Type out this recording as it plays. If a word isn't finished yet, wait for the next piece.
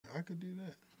I could do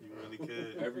that. You really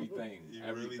could. Everything. You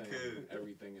everything, really could.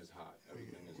 Everything is hot.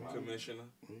 Everything is hot. Commissioner.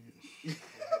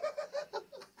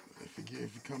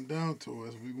 If you come down to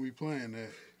us, we playing that.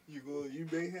 You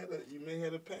may have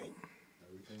a paint.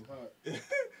 Everything hot.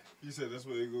 You said that's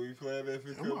what they gonna be playing at if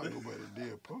you I'm come about to down. go by the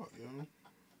Deer Park, yo.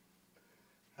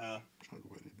 Huh? I'm trying to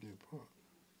go by the Deer Park.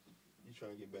 You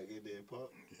trying to get back at Deer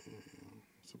Park? Yeah, yo.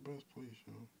 It's the best place,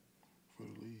 yo, for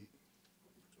the league.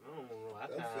 I don't know.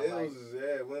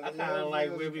 I kind of like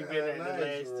where we've been at the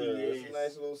last 2 years. It's a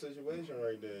nice little situation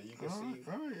right there. You can see.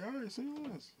 All right, say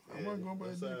less. I'm not going by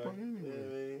the Deer Park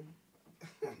anyway.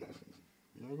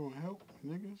 Y'all gonna help,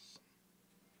 niggas?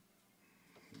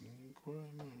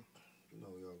 Quiet now. No,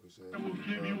 y'all can say. I will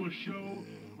give you a show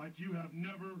like you have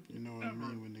never, you know what I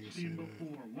mean when niggas seen say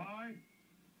before. Why?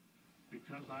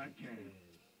 Because I can.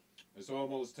 It's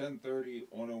almost 10:30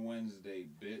 on a Wednesday,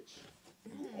 bitch.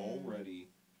 You already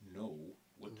know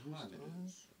what time it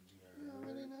is. You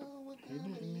already know what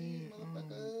time it is,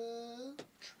 motherfucker.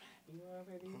 You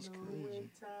already That's know crazy. what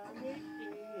time it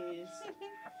is.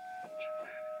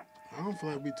 I don't feel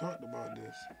like we talked about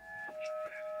this.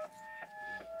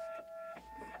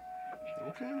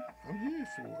 Okay, I'm here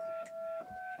for it.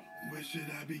 Where should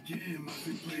I begin? My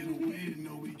been play to win,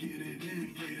 no we get it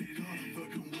in. Play the card,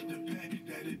 fucking with the pack,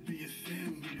 that'd be a sin.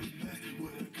 We was blessed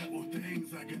with a couple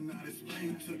things I cannot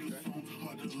explain. Took a song,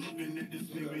 hard to hook, and it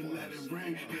just made me let it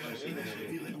ring. Yeah,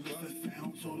 he like, what's the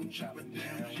sound? Told him chop it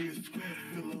down. Here's square,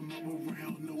 fill him up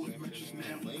around, know his matches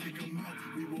now. Take him out,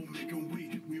 we won't make him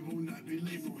wait. We will not be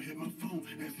late, bro. Hit my phone,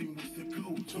 asked him what's the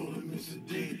code. Told him it's a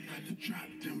day, had to drop.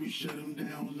 Then we shut him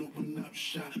down, open up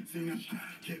shop. Sing a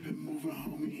kept it moving,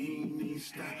 homie. He ain't need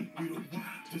stop. We don't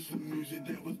watch just the music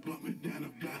that was bumping down the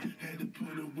block. Had to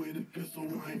put away the pistol,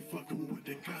 I ain't fucking with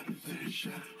the cop. Take a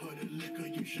shot of the liquor,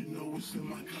 you should know what's in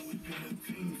my cup. Got a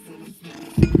team full of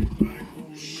smokers, everybody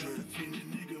rolling up. Seen a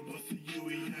nigga bust a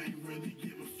Huey, I ain't really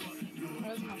give a fuck. No,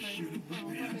 I'm shoot it with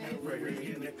me, I got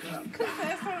ready in the cup.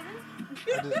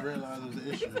 I just realized there's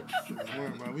an issue. Don't worry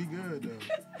about it. We good though.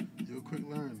 You're a quick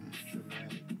learner.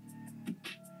 Dramatic.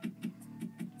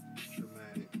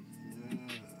 Yeah,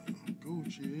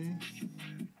 Gucci.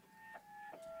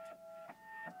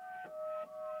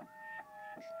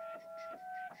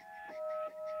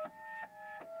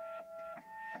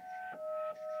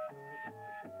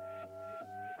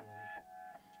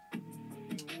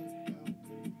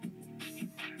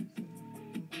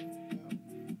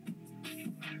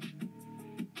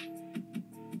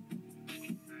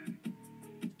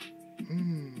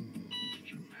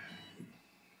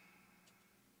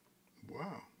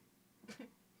 Wow.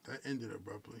 That ended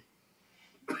abruptly.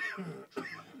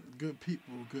 Good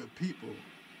people, good people.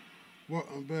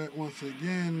 Welcome back once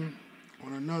again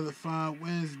on another fine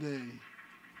Wednesday,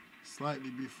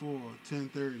 slightly before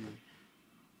 10:30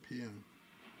 p.m.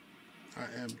 I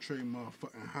am Trey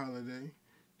motherfucking Holiday.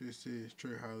 This is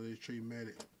Trey Holiday's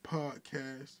TRAMATIC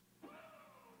podcast.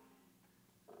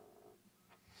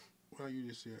 What you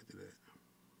just say after that?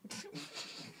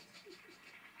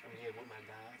 I'm here with my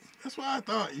guys. That's what I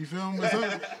thought, you feel me? But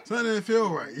something didn't feel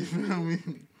right, you feel me?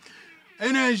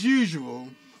 And as usual,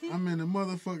 I'm in the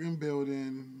motherfucking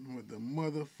building with the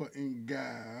motherfucking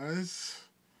guys.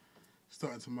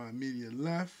 Starting to my immediate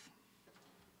left.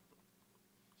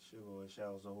 Sugar and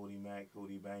shouts to Hootie Mac,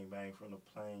 Hootie Bang Bang from the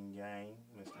Plain Gang.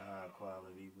 Mr. High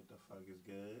Quality, what the fuck is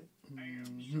good?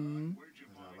 Mm-hmm.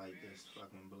 'Cause I like this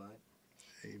fucking blunt.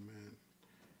 Amen.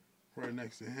 Right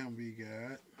next to him, we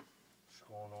got... What's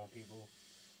going on, people?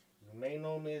 You may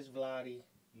know me as Vladi.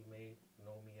 You may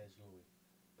know me as Louis.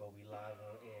 But we live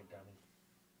on air, dummy.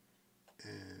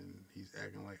 And he's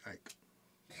acting like Ike.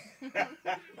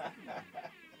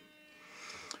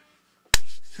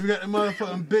 We got the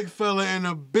motherfucking big fella in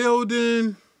the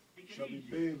building. Chubby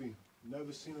baby,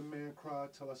 never seen a man cry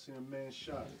till I seen a man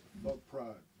shot. Fuck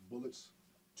pride, bullets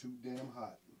too damn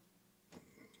hot.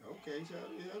 Okay,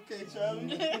 Charlie. Okay,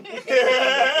 Charlie.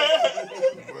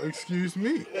 Well, excuse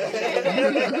me.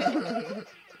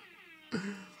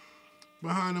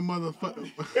 Behind the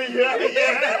motherfucker.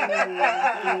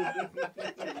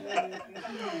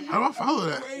 How do I follow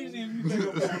that? Crazy.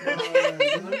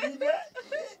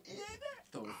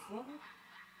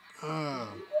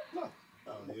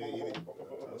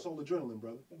 That's all adrenaline,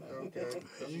 brother. Okay.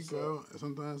 There you go.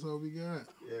 Sometimes that's all we got.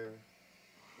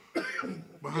 Yeah.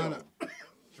 Behind it.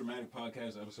 TRAMATIC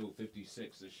Podcast, episode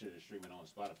 56. This shit is streaming on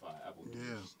Spotify, Apple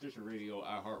Music, Stitcher Radio,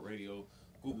 iHeartRadio,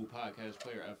 Google Podcast,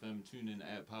 Player FM, TuneIn,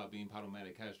 App, Podbean,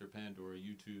 Podomatic, Caster, Pandora,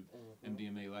 YouTube,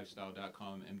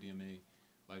 MDMALifestyle.com,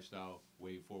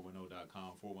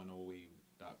 MDMALifestylewave410.com,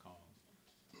 410wave.com,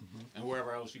 and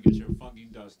wherever else you get your funky,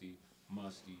 dusty,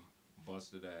 musty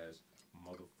busted ass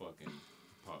motherfucking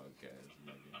podcast,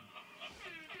 nigga.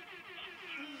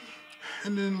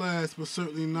 And then last but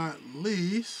certainly not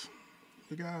least,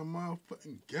 we got a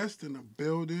motherfucking guest in the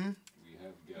building. We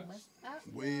have guests.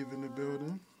 Wave in the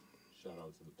building. Shout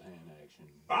out to the Pan Action.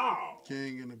 Bow!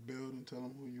 Gang in the building. Tell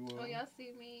them who you are. Oh, y'all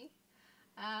see me?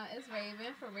 It's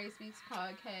Raven from Ray Speaks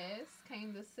Podcast.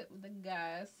 Came to sit with the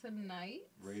guys tonight.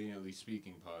 Radiantly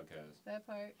Speaking Podcast. That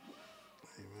part.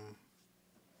 Hey, man.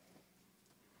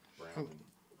 Brandon.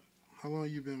 How long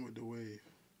you been with the Wave?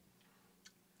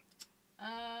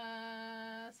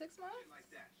 6 months.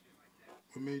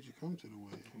 What made you come to the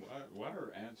Wave? Why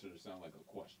her answers sound like a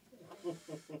question?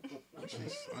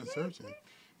 She's uncertain.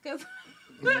 Because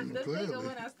the Clearly. thing of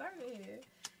when I started here.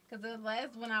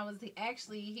 Because when I was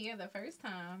actually here the first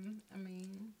time, I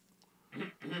mean,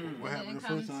 What happened the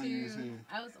first time you was here?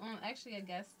 I was actually a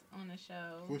guest on a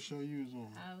show. What show you was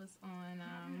on? I was on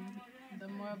the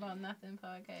More About Nothing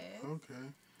podcast.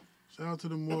 Okay. Shout out to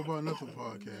the More About Nothing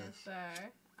podcast. Yes,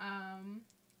 sir.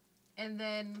 And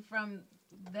then from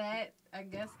that, I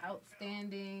guess,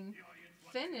 outstanding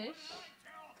finish,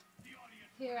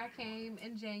 here I came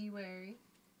in January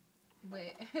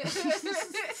with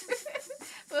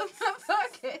my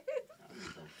podcast.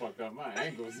 Fuck up my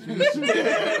angles.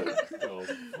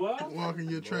 What? Walking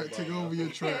your track, take over your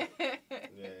track.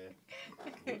 Yeah.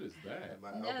 What is that?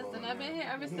 Yes, and I've been here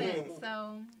ever since.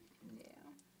 So, yeah.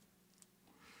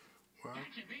 Wow.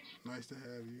 Nice to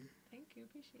have you. Thank you.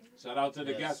 Appreciate it. Shout out to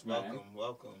the guests, man.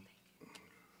 Welcome.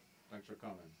 Thanks for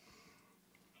coming.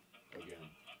 Again.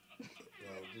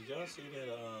 Yo, did y'all see that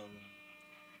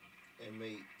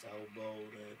inmate elbow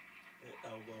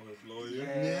his lawyer?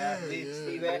 Yeah, I did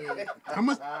see that. How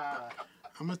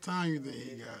much time you think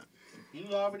he got?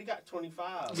 You already got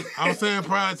 25. I was saying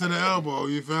prior to the elbow,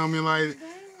 you feel me? Like,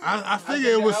 I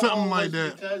figured it was something like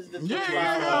that. Yeah.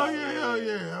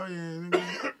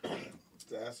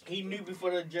 He knew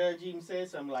before the judge even said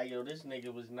something like, yo, this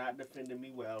nigga was not defending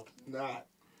me well. Not.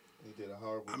 He did a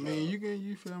horrible job. I mean,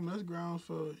 you feel me? That's grounds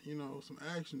for, some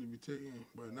action to be taken.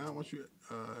 But not once you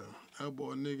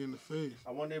elbow a nigga in the face.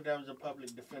 I wonder if that was a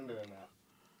public defender or not.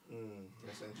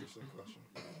 That's an interesting question.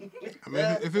 I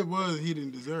mean, if it was, he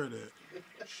didn't deserve that.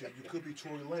 Shit, you could be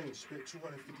Tory Lanez, spent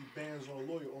 250 bands on a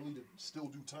lawyer only to still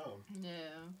do time. Yeah.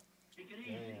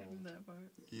 Damn. That part.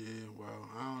 Yeah, well,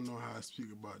 I don't know how I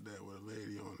speak about that with a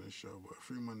lady on this show, but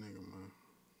free my nigga, man.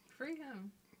 Free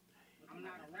him. I'm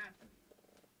not a rapper.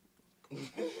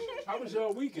 How was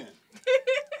your weekend?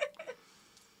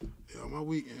 Yo, my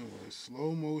weekend was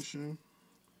slow motion.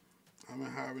 I'm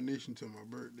in hibernation till my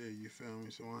birthday, you feel me?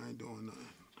 So I ain't doing nothing.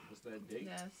 What's that date?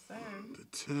 Yes, sir. The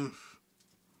 10th.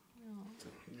 Oh,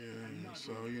 Yeah,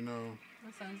 so,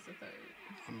 my son's the 3rd.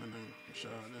 I'm in a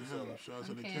shout out to him. Shout out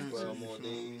to the Cancer. cancer. 12 more you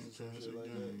feel me? days, some Cancer shit like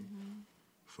gang. that.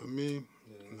 For me,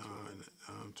 Yeah,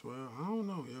 12. I don't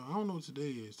know, yo. I don't know what today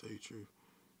is, to tell you the truth.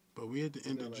 But we at the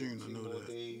end of Got June, like I know 2 more that.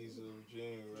 days of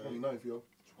June, right? 29th, yo.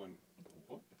 20.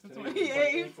 What? The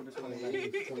Today? 28th. For the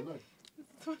 29th. 29th.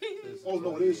 28th. Oh,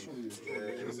 no, it is 28th. See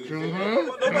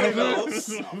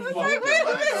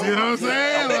what I'm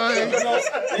saying?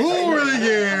 Like, who really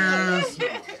cares?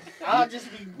 I'll just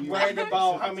be worried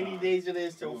about how many days it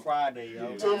is till Friday,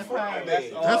 yo. Till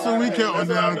Friday. That's what we counting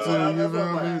down to, you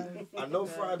feel me? I know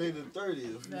Friday the 30th,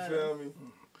 you feel me?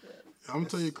 I'm gonna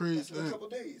tell you a crazy That's in a thing. couple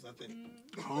days, I think.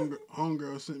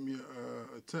 Homegirl sent me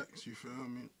a text, you feel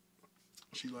me?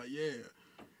 She like, yeah,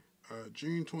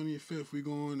 June 25th, we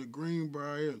going to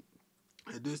Greenbrier.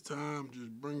 At this time,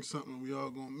 just bring something, we all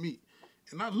gonna meet.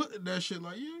 And I looked at that shit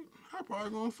like, yeah, I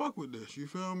probably gonna fuck with this, you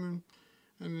feel me?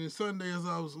 And then Sunday, as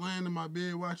I was laying in my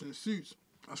bed watching Suits,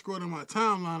 I scrolled on my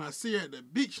timeline, I see her at the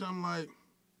beach, and I'm like,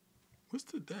 what's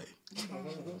today?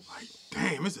 Like,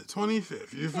 damn, it's the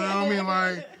 25th, you feel me?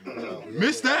 Like,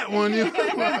 missed that one, you know?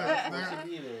 It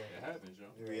happens, yo.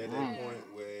 We're at that point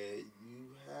where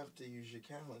you have to use your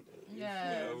calendar. You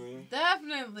Yes, feel me?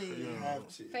 definitely. You have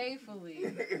to. Faithfully.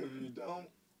 If you don't.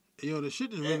 Yo, the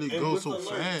shit just really and goes with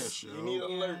so alerts, fast, You need yo.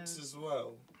 alerts as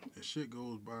well. That shit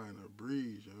goes by in a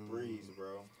breeze, yo. Breeze,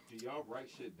 bro. Do y'all write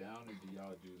shit down, or do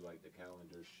y'all do like the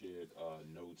calendar shit,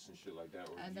 notes and shit like that,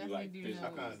 or I do you definitely like do physically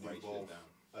notes. I kinda do write both. shit down?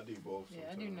 I do both.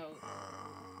 Yeah, I do sometimes. notes. I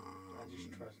just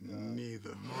trust God.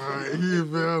 Neither. Right, you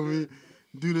feel me?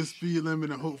 Do the speed limit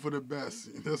and hope for the best.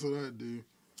 That's what I do.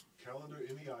 Calendar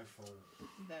in the iPhone.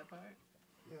 That part.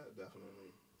 Yeah,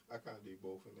 definitely. I kind of do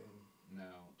both and then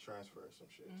Now, transfer some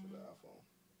shit to the iPhone.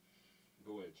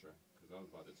 go ahead, Trey, because I was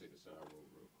about to take a side road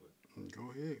real quick.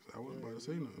 Go ahead. 'Cause I wasn't about to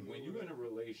say nothing. When you're in a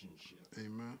relationship, Hey,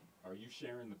 man. are you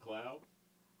sharing the cloud?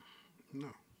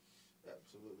 No.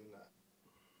 Absolutely not.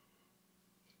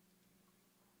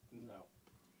 No.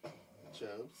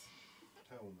 Chubbs.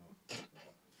 Hell no.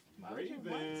 Why would you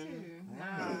want Raven. to?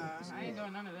 Nah, I ain't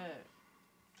doing none of that.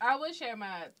 I would share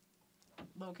my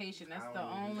location. That's I the don't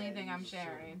do only that thing I'm either, so-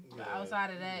 sharing. But Yeah. outside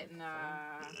of that, nah.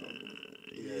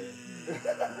 Yeah.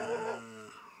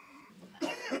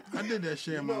 I did that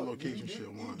share my You location do-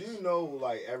 shit once. You do know,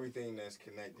 like, everything that's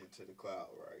connected to the cloud,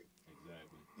 right?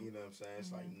 Exactly. You know what I'm saying?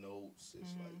 It's like notes,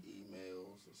 it's like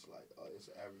emails, it's like, it's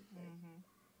everything.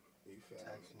 You feel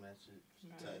Text me?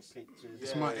 message, Text. pictures.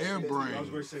 It's my air brain. I was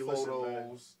going to say, listen, man.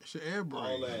 Photos. It's your air brain.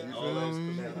 All that- You all feel that's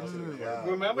me? connected to the Yeah. cloud.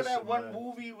 Remember that Listen, one man.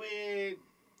 movie where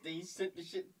they sent the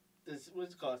shit, this,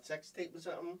 what's it called, sex tape or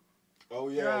something? Oh,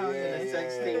 yeah, Oh, yeah, yeah. yeah.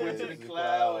 Sex tape went to the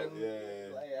cloud and Yeah.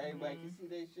 like everybody can see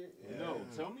that shit. Yeah. No,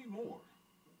 tell me more.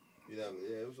 Yeah,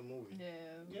 it was a movie. Yeah.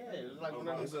 Yeah, it was like one It's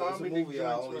of a, those it's a comedy movie I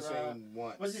joints only with, seen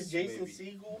once. was it Jason maybe.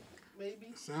 Segel,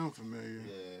 maybe? Sound familiar.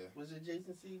 Yeah. Was it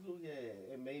Jason Segel?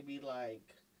 Yeah, and maybe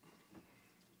like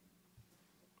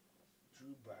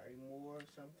Drew Barrymore or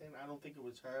something. I don't think it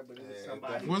was her, but it was Yeah,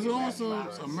 somebody. definitely. Was it on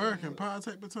That's some right. American Pie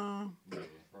type of time? Yeah,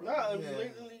 No, probably. it was Yeah.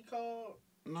 literally called.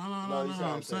 No, you sound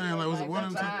I'm saying like was it Like one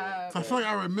of the them? vibe. I feel like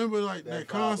I remember like that That vibe of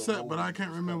concept, but I movies can't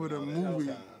was remember the coming out at movie.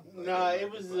 that time. Like, No, that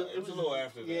it was vibe. it was a little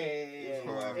after that. Yeah, It was a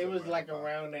little after It was like American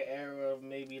Pie. around the era of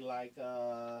maybe like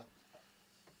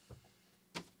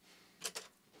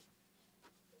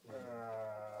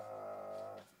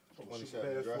Super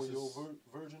bad for your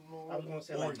virgin I was gonna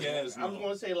say like Orgasmo. I was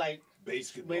gonna say like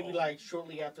Basketball. maybe like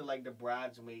shortly after like the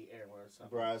Bridesmaid era or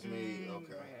something. Bridesmaid, Mm,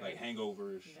 okay. like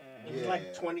Hangoverish, It was Yeah.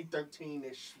 like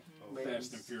 2013-ish. maybe.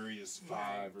 Fast and Furious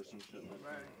 5 or some shit like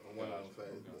that. One of them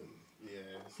fast, but yeah,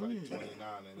 it's like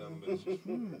 29 of them bitches.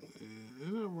 Yeah,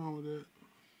 ain't nothing wrong with that.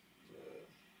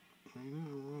 Ain't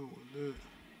nothing wrong with that.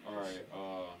 All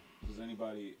right. Does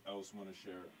anybody else want to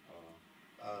share?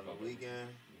 The weekend,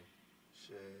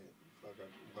 shit, fuck I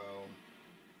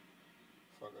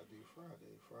do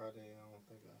Friday. Friday, I don't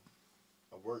think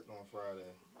I worked on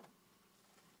Friday,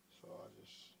 so I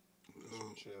just did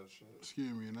some chill shit.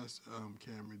 Excuse me, and that's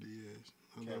Cameron Diaz.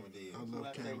 Cameron Diaz. I love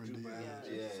Like Cameron Drew Diaz.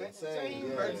 Barrymore. Yeah, Same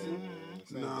yeah, person.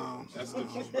 same No. difference. That's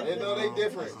the They know they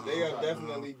different. They are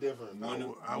definitely different.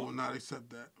 I will not accept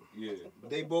that. yeah.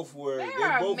 They both were. They They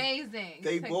are both. amazing.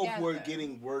 They both were together.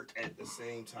 getting work at the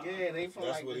same time. Yeah, they from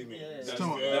That's like what he the- means. yeah. That's,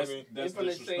 That's- They that's from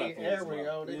the same disrespectful as area, well.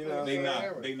 yo. They You from know, the They same not.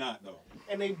 area. They not though.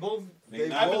 And they both, They I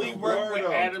not. believe, work with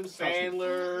though. Adam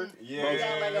Sandler. Yeah. They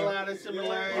got like a lot of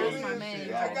similarities. That's my man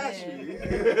Yeah, I right got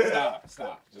there. you.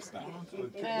 Stop. Just stop.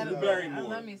 Adam, Drew Barrymore I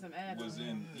love me some Adam. was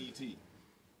in E.T.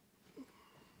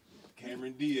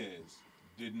 Cameron Diaz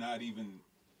did not even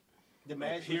The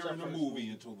Mask appear was in the her first movie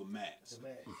until The Mask. The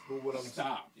Mask. But what I'm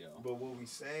Stop, yo. But what we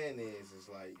saying is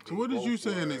like. So what is you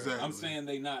saying were- exactly? I'm saying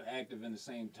they not active in the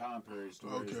same time period. So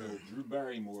Okay. Drew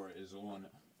Barrymore is on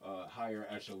higher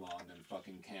echelon than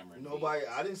fucking Cameron. Nobody.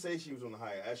 I didn't say she was on the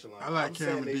higher echelon. I like I'm saying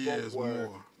Cameron they both Diaz were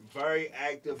more. very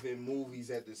active in movies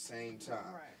at the same time.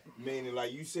 Right. Meaning,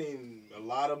 like you seen a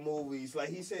lot of movies. Like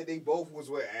he said, they both was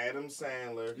with Adam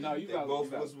Sandler. No, you they got it, both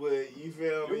you got was it. with. You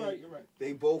feel me? You're right. You're right.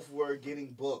 They both were getting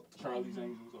booked. Charlie's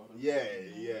Angels. All that. Yeah,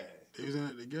 yeah. They was in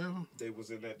it together. They was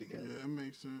in that Yeah, together. that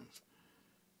makes sense.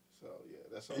 So yeah,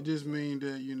 that's all. It just means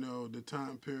that the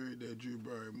time period that Drew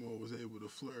Barrymore was able to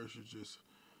flourish is just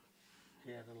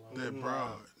Yeah, the that long-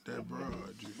 broad.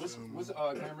 You What's feel me? what's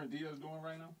Cameron Diaz doing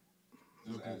right now?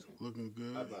 Just asking. Looking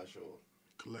good, I'm not sure.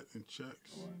 collecting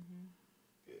checks.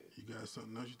 Yeah. You got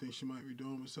something else you think she might be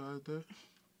doing besides that?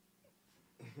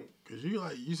 Cause you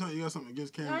said you got something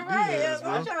against All Cameron right, Diaz,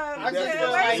 I'm bro. trying I to just get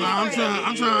feel like- So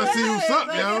I'm trying to see what's up,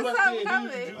 Let's yo. get something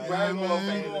coming. Like, Yeah, I'm man. all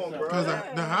fan of bro. Cause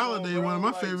the Holiday, one of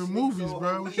my favorite movies,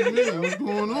 bro. What you mean? What's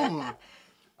going on?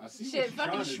 I see Shit,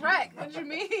 what you're fucking trying to do. Shrek. What you I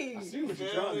mean? see what you're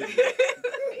trying to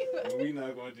do. We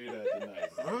not gonna do that tonight.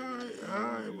 All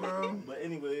right, bro. But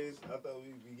anyways, I thought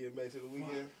we get back to the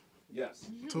weekend. Yes.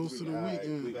 Toast to the All right,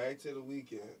 weekend. back to the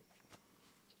weekend.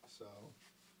 So,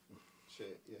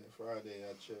 shit, yeah, Friday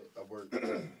I worked.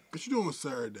 What you doing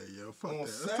Saturday, yo? Fuck On that.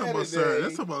 Let's talk about Saturday- Saturday.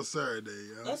 Let's talk about Saturday,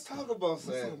 yo. Let's talk about Let's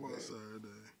Saturday. talk about Saturday.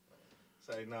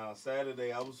 Say now,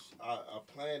 Saturday I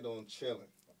planned on chilling.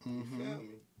 You feel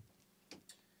me?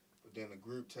 But then a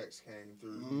group text came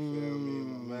through. You feel me?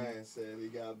 And my man said he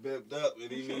got bipped up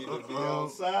and he needed to be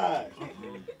outside.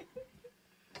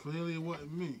 Clearly, it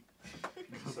wasn't me.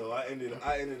 So I ended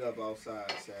up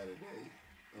outside Saturday.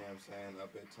 You know what I'm saying?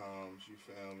 Up at Tom's, you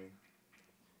feel me?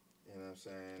 You know what I'm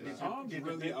saying? Tom's Did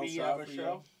really the Bippy outside have a for show?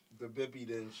 y'all? The Bippy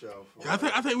didn't show. For Yeah,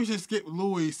 I think we should skip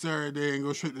Louis Saturday and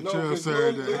go straight to no, chill 'cause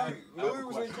Saturday. Louis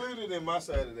was included in my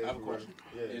Saturday. I have a for question.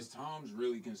 real. Yeah. Is Tom's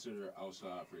really considered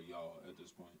outside for y'all at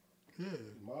this point? Yeah.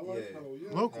 My life, Yeah. hell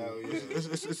yeah. Local. Hell yeah.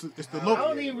 It's the I local.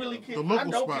 don't even really The I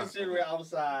local don't spot. consider it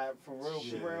outside for real,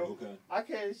 Shit, for real. Okay. I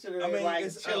consider I it mean, like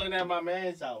it's chilling at my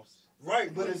man's house.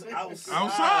 Right, but it's outside.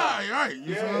 Outside, right?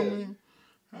 You Yeah. feel me?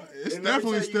 It's And let me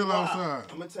definitely tell you still why.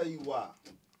 outside. I'm gonna tell you why.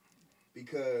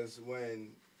 Because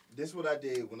this is what I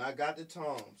did when I got to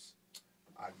Tom's,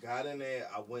 I got in there,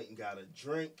 I went and got a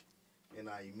drink, and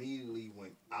I immediately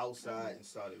went outside and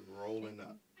started rolling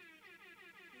up.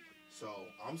 So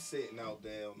I'm sitting out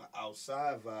there on the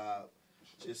outside vibe,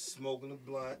 just smoking a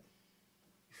blunt.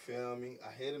 You feel me?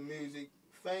 I hear the music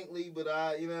faintly, but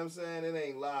you know what I'm saying? It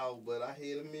ain't loud, but I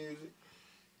hear the music.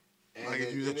 And Like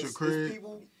if you and at your it's crib,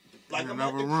 people, like in I'm at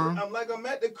another the room? I'm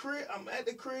at the crib. I'm at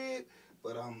the crib,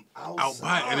 but I'm Out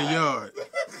outside. back in the yard.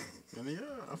 In the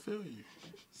yard, I feel you.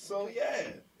 So yeah,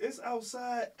 it's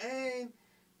outside, and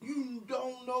you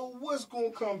don't know what's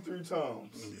gonna come through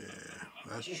Tom's. Yeah,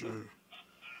 that's true.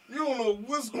 You don't know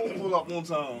what's gonna pull up on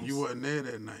Tom's. You wasn't there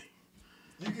that night.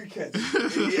 You can catch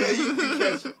it. Yeah, you can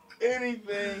catch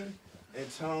anything. And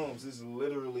Tom's is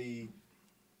literally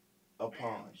a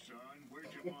pond.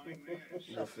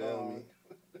 You feel me?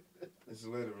 It's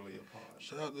literally a pond.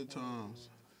 Shout out to Tom's.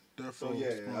 So Definitely.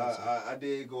 yeah, I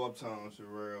did go up Tom's for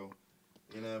real.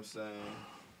 You know what I'm saying?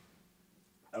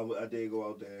 I did go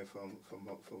out there for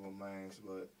my mans,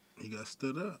 but You got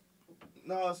stood up.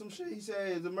 no, some shit he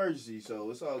said is emergency, so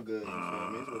it's all good. You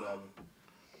feel me?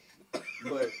 It's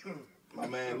whatever. But my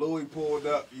man Louis pulled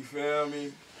up. You feel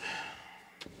me?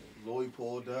 Louis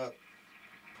pulled up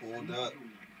with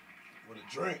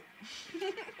a drink. You know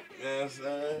what I'm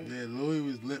saying? Yeah, Louis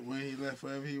was lit when he left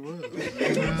wherever he was. Lit.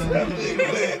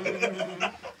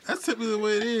 That's typically the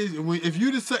way it is. If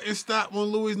you the second stop on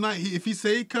Louis' night, if he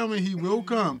say he coming, he will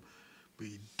come. But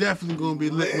he definitely gonna be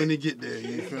lit when he get there.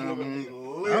 You feel me?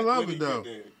 I love it though.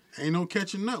 Ain't no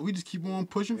catching up. We just keep on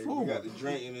pushing We forward. got the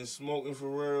drinking and smoking for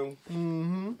real.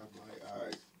 Mm-hmm. I'm like, all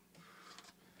right.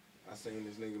 I seen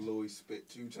this nigga Louis spit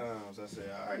 2 times. I said,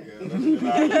 all right, girl, let's get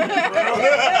out of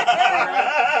here,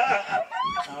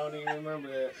 I don't even remember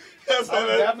that. I said,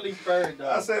 I'm definitely spurred though.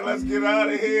 I said, let's get out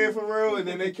of here for real. And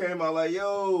then they came out like,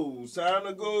 yo, it's time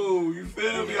to go. You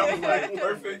feel me? I was like,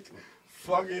 perfect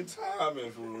fucking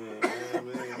timing for real. You know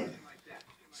what I mean?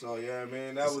 So, yeah,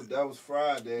 man, that was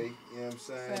Friday. You know what I'm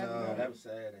saying? No, that was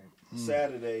Saturday.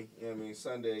 Saturday, you know what I mean?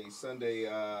 Sunday,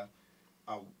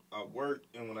 I worked,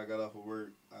 and when I got off of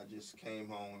work, I just came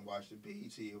home and watched the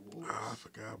BET Awards. Oh, I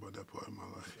forgot about that part of my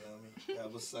life. You feel me?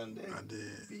 That was Sunday. I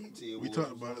did. BET We Awards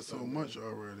talked was about on it so Sunday. much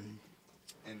already.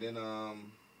 And then I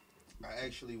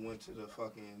actually went to the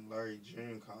fucking Larry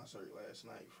June concert last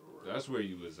night for real. That's where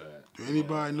you was at. Do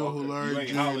anybody know who You Larry ain't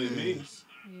June holler at me. is?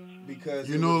 Yeah. Because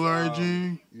You it know was, Larry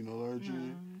June? You know Larry June?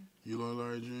 No. You know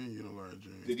Larry June? You know Larry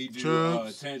June? Did he do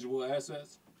Chubbs? tangible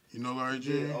assets? You know Larry He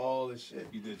did June? all the shit.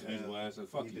 He did tangible assets.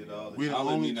 Fuck He you. did all the We the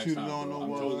Holler at me only next two that time, don't bro. know I'm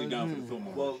what totally Larry down for June. the film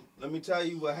award. Well, let me tell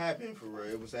you what happened for real.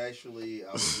 It was actually,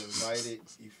 I was invited,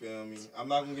 you feel me? I'm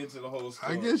not going to get to the whole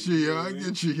story. I get you, yo. feel I me?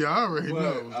 get you. Y'all already But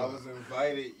know. I was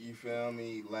invited, you feel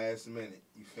me, last minute,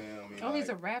 you feel me? Oh, he's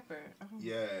a like, rapper. Oh.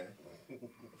 yeah. A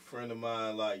friend of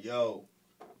mine, like, yo,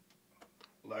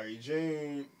 Larry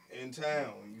June in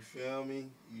town, you feel me?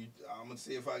 I'm going to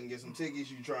see if I can get some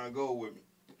tickets. You try and go with me.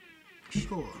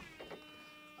 Sure.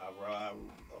 I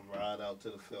ride out to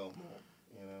the Fillmore.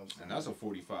 You know what I'm saying? And that's a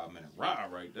 45-minute ride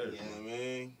right there. You know what I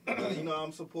mean? But, you know,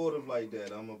 I'm supportive like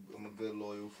that. I'm a good,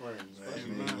 loyal friend. You know what I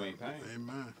Especially mean? when you ain't paying.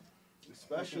 Amen.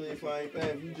 Especially if I ain't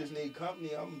paying. If you just need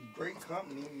company, I'm great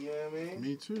company. You know what I mean?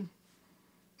 Me too.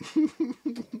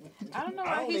 I don't know I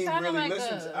why don't he even sounded really like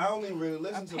listen. I don't even really a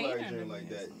listen to Larry painter June to like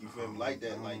me. that. You feel me? Like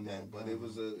that. But it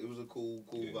was a cool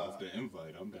Yeah, off vibe. the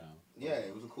invite, I'm down. Yeah,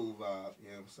 it was a cool vibe. You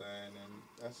know what I'm saying? And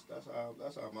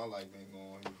that's how my life been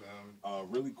going. You feel me?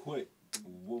 Really quick,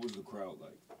 what was the crowd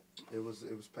like? It was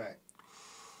packed.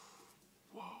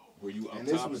 Were you up And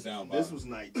this top was or down this bottom? was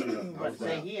night 2. I was about to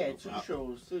say he had 2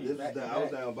 shows too. This was back to I was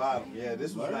back. down bottom. Yeah,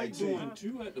 this was Larry night 2. doing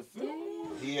 2 at the film?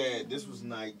 This was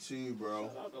night 2, bro.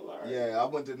 Shout out to Larry. Yeah, I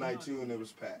went to night 2 and it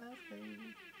was packed. That's crazy.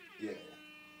 Yeah.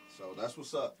 So that's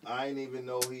what's up. I ain't even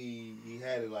know he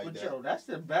had it like But that. yo, that's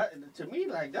the best. To me,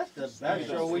 like that's the best Man,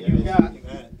 show when yeah, you got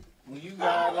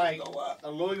man. like a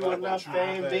loyal enough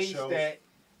fan base shows. that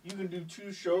you can do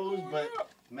 2 shows, but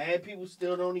mad people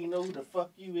still don't even know who the fuck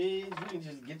you is. You can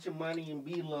just get your money and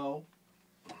be low.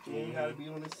 You ain't gotta be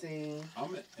on the scene.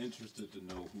 I'm interested to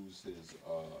know who's his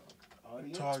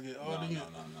Audience. Target no, audience.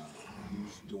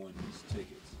 who's doing his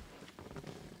tickets.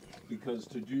 Because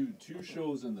to do 2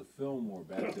 shows in the Fillmore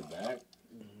back to back,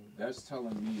 that's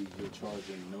telling me you're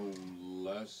charging no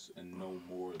less and no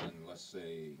more than, let's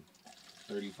say,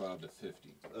 $35 to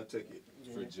 $50 a ticket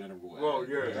for general. Well, ad.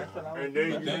 yeah. That's what I was And then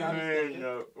you But then- paying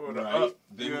the Right. up.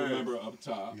 Then remember up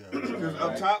top. Because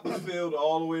up top was filled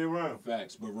all the way around.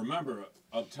 Facts. But remember,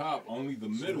 up top, only the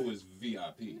middle is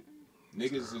VIP.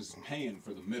 Niggas is paying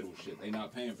for the middle shit. They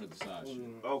not paying for the side shit.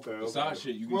 Okay. The side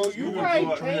shit, you can Well, just you go right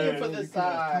up. paying for the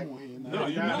side. No,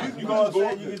 you're not. You go up there,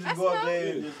 up you there. can just go up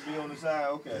there and just be on the side.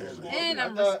 Okay. And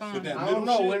I'm I thought- responding. that I middle don't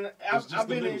know. shit, When it's I've just the been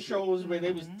middle in shit. shows where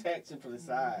they was taxing for the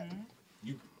side.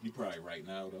 You probably right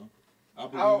now though. I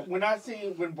believe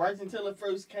it. When Bryson Tiller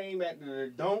first came at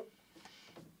the Don't,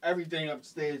 everything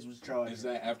upstairs was charged. Is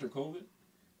that after COVID?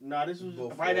 No, this was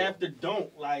Before. right after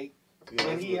Don't, like Yeah,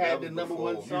 when he that had was the number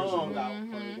before. one song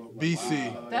out.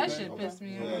 BC. That shit pissed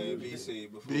me Yeah, off. BC.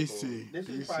 Before BC. This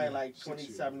is probably like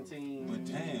 2017. But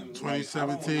damn,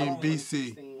 2017 I don't-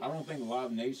 BC. I don't think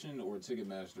Live Nation or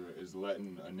Ticketmaster is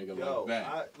letting a nigga Yo, like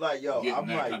that. I'm Getting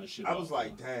that like, kinda shit I was off.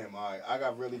 like, damn, all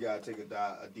right, really gotta take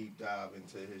a deep dive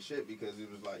into his shit because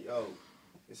it was like, yo,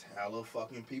 it's hella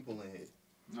fucking people in here.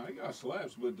 No, he got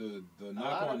slaps, but the lot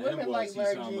knock of on women him was like he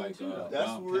Mary sound Jane like too, though. That's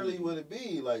Dom really Kennedy. what it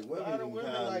be. Like women lot of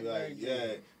women kind of like Mary like, Jane.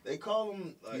 yeah, they call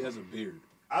him. He Like, has a beard.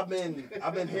 I've been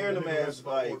hearing him as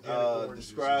like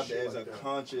described as a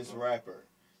conscious rapper,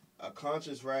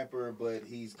 but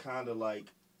he's kind of like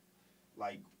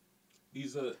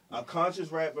He's a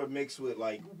conscious rapper mixed with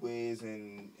like Wiz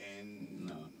and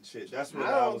No. shit. That's what I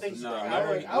I don't was think so.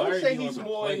 describing. I would Larry say be he's on some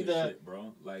more in player the shit,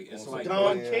 bro. Like it's On like some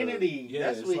Don Yeah. Kennedy. Yeah,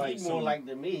 That's it's what like he's more some- like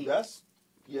to me. That's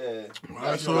yeah. All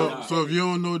right, not- so if you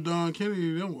don't know Don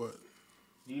Kennedy, then what?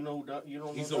 Do you know? You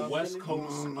don't he's know a Don West Kennedy?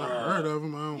 Coast. I heard of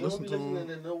him. I don't You don't listen be to listening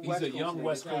him. to no He's West a Coast young niggas,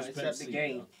 West Coast except Pepsi. the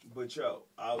game. But yo,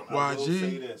 I will YG?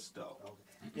 say this though.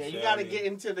 Yeah, you feel gotta me? get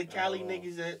into the Cali Oh.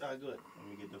 niggas that are good. Let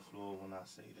me get the floor when I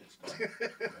say this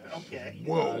though. Okay.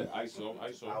 Whoa.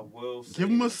 ISO. I will say Give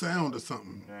him a this. sound or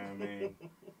something. You know what I mean?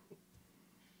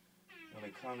 When they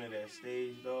come to that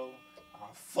stage though, I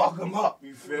fuck them up.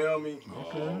 You feel me?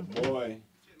 Oh boy.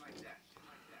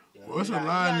 Well, it's a You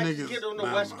lot of gotta niggas. Get on the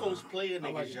Nah, West man. Coast player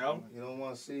niggas, yo. You don't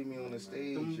want to see me on the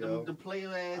stage, Them, yo. the player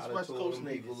ass I done West tore Coast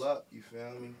them people niggas. up. You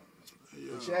feel me?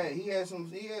 But yeah, he had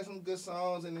some good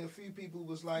songs, and a few people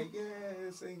was like, yeah,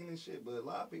 singing and shit. But a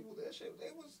lot of people, that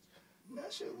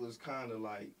shit was kind of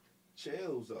like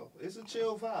chills though. It's a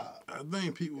chill vibe. I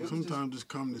think people It was sometimes just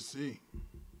come to see.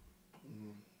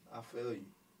 I feel you.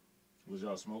 Was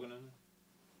y'all smoking in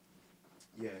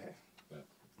there?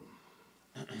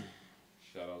 Yeah.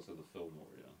 Shout out to the Fillmore,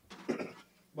 yo.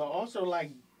 But also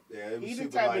like Yeah, it was He the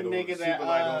super type light of on, nigga super that,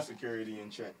 light on security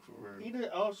and check for real. he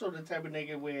also the type of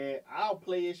nigga where I'll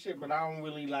play his shit, but I don't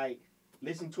really like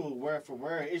listen to it word for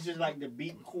word. It's just like the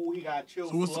beat cool. He got chill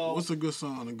So flow. what's a good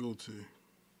song to go to?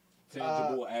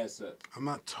 Tangible asset. I'm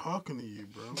not talking to you,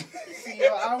 bro. See,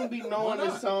 yo, I don't be knowing Why the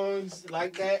not? songs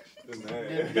like that.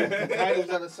 The titles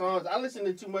of the songs. I listen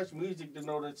to too much music to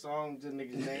know the songs and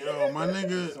niggas' names. Yo, my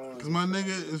nigga, cause my nigga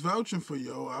is vouching for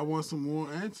yo. I want some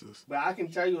more answers. But I can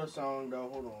tell you a song though.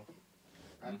 Hold on.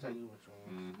 I'll tell you which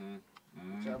one.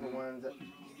 Mm-hmm. Whichever one.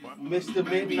 Mr.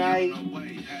 Midnight.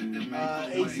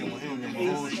 AC.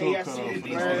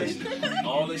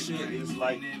 All this shit is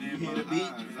like, you hear the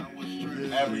beat,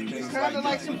 everything's It's kind of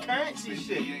like that. some currency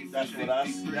shit. That's what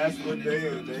they That's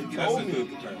told a me. good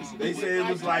comparison. They said it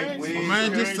was like Wiz My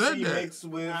man just said currency that. mixed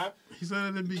with Huh? He said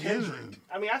at the beginning. Kendrick.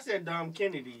 I mean, I said Dom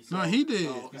Kennedy. So. No, he did.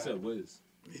 Oh, okay. He said Wiz.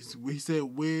 We said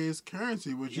Wiz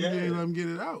currency, but you Yeah. didn't let him get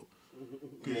it out.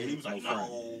 Yeah, he was like,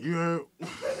 no. You heard?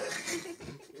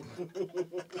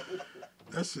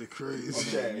 That shit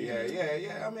crazy.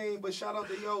 Yeah. I mean, but shout out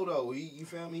to Yo though. You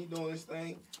feel me? He doing his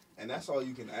thing, and that's all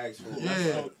you can ask for.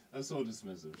 Yeah. That's so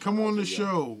dismissive. Come Shout on out the to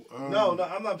show. No,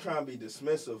 I'm not trying to be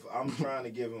dismissive. I'm trying to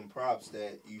give him props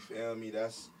that, you feel me,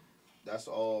 that's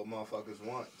all motherfuckers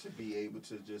want, to be able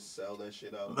to just sell that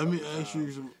shit out. Let me ask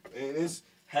you some. And it's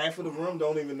half of the room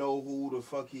don't even know who the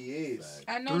fuck he is.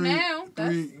 I know now.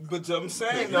 three. But I'm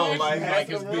saying though, like half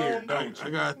his the beard, room. don't you? I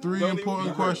got three Don't even important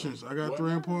be real. questions. I got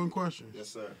three important questions. Yes,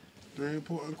 sir. Three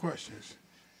important questions.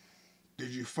 Did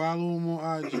you follow him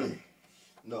on IG?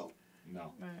 No.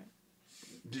 No. Right.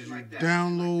 Did you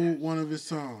download one of his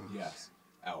songs? Yes.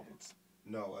 Albums.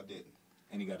 No, I didn't.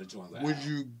 And he got to join that. Would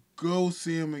you go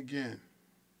see him again?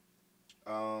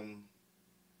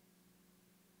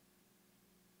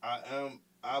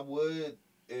 I would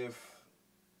if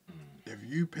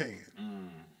you paying.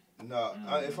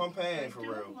 if I'm paying for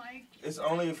real. It's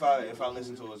only if I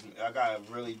listen to his. I gotta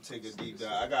really take a deep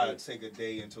dive. I gotta take a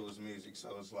day into his music.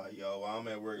 So it's like, yo, while I'm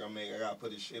at work, I gotta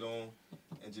put his shit on,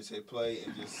 and just hit play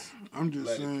and just I'm just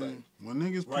let it play. saying, when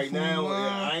niggas Right perform now,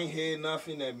 live, I ain't hear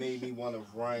nothing that made me want to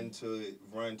run to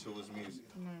his music.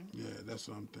 yeah, that's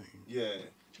what I'm thinking. Yeah,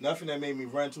 nothing that made me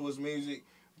run to his music,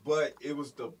 but it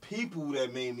was the people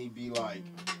that made me be like,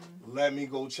 let me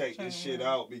go check this shit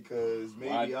out because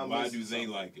maybe I'm why missing do they something.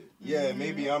 like it? Yeah,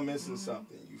 maybe I'm missing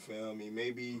something. You feel me?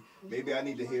 Maybe I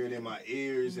need to hear it in my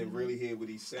ears and really hear what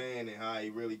he's saying and how he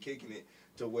really kicking it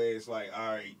to where it's like,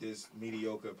 all right, this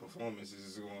mediocre performance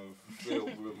is going to feel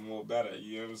more better.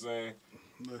 You know what I'm saying?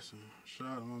 Listen, shout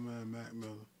out to my man Mac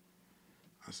Miller.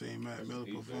 I seen Mac That's Miller a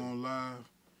peep, perform live.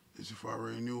 As if I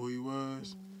already knew who he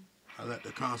was. I let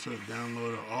the concert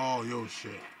download all your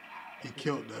shit. He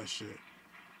killed that shit.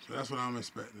 So that's what I'm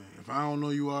expecting. If I don't know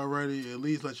you already, at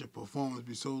least let your performance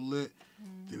be so lit.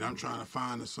 Then I'm trying to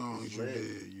find the songs you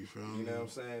did. You feel me? You know what I'm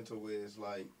saying? To where it's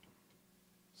like,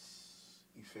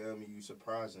 you feel me? You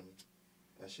surprising me.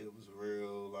 That shit was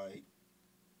real, like,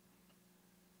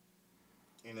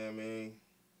 you know what I mean?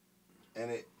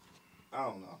 And I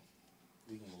don't know.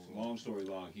 We can move on. Long story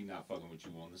long, he not fucking with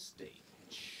you on the stage.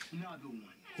 Another one.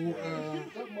 Who,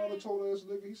 That monotone ass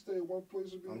nigga, he stay in one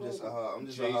place and be I'm just a rolling.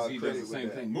 hard Jay-Z critic does the with same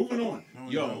that. thing. Moving on. no,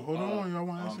 Yo, hold on, y'all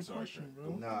want to I'm ask a sorry, question, sir.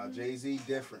 bro? Nah, Jay-Z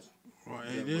different. Well,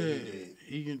 Yeah, he what did. he did.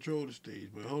 He controlled the stage,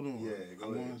 but hold on. Yeah, go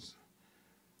I ahead. want-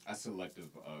 That's selective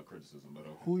criticism, but okay.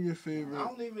 Who your I favorite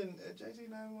don't even, Jay-Z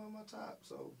not even one of my top,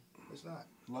 so it's not.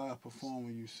 live performer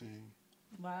you seen?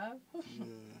 Live? Yeah.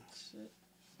 Shit.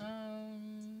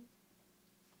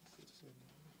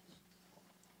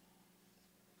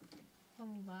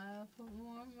 Live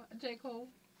performer. J. Cole.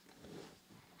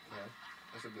 Okay.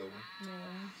 That's a good one.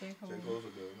 Yeah, J. Cole. J. Cole's a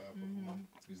good one.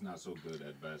 He's not so good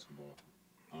at basketball.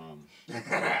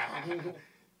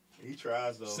 He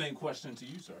tries, though. Same question to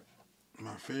you, sir.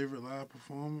 My favorite live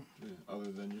performer? Yeah,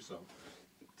 other than yourself.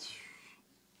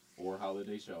 Or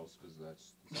holiday shows, because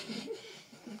that's...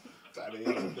 That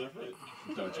is different.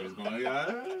 Thought you was going,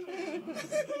 yeah.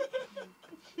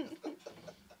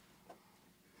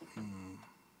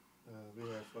 We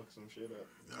had fucked some shit up.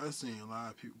 I seen a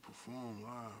lot of people perform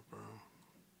live, bro.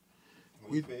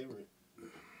 What's your favorite?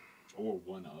 Or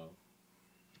one of.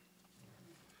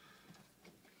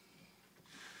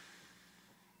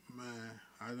 Man,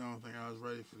 I don't think I was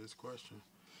ready for this question.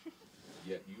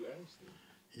 Yet you asked it.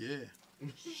 Yeah,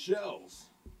 Shells.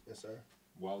 Yes, sir.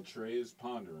 While Trey is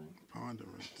pondering, pondering.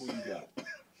 who you got?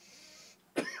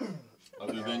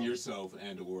 Other than yourself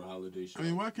and or holiday show. I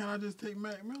mean, why can't I just take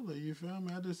Mac Miller? You feel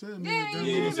me? I just said Yeah, nigga,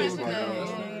 you Yeah, did that's mention fair. that. That's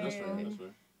Yeah, fair. That's yeah, fair. yeah. That's fair.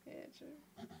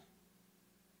 Yeah,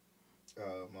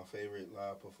 true. My favorite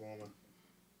live performer.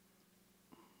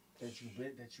 That you've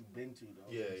been to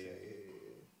though. Yeah.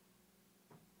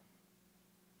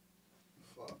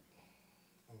 Fuck.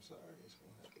 I'm sorry. It's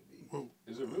gonna have to be. Whoa.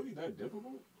 Is it really that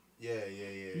difficult? Yeah.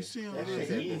 You see a That lot of shit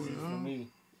people, easy for yo. me.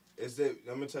 It's that.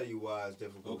 I'm gonna tell you why it's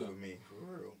difficult Okay. for me. For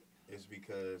real. It's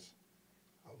because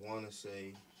I wanna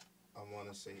say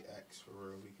X for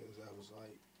real because that was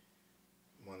like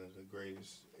one of the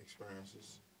greatest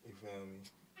experiences. You feel me?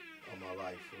 Of my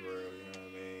life for real. You know what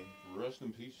I mean? Rest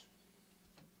in peace.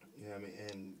 You know what I mean?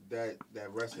 And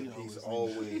that rest in He peace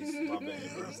always always, my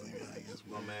bad, bro. That's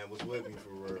My man was with me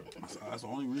for real. the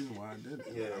only reason why I did it.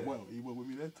 Yeah. Well, he went with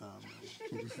me that time.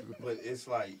 Man. But it's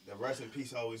like, the rest in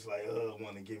peace always like,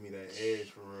 want to give me that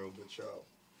edge for real. But yo,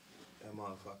 that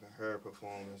motherfucking her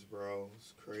performance, bro,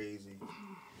 it's crazy.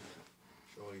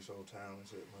 Shorty so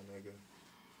talented, my nigga.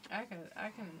 I can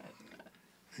imagine that.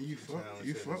 And you fuck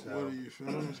with her, you feel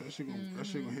me? So that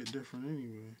shit gonna hit different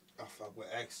anyway. I fuck with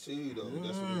X too, though.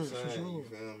 That's what Yeah, I'm for saying. sure. You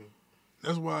feel me?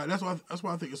 That's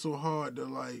why I think it's so hard to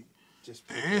like Just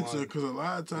pick answer, one. because a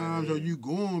lot of times yo, you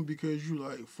going because you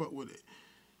like fuck with it.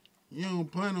 You don't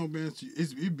plan on being.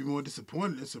 You'd be more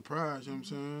disappointed than surprised. You know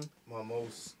what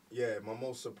I'm saying? My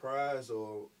most surprise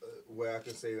or where I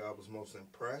could say I was most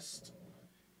impressed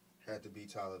had to be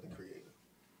Tyler, the Creator.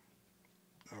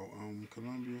 Oh,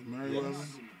 Columbia, Meriwether.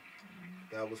 Yes.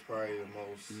 That was probably the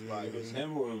most Yeah. like It was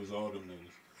him or it was all them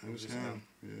niggas? It was him.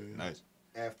 Yeah. Nice.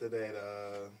 after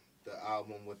that the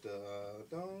album with the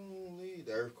Don't Leave,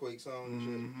 the Earthquake song and shit.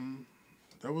 Mm-hmm.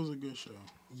 That was a good show.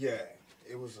 Yeah,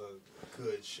 it was a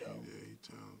good show. Yeah, he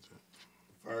talented.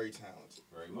 Very talented.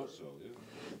 Very much so,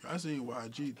 yeah. I seen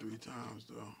YG 3 times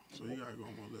though, so he gotta go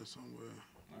on my list somewhere.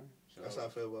 All right. Shout That's out. how I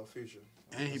feel about Future.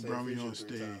 And he I say brought me Future on 3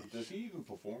 stage. times. Does he even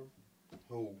perform?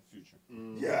 Who? Future.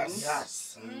 Yes.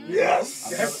 Yes. Yes.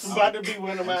 That's about to be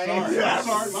one of my Sorry, answers. I'm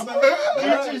sorry, my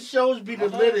bad. Future shows be the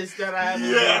littest that I haven't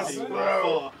Yes, been to bro.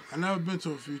 before. I never been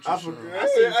to a Future I show. forgot. I I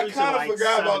seen Future kind of like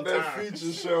forgot about that sometimes.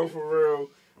 Future show for real.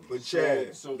 But yeah,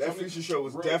 So that tell me- Future show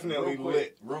was real- definitely real quick,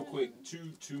 lit. Real quick,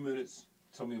 two minutes.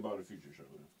 Tell me about a Future show.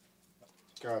 Then.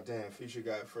 God damn, Future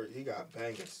got first. He got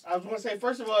bangers. I was gonna say,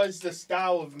 first of all, it's the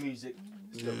style of music.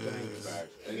 It's the bangers.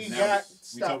 He Now, got we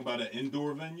stuff. talking about an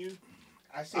indoor venue?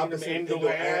 I seen them indoor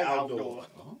and outdoor.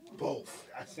 Oh. Both.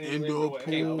 I seen Indoor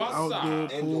pool, outdoor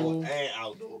pool. Indoor and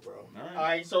outdoor, bro. All All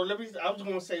right, so I was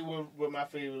gonna say what my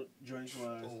favorite joints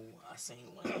was. Oh, I seen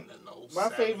one in the My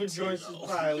favorite joints is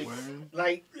probably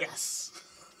like yes.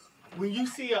 when you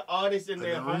see an artist in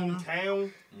their At the arena?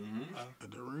 hometown, Mm-hmm.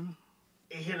 At the arena?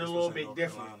 it hit a little bit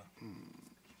different.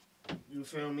 You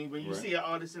feel me? When you Right. see an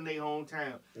artist in their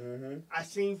hometown, Mm-hmm. I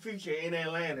seen Future in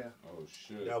Atlanta. Oh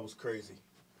shit. That was crazy.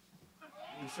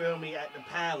 You feel me? At the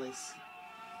Palace,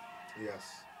 Yes.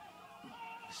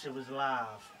 shit was live.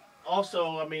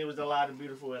 Also, I mean, it was a lot of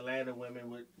beautiful Atlanta women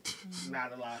with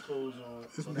not a lot of clothes on,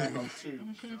 so that helped too.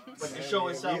 But the show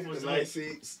itself was like. nice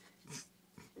seats.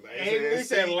 Nice And ass it's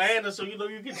seats. Atlanta, so you know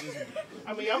you can just.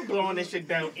 I mean, I'm blowing this shit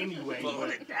down anyway. Blowing But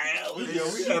it down.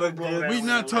 Yo, we had a good- We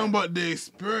not talking about the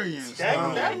experience. that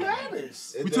no.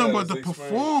 matters. It We talking about does, the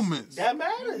experience. performance. That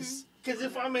matters. Because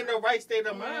if I'm in the right state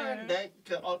of mind, that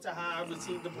could alter how I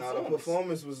receive the Now the performance.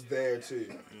 performance was there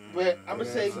too. But I'm gonna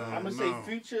Yeah, say, so, I'm gonna say no.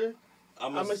 Future.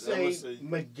 I'm I'ma gonna say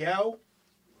Miguel.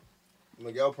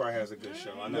 Miguel probably has a good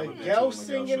show. I never been to a Miguel Miguel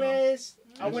singing show. ass.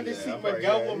 I went to Yeah, see I probably-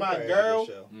 Miguel yeah, with he my probably had a girl.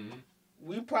 good show. Mm-hmm.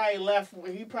 We probably left.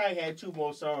 He probably had 2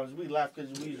 more songs. We left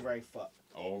because we was right fucked.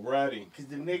 Alrighty. Because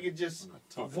the nigga just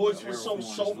Talking voice about was so Air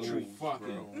Force, sultry.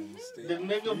 fucking. The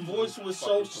nigga voice was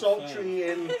so sultry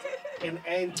and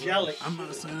angelic I'm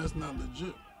not saying that's not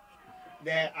legit.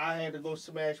 that I had to go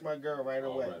smash my girl right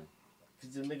away. Alright.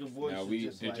 Cause the nigga voice Now was we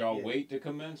just did like, y'all yeah. wait to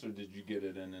commence or did you get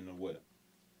it in the whip?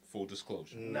 Full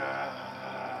disclosure. Nah.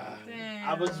 Damn.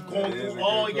 I was going That is a through good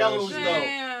all question. yellows though.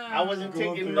 Damn. I wasn't Going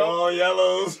taking through no all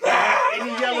yellows. any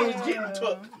yellows getting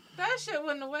took. That shit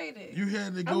wouldn't have waited. You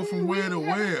had to I go mean, from where to we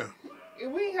had- where.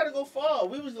 And we ain't had to go far.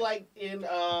 We was like in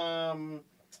was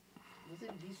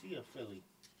it DC or Philly?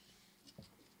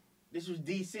 This was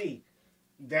DC.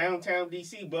 Downtown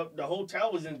DC, but the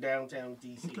hotel was in downtown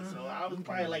DC. Okay. So I was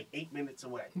probably like 8 minutes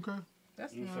away. Okay.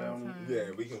 That's You no feel me? time. Yeah,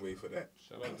 we can wait for that.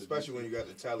 Shout out to Especially when you got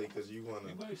the tally because you want to,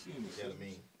 Anybody seen you this? know what I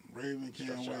mean? Raven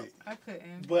can't Shut wait. I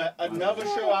couldn't. But another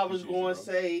show I was Appreciate going you, to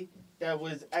bro. say that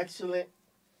was excellent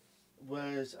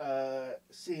was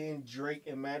seeing Drake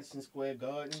in Madison Square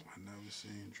Garden. I never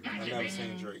seen I Drake. never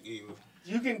seen Drake either.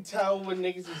 You can tell when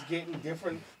niggas is getting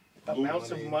different amounts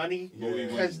of money Yeah.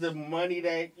 because the money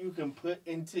that you can put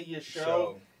into your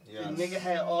show. Yes. The nigga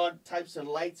had all types of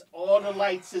lights. All the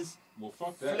lights is Well,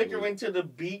 fuck that. flickering to the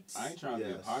beats. I ain't trying to be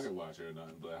a Yes. pocket watcher or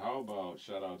nothing, but how about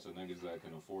shout out to niggas that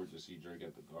can afford to see Drake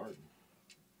at the Garden?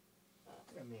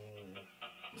 I mean,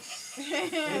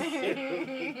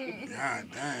 God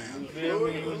damn. you feel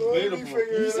me? It was Lord, he beautiful.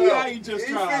 figured You it see out. how you just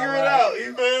he try, figure it right? out.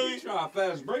 You feel You me? try to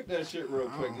fast break that shit real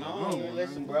quick. No, Oh,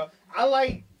 Listen, bro. I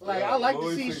like Yeah, I like to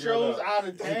Lloyd see figured it shows out. out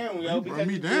of town, yo, You because brought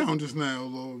me it down just now a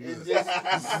little It bit.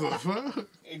 just, The fuck?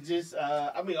 it just,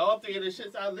 I mean, all 3 of the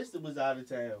shits I listed was out of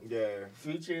town. Yeah.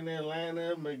 Future in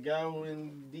Atlanta, Miguel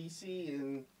in DC,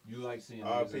 and you like seeing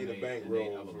RP the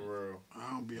bankroll for real.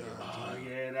 I don't be out of oh time.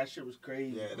 yeah, that shit was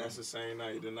crazy. Yeah, that's the same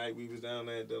night. The night we was down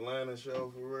there at the Atlanta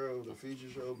show for real. The feature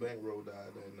show, Bankroll died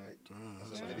that night.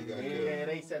 That's the night he got killed. Yeah,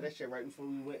 they said that shit right before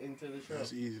we went into the show.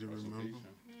 That's easy to remember.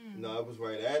 No, it was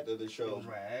right after the It show. was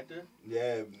right after.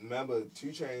 Yeah, remember 2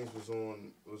 Chainz was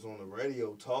on the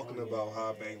radio talking Oh, about yeah.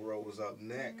 how Bankroll was up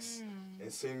next.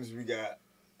 As soon as we got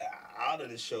out of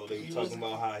the show, they He were talking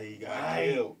was- about how he got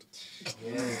Right. killed.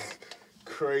 Yeah.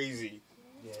 Crazy.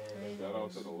 Yeah. Shout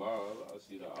out to the law. I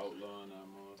see the outlaw in that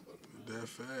motherfucker. That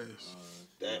fast.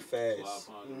 That fast.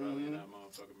 Fly Ponds rally in that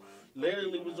motherfucker, man.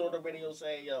 Literally was on the radio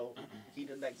saying, yo, he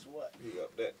the next what? He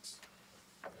up next.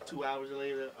 2 hours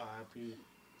later, RIP.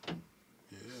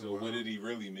 Yeah, So what did he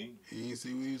really mean? He ain't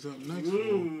see what he's up next for.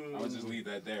 Mm. I would just leave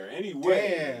that there.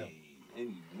 Anyway.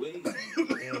 Anyway.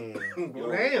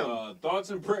 Yo, Damn. thoughts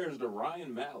and prayers to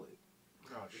Ryan Mallett.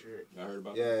 Oh shit. I heard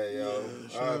about Yeah, that. yo. Yeah,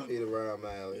 shout R.I.P. to Ryan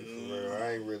Mallett, for real.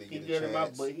 I ain't really He get good a about,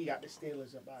 chance. but he got the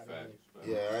Steelers up out of it. Facts.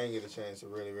 Yeah, I ain't get a chance to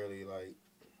really, like,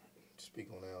 speak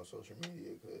on that on social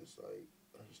media because, like,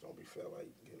 I just don't be feel like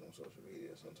getting on social media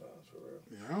sometimes, for real.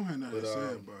 Yeah, I don't have nothing to But,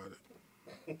 say about it.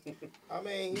 I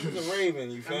mean, he was a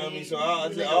Raven, you feel me? So I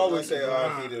he always say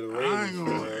R.I.P. to the I Ravens, ain't for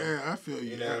gonna. real. Yeah, I feel you.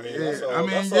 You know what I mean? Yeah, That's all- I mean,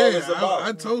 that's all it's yeah, about.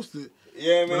 I toasted,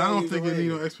 Yeah, man. but I don't he's a think it need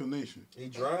Raven. no explanation. He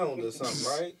drowned or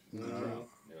something, right? No.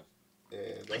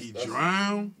 Yeah, He that's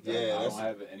drowned. Yeah, I that's don't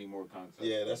have any more context.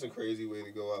 yeah, that's a crazy way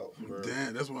to go out. For real.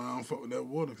 Damn, that's why I don't fuck with that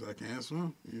water because I can't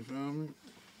swim. You feel me?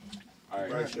 All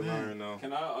right. Right, should learn though.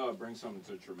 Can I bring something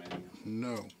to Tremaine?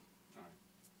 No.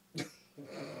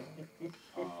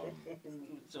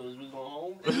 So as we go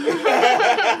home?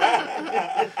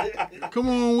 Come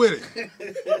on with it.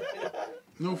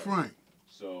 No Frank.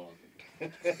 So,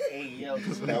 Hey, yo.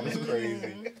 That was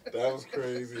crazy. That was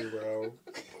crazy, bro.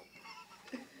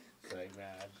 Like,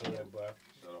 man, go ahead, bro.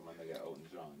 shout out my nigga Elton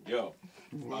John. Yo.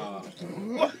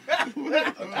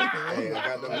 Hey, I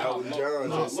got them Elton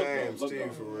Johns and Sam's too,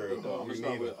 for real. I'm gonna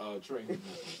start with Trey.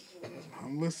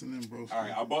 I'm listening, bro. All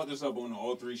right, I brought this up on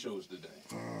all 3 shows today.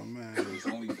 Oh, man. It's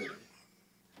only fitting.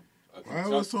 Why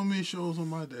was so many shows on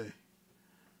my day?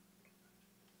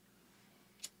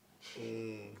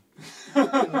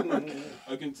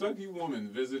 A Kentucky woman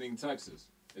visiting Texas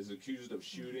is accused of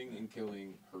shooting and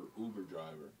killing her Uber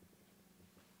driver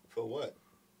For what?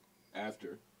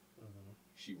 after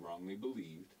she wrongly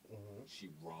believed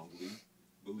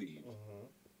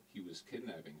he was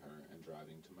kidnapping her and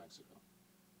driving to Mexico.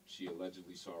 She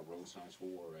allegedly saw road signs for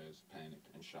Juarez, panicked,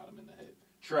 and shot him in the head.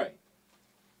 Trey,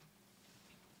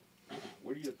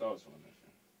 what are your thoughts on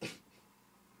this?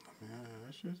 Man,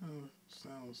 that shit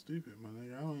sounds stupid, my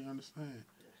nigga. I don't even understand.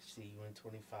 See you in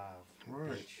 25.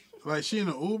 Right. Bitch. Like, she in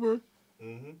an Uber?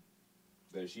 Mm-hmm.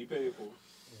 That she paid for.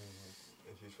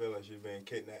 And she feel like she's being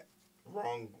kidnapped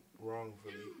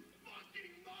wrongfully.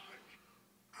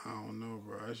 I don't know,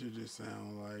 bro. That shit just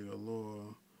sound like a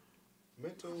little...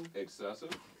 Mental. Excessive?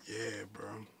 Yeah, bro.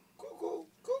 Cuckoo.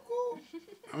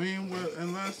 I mean, well,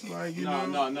 unless, like, you No.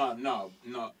 know...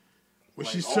 Well, Like,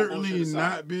 she's all certainly bullshit aside,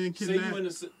 not being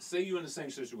kidnapped. Say you in the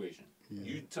same situation. Yeah.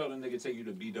 You tell the nigga take you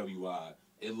to BWI.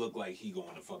 It looked like he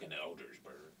going to fucking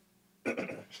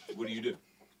Eldersburg. What do?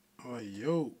 Oh,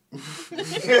 yo.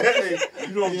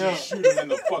 You don't just shoot him in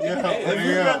the fucking head. If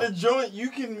you got the joint, you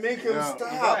can make him stop.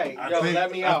 Right. Yo,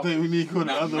 let me out. I think we need to go the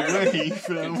Not other Maryland. way. You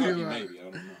feel me? Kentucky, Like, maybe. I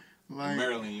don't know. like,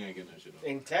 Maryland, you ain't getting that shit off.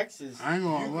 In Texas. I ain't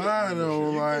gonna lie, though.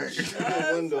 Like, Shoot the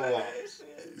window out.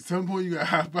 at some point, you gotta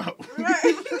hop out.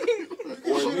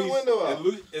 Or Shoot the window out.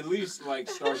 at least like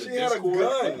start She a had a Discord.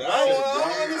 gun. I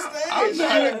don't understand. She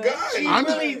had a gun. She I'm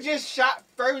really not- just shot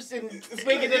first and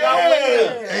figured it out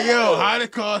later. Hey, yo, how the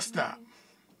car stop?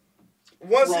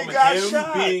 Once From he got him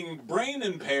shot. being brain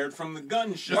impaired from the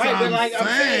gunshot. Right, but I'm like I'm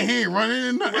saying, he saying, ain't running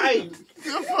in nothing. right?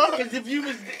 The fuck? Because if you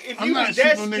was I'm not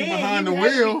that shooting no nigga scared, behind you the had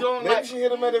to be wheel. doing Maybe like, she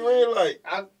hit him at the red light.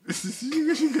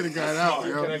 You could have got out,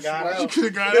 yo. coulda got out. You could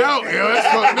have got out, yo. That's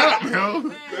fucked up, yo.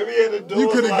 Maybe he had the door. You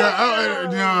could have got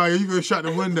out. Nah, you could have shot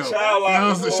the window. Child lock You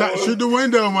know, before. shoot the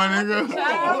window, my nigga.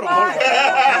 Hold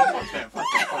on.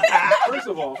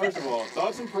 First of all,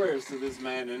 thoughts and prayers to this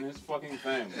man and his fucking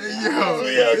family. Yo,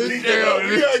 We gotta geek it up.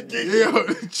 We gotta geek it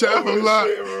up. child lock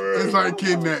shit, bro. is like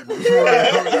kidnapping.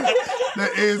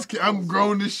 That is, I'm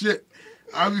grown as shit.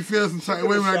 I be feeling some type of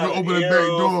way when I go open the back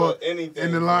door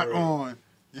and the lock on.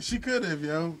 And she could have,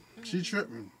 yo. She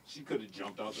tripping. She could have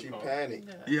jumped out the She car. panicked.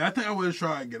 Yeah, I think I would have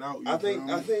tried to get out. I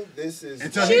think this is.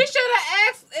 Until She should have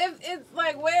asked if it's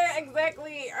like, where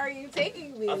exactly are you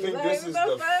taking me? I think like, this is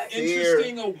what the fuck?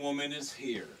 Interesting, a woman is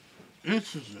here.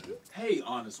 Interesting. Hey,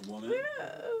 honest woman. Yeah,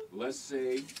 Let's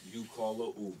say you call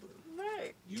a Uber.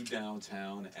 right. You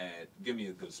downtown at. Give me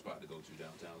a good spot to go to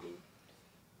downtown, Lou.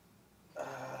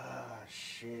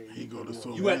 shit. He go to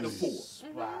so You at the many. 4.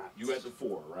 Spot. You at the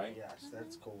 4, right? Yes,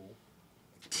 that's cool.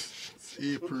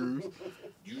 He approves.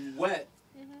 You wet.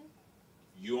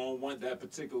 You don't want that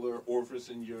particular orifice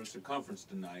in your circumference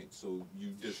tonight, so you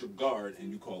disregard and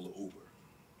you call an Uber.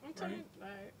 Okay. Right.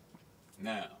 Right.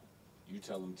 Now, you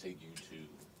tell them take you to,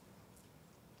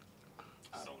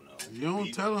 I don't know. You don't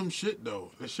Beat- tell him shit,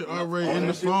 though. That shit No, already all in the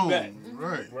that shit's phone. back.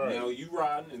 Right. Right. Now you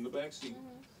riding in the back seat.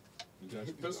 You got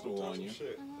your pistol on you,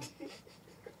 Shit.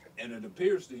 and it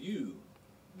appears to you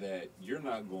that you're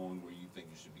not going where you think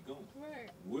you should be going. Right.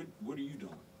 What are you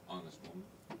doing, honest woman?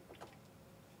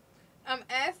 I'm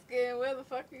asking, where the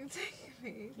fuck are you taking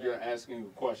me? You're asking a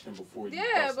question before you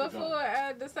Yeah, bust the before gun.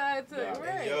 I decide to. Got it.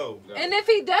 Right. Yo, And if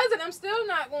he does it, I'm still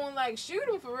not going to like shoot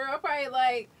him for real. I'll probably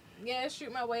like, yeah,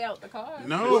 shoot my way out the car.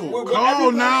 No, What call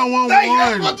everybody- 911. Thank you, I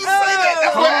was about to say that.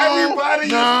 That's what everybody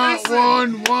is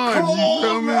missing. 911. You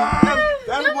feel me? That's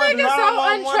That what nigga's so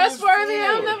 911 is untrustworthy. for.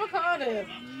 I'll never call him.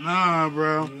 Nah,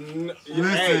 bro.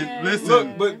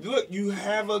 Listen. Look, you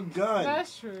have a gun.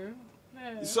 That's true.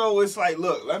 Yeah. So it's like,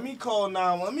 look, let me call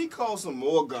 911. Let me call some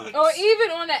more guns. Or even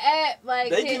on the app,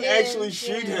 like They can hit actually in,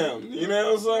 shoot yeah. him. You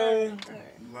know what I'm saying?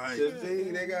 Like, 'Cause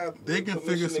they got They can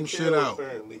figure permission some to shit kill, out.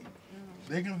 Apparently.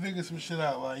 they can figure some shit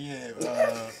out. Like,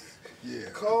 yeah.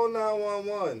 Call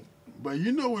 911. But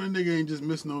you know when a nigga ain't just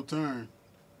miss no turn.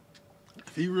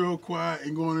 If he real quiet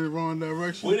and going in the wrong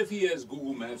direction. What if he has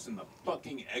Google Maps and the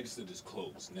fucking exit is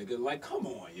closed, nigga? Like, come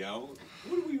on, yo.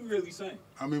 What are we really saying?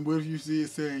 I mean, what if you see it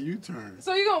saying U-turn?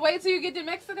 So you gonna wait till you get to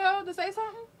Mexico to say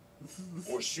something?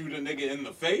 Or shoot a nigga in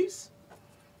the face?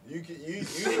 You can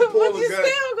pull But the you gun.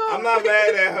 still gonna- I'm not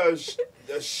mad at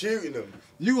her shooting him.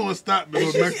 You gonna stop them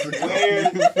in Mexico?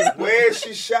 Where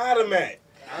she shot him at?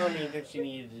 I don't even think she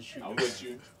needed to shoot. I'm with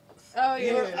you. Oh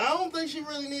You know, yeah. I don't think she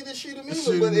really need to shoot him either.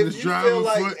 Shoot But him if to you drive feel him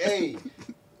like, foot. hey,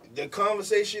 the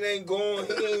conversation ain't going,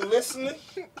 he ain't listening,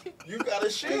 you gotta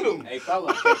shoot him. Hey,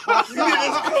 fella. You need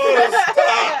to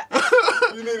stop.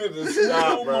 You needed to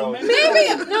stop, bro. Maybe no.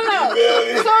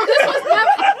 So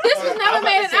this was never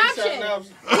made an option.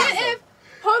 What if?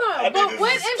 Hold on. But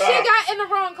what if she got in the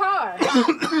wrong car?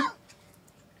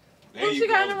 There you she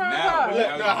got in the go. wrong Now- car. now No,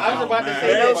 you I was know, about to man.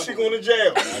 say Now that. she going to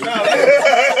jail. No, I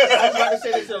was about to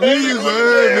say this. You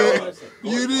deserve it.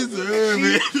 You She, deserve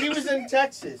it. she was in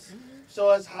Texas,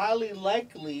 so it's highly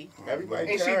likely, Everybody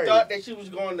and she carry. thought that she was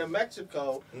going to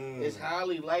Mexico. Mm. It's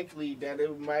highly likely that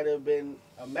it might have been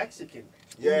a Mexican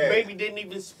who Yeah. maybe didn't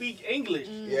even speak English.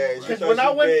 Yeah, she Because thought when she I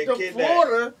went being to kidnapped.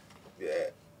 Florida, Yeah.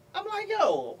 I'm like,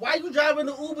 yo, why you driving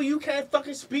the Uber? You can't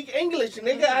fucking speak English,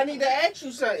 nigga. I need to ask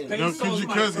you something. No,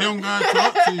 because he don't gotta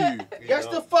talk to you. That's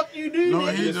the fuck you do, No,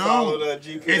 nigga. he Just follow don't. the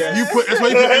GPS. If you put, that's why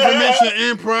you put information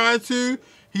in prior to.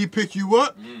 He pick you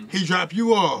up. He drop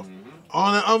you off.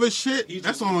 All that other shit, He's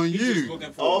that's just- on he's just you.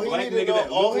 looking for All a he black need to nigga know- that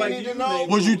all look he like need you. to know-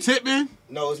 maybe. Was you tipping?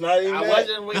 No, it's not even I that.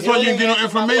 wasn't. That's why you get no He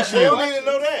information. don't need to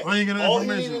know that. Why you get no All he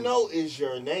need to information? know is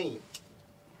your name.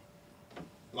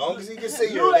 Long as he can say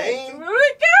You your ain't name.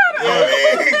 really got it.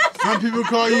 I mean, Some people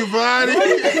call you Vadi.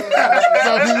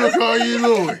 Some people call you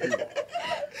Louis.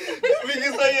 if he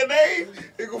can say your name,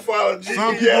 he can follow GPS.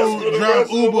 Some for people the drive rest of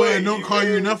the Uber way, and don't call you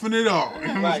feel me? nothing at all. You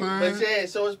know what Right, I'm but saying? yeah,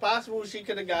 so it's possible she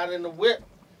could have got in the whip,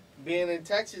 being in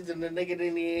Texas, and the nigga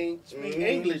didn't even speak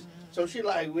English. So she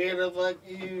like, where the fuck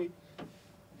you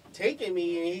taking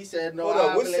me? And he said, no, Hold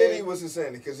on, what I city was it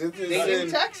in? Because it's They in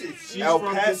in Texas, She's El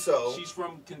from Paso. She's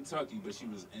from Kentucky, but she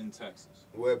was in Texas.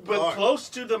 where but Park. close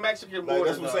to the Mexican border. Like,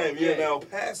 that's what I'm saying. If though. you're in El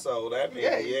Paso, that means,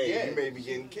 Yeah, yeah, yeah. you may be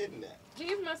getting kidnapped.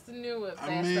 He must have knew it I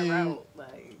faster mean- route.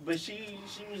 Like, But she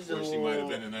was a Or she might have little,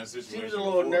 been in that situation. she was a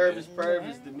little before, nervous, man.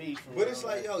 pervious to me. For But real, it's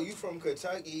like, yo, you from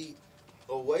Kentucky,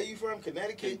 or where you from?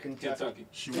 Connecticut? Kentucky.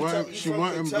 She Kentucky, wasn't. She from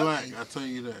wasn't Kentucky. black. I tell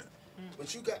you that.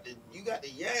 But you got the you got the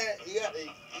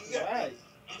Right.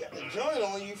 joint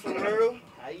on you for real.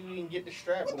 How you even get the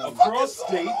strap What the on? fuck Across is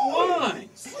state going on?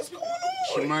 lines. What's going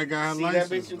She on? might got her See that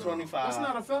license. bitch in though. 25. That's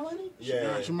not a felony.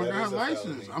 Yeah, She might that got is her a license.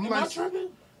 felony. I'm Am I like, tripping?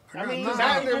 I mean, nah.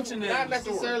 not, mention that not in the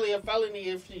story. necessarily a felony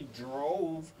if she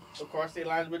drove across state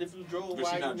lines, but if you drove, But why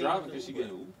she you not need driving to because she do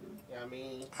getting it? Uber. I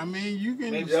mean, I mean, you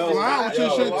can Maybe fly with your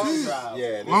yo, shit long too. drive. Yeah,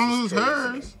 this Long is as it's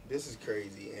crazy. hers. This is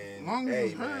crazy, and Long as hey,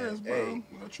 it's hers, man, bro. hey,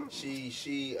 Not true.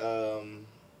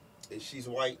 she's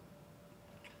white.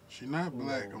 She not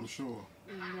black, I'm sure.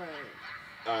 right.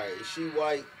 All right, she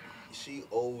white. She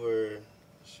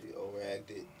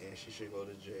overacted, and she should go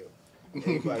to jail.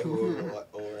 Anybody who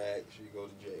overact should go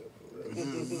to jail. For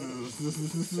real.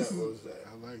 Simple as that.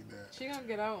 I like that. She gonna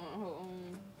get out on her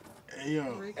own. Hey,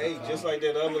 yo. Hey, just like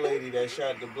that other lady that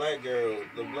shot the black girl,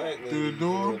 the black lady, Through the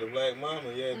door? the black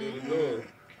mama, yeah, through the door.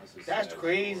 that's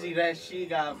crazy that she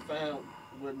got found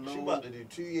with She no. about to do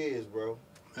 2 years, bro.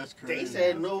 That's crazy. They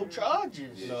said no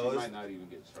charges. Yeah, No, she it's- might not even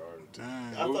get charged.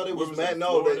 Damn. I thought it Where was was Matt. it?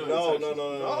 No, Florida that, or no,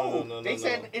 Texas? no. They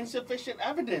said insufficient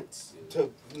evidence.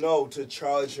 To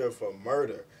charge her for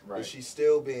murder, Right. but she's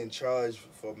still being charged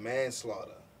for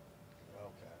manslaughter.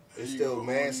 There It's you still go,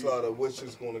 manslaughter, which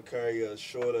is going to carry a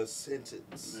shorter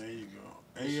sentence. There you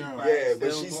go. Hey, yo. Yeah,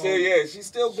 but she's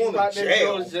still She going about to to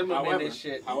jail. do Zimmerman However, and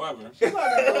shit. however, She about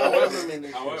to do Zimmerman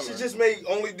and However, shit. She just may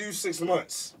only do 6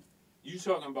 months. you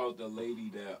talking about the lady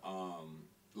that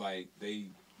like they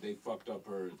fucked up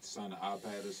her son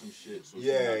iPad or some shit. So she's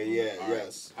Yeah, not gonna- yeah, all right.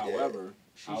 yes, However,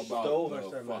 She how stole about her the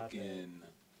son's fucking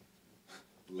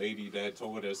lady that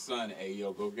told her son, "Hey,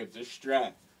 yo, go get the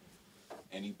strap,"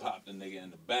 and he popped the nigga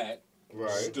in the back. Right.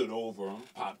 Stood over him,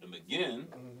 popped him again.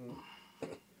 Mhm.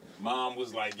 Mom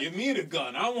was like, "Give me the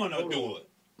gun. I want to do it."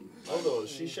 Hold on,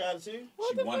 she shot it too? What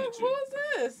She the wanted fuck to. was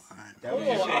this? That Hold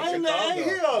was on, in I ain't Chicago.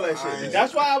 hear all that shit. Alright.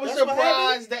 That's why I was That's what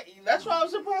surprised that. That's why I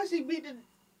was surprised he beat the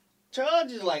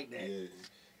charges like that. Yeah.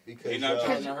 Because They not y'all-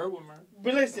 charging her with murder.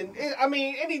 But listen, I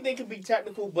mean, anything could be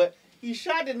technical, but he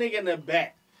shot the nigga in the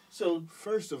back. So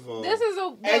first of all, This is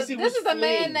was a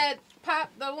man fleeing. that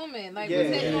popped the woman, like Yeah. was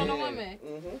hitting on a woman.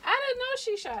 Mhm. I didn't know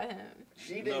she shot him.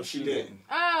 She didn't. no, she didn't.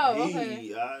 Oh,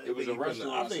 okay. It was a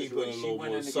restaurant I think he put a situation. little She went more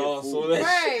in to get sauce food. on that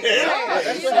Right, shit. right.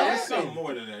 That's You what know? I'm It's saying. something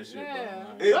more than that shit, Yeah.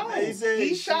 bro. No, He said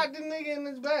he shot the nigga in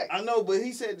his back. I know, but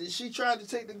he said that she tried to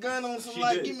take the gun on some She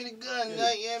like, did. give me the gun, Yeah. you know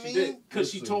what I She mean? did, because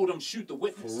she Listen. told him shoot the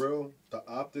witness. For real, the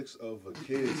optics of a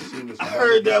kid seeing this. I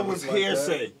heard that was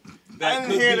hearsay. I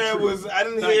didn't could hear be that true. was. I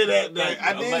didn't Thank hear you. that. Thank you.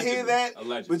 I didn't hear that.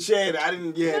 Allegedly. But Chad, I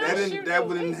didn't. Yeah, Not that didn't. shoot That the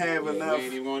wouldn't have witness. enough. We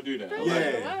ain't even gonna do that.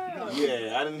 Yeah. Wow.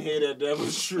 Yeah, I didn't hear that. That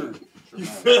was true. You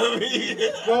Traumatic. feel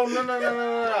me? Well, no.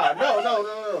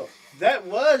 That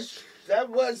was.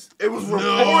 It was No,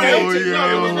 reported.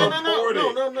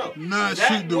 yo. No. Not That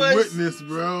shoot the was- witness,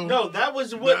 bro. No, that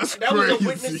was That's that was a crazy.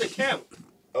 witness account.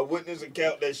 A witness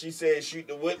account that she said shoot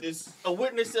the witness. A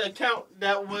witness account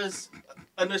that was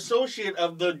an associate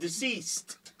of the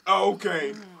deceased. Oh,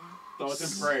 okay. Thoughts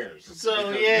and prayers. So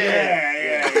Because-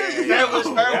 Yeah. That was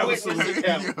her That was witness some-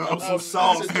 account. That was some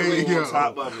sauce Hey, on yo.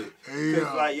 top of it. Hey, Cause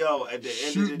yo. like, yo, at the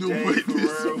end Shoot of the the day,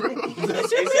 witness, for real. bro.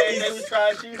 They said they was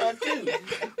trying to shoot her too.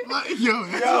 Like, yo,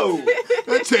 Yo,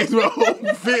 that changed my whole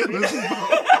feelings.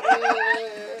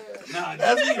 Nah,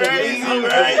 that's you crazy, know,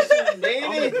 right?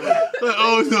 Baby. Like,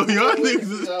 oh no, y'all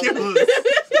niggas is killers.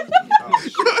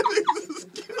 Y'all niggas is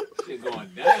killers. shit going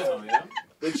down, yeah.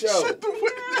 But yo, Shoot the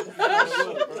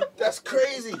witness. that's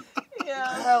crazy.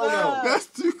 Yeah. Hell no. That's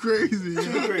too crazy.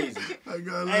 Too yo. crazy. I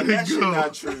gotta And let that it shit go.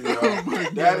 not true, yo. Oh my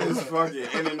That God. is fucking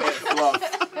internet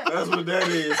fluff. That's what that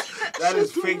is. That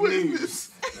is Shoot the fake witness. news.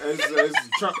 As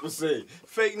Trump would say.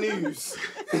 Fake news.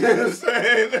 You know what I'm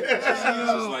saying?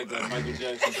 Just like that Michael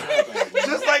Jackson trap album.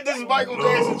 Just like this Michael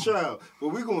Jackson trial. But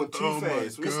we going too Oh my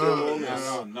fast. We God. still on Nah,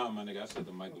 this. no, my nigga. I said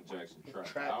the Michael Jackson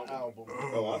trap album.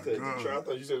 Oh, I said God. the trial. I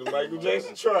thought you said the Michael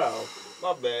Jackson trial.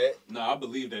 My bad. No, I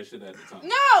believe that shit at the time.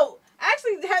 No,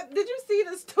 actually, did you see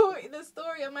the story? The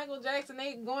story of Michael Jackson?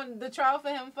 They going the trial for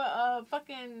him for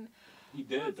fucking. He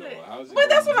did though. How's he But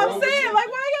that's what gonna I'm prove it? saying. Like,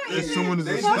 why y'all? They suing his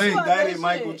They Talk estate. about that indicted shit.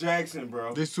 Michael Jackson,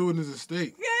 bro. They suing his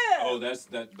estate. Yeah. Oh, that's a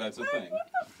thing. What the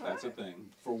That's a fuck? thing.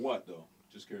 For what though?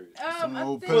 Just curious. Some I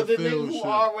old think- For the pedophile nigga who shit.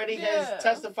 already Yeah. has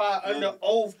testified under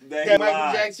oath That that he Michael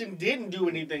lied. Jackson didn't do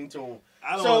anything to him.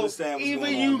 I don't So, understand what's even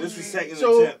going you- on. This is second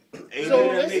so- attempt. Ain't so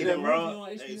that listen- nigga, bro? Movie on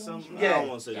Hey, HBO? some- I Yeah. don't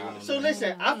want to say that. So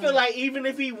listen, I feel like even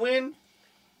if he win,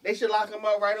 they should lock him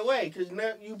up right away because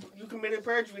you committed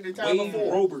perjury the time Wade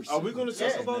before. Roberson. Are we going to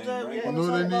talk Yeah. about that? We Yeah. You wanna know what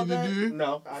talk they about need that? to do?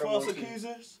 No, I don't False want to.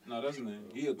 accusers? No, that's the name.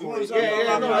 He a We court. wanna Yeah,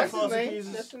 talk no, about that's false his name.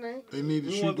 accusers? That's the name. They need to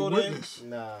You shoot wanna the go there? witness.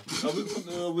 Nah.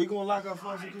 Are we going to lock up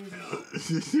false accusers? Are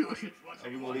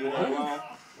we going to leave that alone?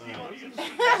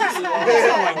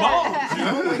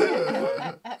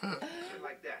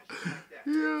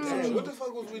 Man, what the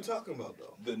fuck was we talking about,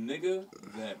 though? The nigga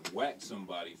that whacked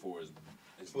somebody for his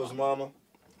For his mom. mama?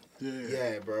 Yeah.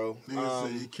 Yeah, bro. Nigga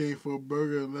say he came for a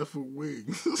burger and left for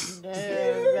wings. Yeah,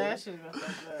 that shit.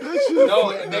 That shit No,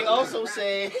 fucked and they up. also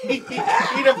say he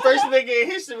the first nigga in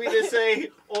history to say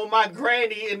 "on my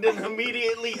granny" and then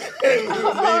immediately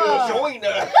join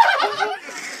her.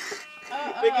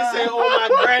 Nigga said "on my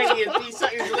granny" and 3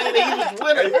 seconds later he was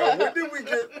with Hey, yo, her. when did we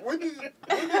get? When did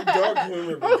dark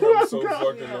humor become so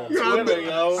fucking on? Yo, I've Twitter, been,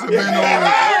 yo. I've been on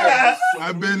it.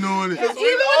 I've been on it. Even all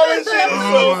with this shit the was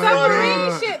so submarine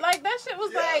funny. shit, like that shit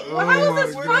was like, Oh well, how my was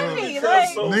this God. funny? Because Like,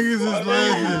 so Niggas is funny.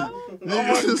 laughing.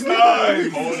 Niggas is God.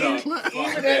 laughing. Hold Niggas up. is laughing. Fuck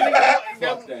Even that. that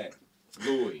nigga- Fuck that.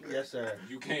 Louis, Yes, sir.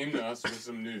 you came to us with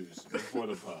some news before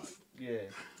the pod Yeah.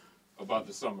 about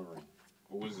the submarine.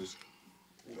 What was this?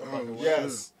 Oh,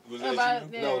 Yes. Was that about, you?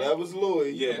 yeah. No, that was Louis.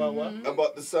 Yeah. About what?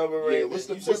 About the submarine. Yeah, what's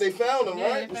the- you said they found him, Yeah,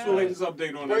 right? they What's the latest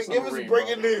update on that Give us submarine?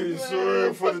 breaking bro? news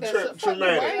Man, for fuck the that trip. shit. Fuck them. I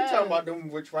Traumatic. ain't talking about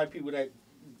them rich white people that.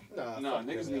 Nah, No, fuck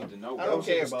niggas them, need yo. to know. I bro. don't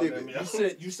care shit about was them.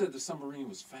 stupid. Yo. You said the submarine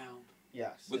was found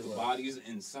Yes. with it the was. bodies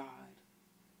inside,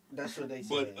 That's what they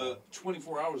said. but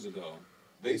 24 hours ago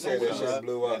They said told that shit us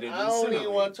blew up. that it I don't even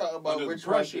incinerated want to talk about under the rich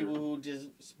white pressure people who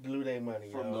just blew their money.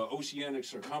 from the Yo. oceanic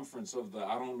circumference of the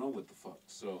I don't know what the fuck.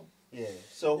 So Yeah.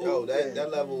 So who? Yo,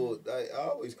 that level, I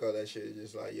always call that shit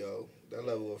just like, yo, that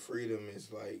level of freedom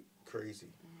is like crazy.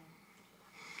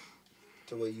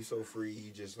 To where you so free,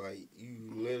 you just like, you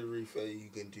literally feel you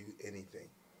can do anything.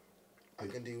 I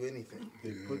can do anything.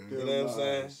 They put their You know what I'm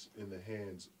saying? lives in the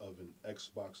hands of an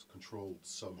Xbox-controlled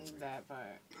submarine. That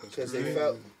part. Because they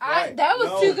felt. That was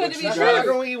No, too good but to be you true.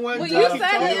 gotta- When When you gotta said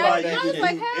feel it, like I you was can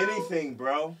like, do how? anything,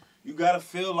 bro. You gotta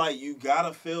feel like,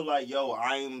 yo,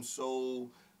 I am so,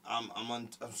 I'm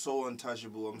so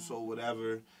untouchable. I'm so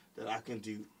whatever that I can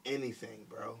do anything,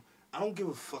 bro. I don't give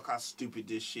a fuck how stupid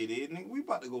this shit is, nigga. We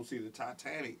about to go see the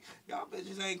Titanic. Y'all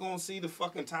bitches ain't gonna see the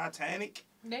fucking Titanic.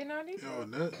 They not either. Yo,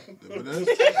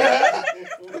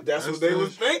 That's what they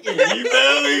was thinking. You feel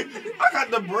me? I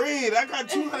got the bread. I got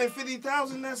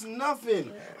 250,000. That's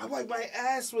nothing. I wipe my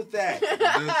ass with that.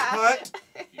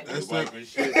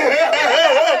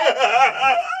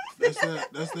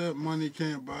 That's that money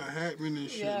can't buy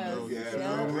happiness shit though.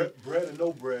 Yeah. Bread and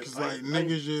no bread. Cause like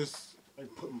niggas just.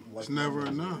 It's never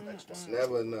enough. It's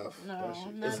never enough. No,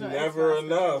 it's never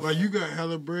enough. Like you got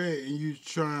hella bread and you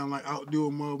trying like outdo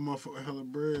a motherfucker hella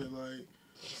bread, like.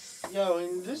 Yo,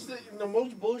 and this the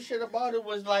most bullshit about it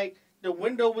was like the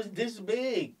window was this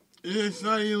big. It's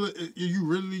not even you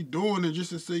really doing it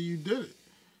just to say you did it.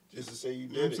 Just to say you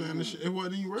did it. You know what I'm saying? It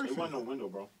wasn't even worth it. It wasn't no window,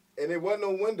 bro. And it wasn't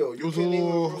no window. You couldn't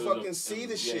even fucking see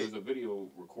the shit. It was a video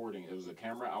recording. It was a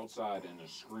camera outside and a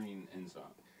screen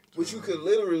inside. But you could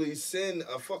literally send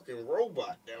a fucking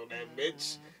robot down that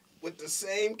bitch with the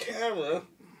same camera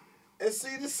and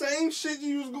see the same shit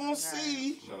you was gonna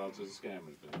see. Shout out to the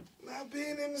scammers, man. Not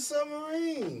being in the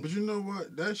submarine. But you know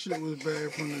what? That shit was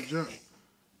bad from the jump.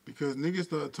 Because niggas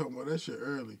started talking about that shit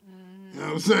early. You know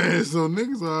what I'm saying? So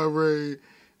niggas already,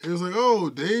 it was like, oh,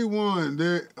 day one,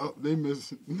 they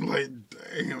missed, like,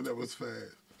 damn, that was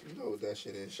fast. You know what that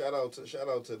shit is. Shout out to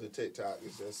the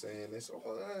TikTokers that's saying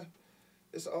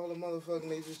it's all the motherfucking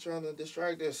they just trying to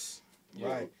distract us. Yeah,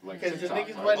 right. Because the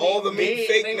niggas wasn't all the meat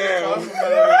fake now.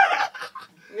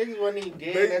 Niggas wasn't even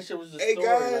dead. That shit was a story.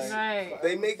 Guys, right.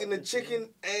 They making the chicken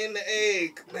and the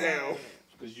egg now.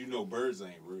 Because you know birds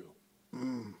ain't real.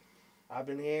 I've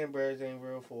been hearing birds ain't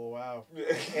real for a while.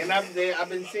 And I've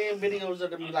been seeing videos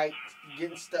of them like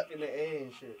getting stuck in the air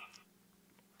and shit.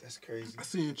 That's crazy. I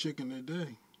seen chicken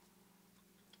today.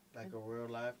 Like a real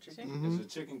live chicken? Mm-hmm. Is a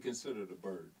chicken considered a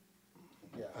bird?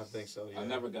 Yeah, I think so. Yeah. I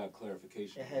never got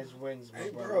clarification. It has wings,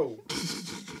 Hey, brother. bro.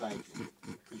 Thank you.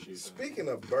 Appreciate that. Speaking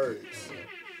of birds,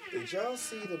 did y'all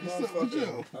see the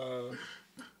motherfucking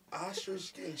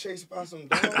ostrich getting chased by some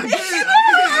dogs? Yo,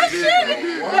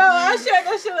 I shared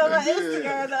that shit on my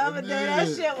Instagram the other day. That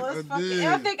shit was fucking.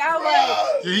 I think I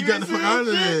was. Yeah, he got the fuck out of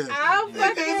there. I'm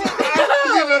fucking.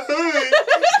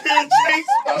 Getting chased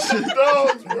by some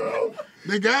dogs, bro.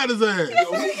 They got his ass,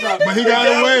 but he got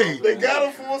away. They got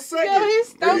him for a second. Yo, he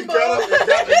stumbled.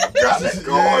 Got it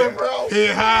going, bro. He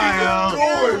high, yo.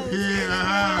 Going. He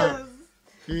high.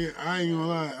 I ain't gonna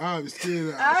lie, I was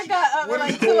scared. I got up at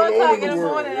like 2 o'clock in the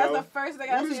morning. That's the first thing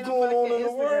I seen on fucking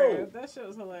Instagram. That shit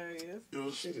was hilarious. Yo,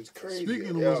 shit is crazy. Speaking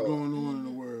of what's going on in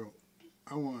the world,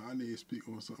 I need to speak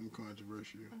on something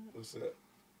controversial. What's that?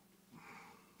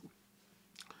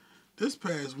 This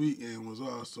past weekend was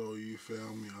also, you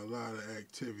feel me, a lot of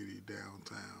activity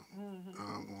downtown.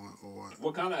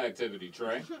 What kind of activity,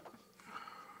 Trey? What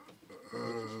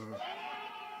are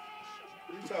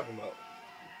you talking about?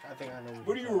 I think I know.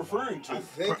 What are you referring to? I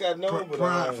think I know, but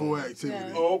prideful activity.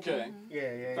 Yeah. Oh, okay.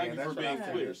 Yeah. Thank you for being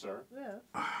clear, sir. Yeah.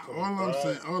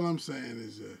 All I'm saying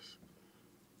is this.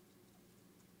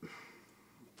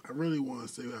 I really want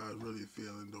to say how I was really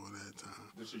feeling during that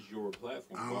time. This is your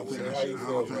platform. I don't think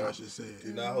I should say it.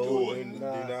 Do not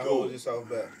hold yourself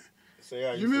back. Say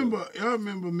how y'all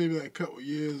remember maybe like a couple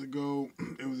years ago,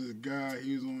 it was this guy,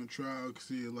 he was on trial because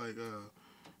he had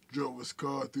drove his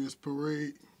car through his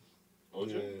parade.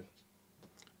 OJ? Yeah.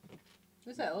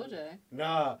 Who's that, OJ?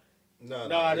 Nah,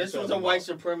 this was a white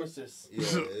supremacist. Yeah,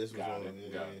 this was on it.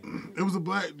 It was a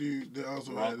black dude that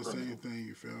also had the same thing,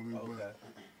 you feel me? Okay. But,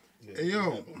 hey,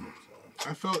 yo,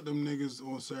 I felt them niggas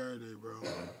on Saturday, bro.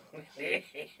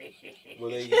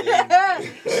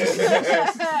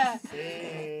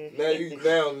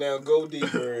 Well, now go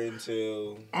deeper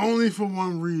into... Only for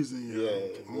one reason, yo.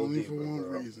 Yeah, Only for one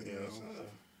reason, yo.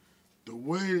 The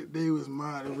way that they was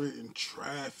moderating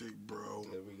traffic, bro,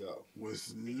 there we go,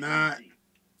 was not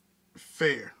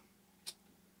fair.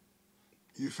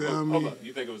 You feel me?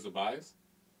 You think it was a bias?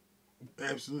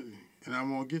 Absolutely. And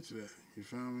I'm gonna get to that. You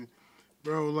feel me?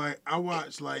 Bro, like, I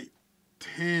watched like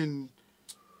 10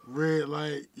 red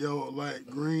light,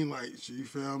 green lights, you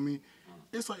feel me?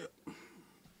 It's like,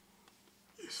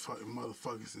 it's fucking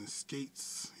motherfuckers in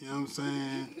skates, you know what I'm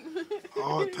saying?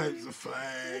 All types of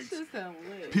flags.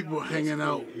 People hanging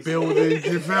out buildings,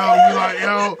 you feel me? Like,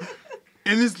 yo,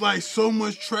 and it's like so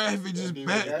much traffic just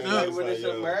backed up.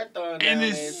 And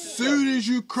as soon as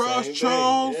you cross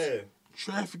Charles,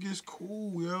 traffic is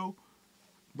cool, yo.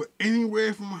 But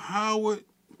anywhere from Howard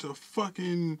to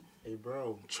fucking Hey,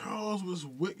 bro. Charles was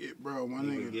wicked, bro, my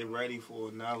Nigga, nigga. get ready for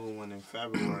another one in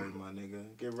February, my nigga.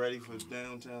 Get ready for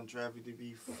downtown traffic to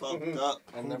be fucked up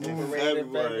in February,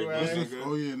 my nigga.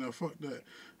 Oh, yeah, no, fuck that.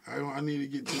 I need to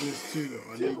get to this, too,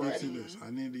 though. I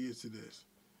need to get to this.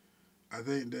 I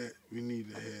think that we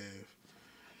need to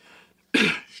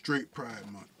have straight Pride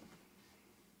Month.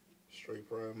 Straight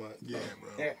Pride Month? Yeah,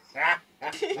 bro.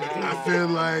 I feel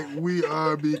like we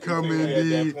are becoming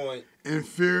the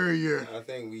inferior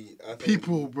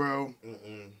people, bro.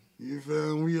 You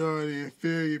feel me? We are the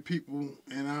inferior people,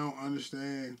 and I don't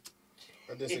understand.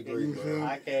 I disagree, bro.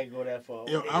 I can't go that far.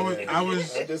 Yo,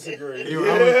 I disagree. Yo,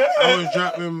 I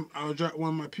was dropping one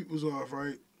of my peoples off,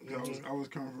 right? I was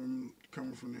coming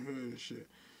from the hood and shit.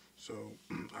 So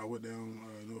I went down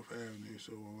North Avenue.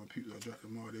 So when my peoples, I dropped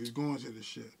them off. They was going to the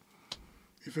shit.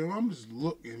 You feel me? I'm just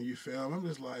looking. You feel me? I'm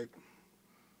just like,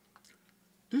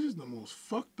 this is the most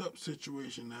fucked up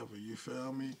situation ever. You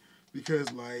feel me?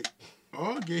 Because like,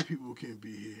 all gay people can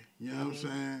be here. You know what I'm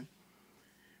saying?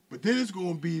 But then it's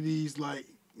gonna be these like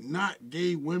not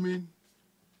gay women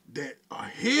that are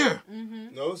here.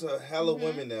 No, it's a hella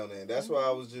women down there. That's why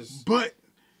I was just. But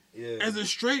as a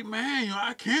straight man, yo,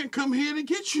 I can't come here to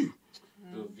get you.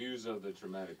 The views of the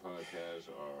Traumatic Podcast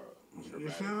are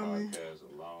Traumatic Podcast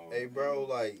alone. Hey, bro,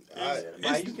 like,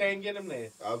 why you can't get them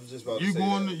there? I was just about to say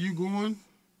that. You going?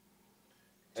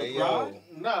 Hey, yo.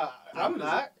 Nah, I'm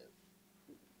not.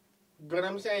 But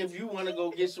I'm saying if you want to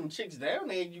go get some chicks down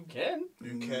there, you can.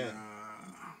 You can.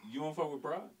 You don't fuck with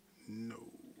Pride? No.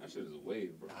 That shit is a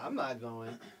wave, bro. I'm not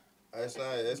going. It's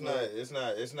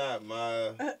not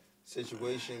my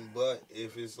situation, but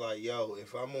if it's like, yo,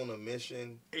 if I'm on a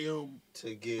mission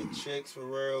to get chicks for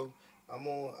real, I'm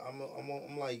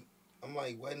like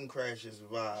Wedding Crashers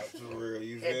vibes for real.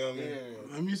 You feel me?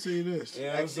 Let me say this. You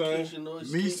know what I'm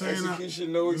saying? Me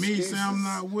saying I'm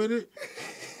not with it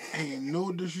ain't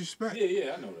no disrespect.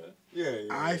 Yeah, I know that. Yeah.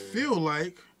 I feel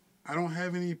like I don't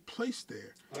have any place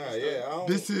there.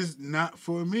 This is not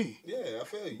for me. Yeah, I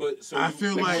feel you. But so I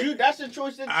feel like that's the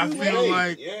choice that you made. I feel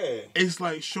like it's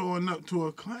like showing up to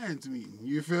a Klans meeting.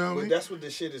 You feel me? But that's what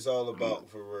this shit is all about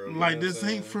for real. Like this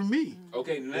ain't for me.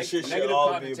 Okay, negative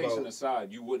connotation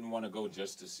aside, you wouldn't want to go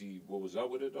just to see what was up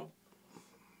with it though?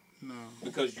 No.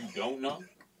 Because you don't know?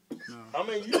 No. I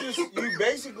mean, you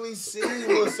basically see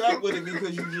what's up with it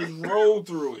because you just rolled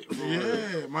through it.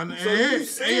 Yeah, man. So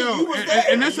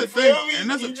and that's the thing. And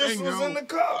that's the thing, just was in the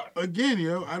car. Again,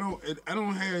 yo, I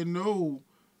don't have no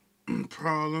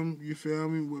problem. You feel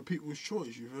me with people's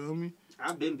choice. You feel me?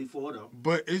 I've been before though.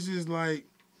 But it's just like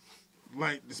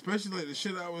especially like the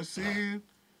shit I was seeing.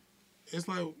 It's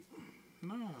like,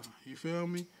 nah. You feel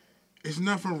me? It's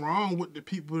nothing wrong with the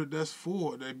people that's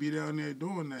for that be down there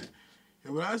doing that.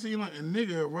 And when I see like a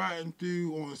nigga riding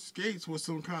through on skates with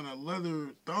some kind of leather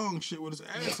thong shit with his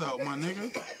ass out, my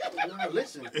nigga. No,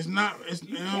 listen. It's not. It's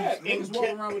niggas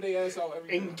walking around with their ass out every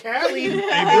day. In Cali, hey, bro,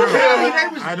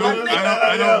 I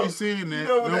don't be seeing that. You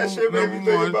know what that shit made me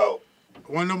think about?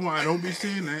 Number one, I don't be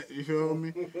seeing that. You feel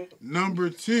me?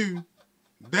 Number two,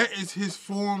 that is his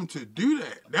form to do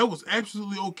that. That was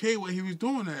absolutely okay what he was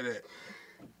doing that at.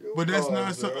 But that's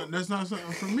not something. That's not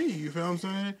something for me. You feel what I'm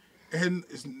saying? And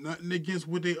it's nothing against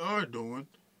what they are doing.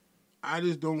 I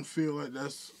just don't feel like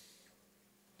that's.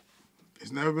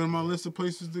 It's never been on my list of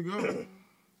places to go.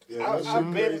 Yeah,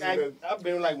 I've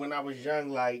been like when I was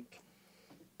young, like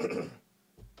in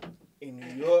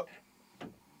New York,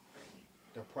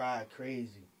 the Pride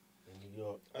crazy in New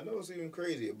York. I know it's even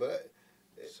crazier, but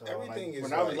so everything like, is.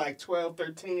 When I was like 12,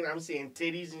 13, I'm seeing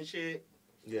titties and shit.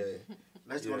 Yeah.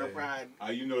 Let's go to Pride.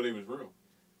 How you know they was real?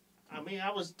 I mean,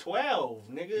 I was 12,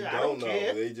 nigga. You I don't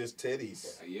care. They just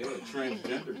titties. Yeah,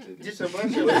 transgender titties. Just a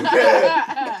bunch of.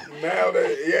 Now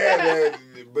that,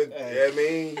 but I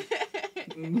mean,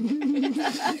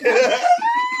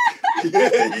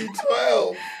 you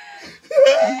 12.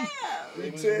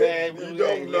 You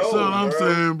don't know. That's all I'm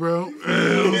saying, bro.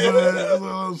 That's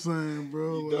all I'm saying,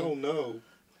 bro. You don't know.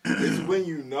 It's when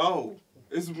you know.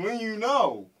 It's when you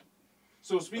know.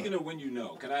 So speaking of when you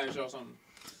know, can I ask y'all something?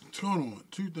 Hold on,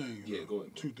 two things. Yeah, go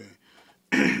ahead. Two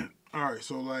things. All right,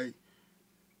 so like,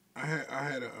 I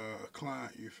had a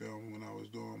client, you feel me, when I was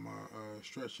doing my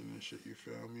stretching and shit, you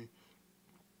feel me?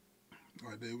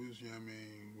 Like they was, you know what I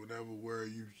mean, whatever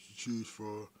word you choose for,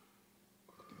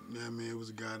 you know what I mean, it was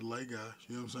a guy that like guys,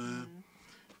 you know what I'm saying?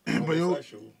 Mm-hmm. But yo,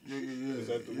 yeah. Is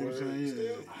that the word? I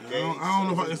don't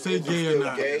know if I can say gay or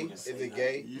not. Gay? Is it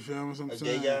gay? You feel me? What I'm a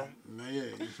saying? Gay guy? Nah, yeah,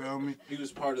 you feel me? He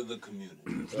was part of the community.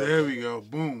 There we go.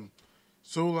 Boom.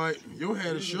 So like, yo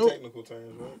had a show. Technical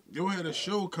terms, right? Yo had a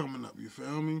show coming up. You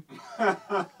feel me?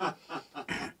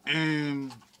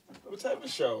 And What type of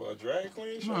show? A drag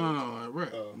queen show? No, like rap.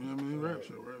 Oh. You know what I mean? Rap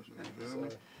show. You feel me?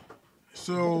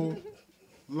 So,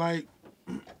 like,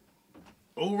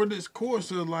 over this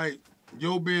course of, like,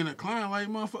 yo being a client, like,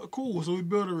 motherfucker, cool. So we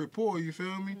build a rapport, you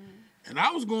feel me? And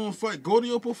I was going to go to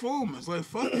your performance. Like,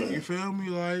 fuck it, you feel me?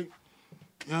 Like,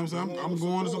 you know what I'm saying? I'm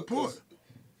going to support.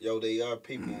 Yo, they are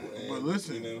people. And, but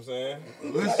listen, you know what I'm saying?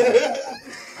 Listen,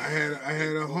 I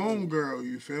had a homegirl,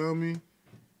 you feel me?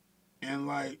 And,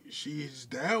 like, she's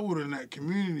dabbled in that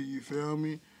community, you feel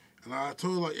me? And I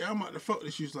told her, like, yeah, I'm about to fuck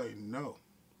this. She's like, no,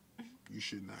 you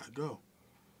should not go.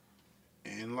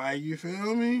 And, like, you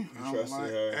feel me? You trusted like,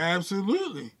 her?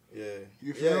 Absolutely. Yeah.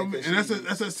 You feel me? And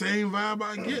that's the same vibe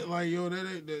I get. Like, yo, that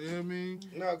you know what I mean?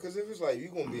 No, because if it's like, you're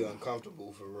going to be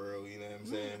uncomfortable for real, you know what I'm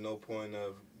saying? No point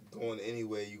of going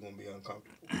anywhere, you're going to be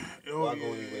uncomfortable. Why go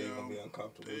anywhere, you're going to be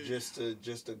uncomfortable?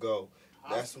 Just to go.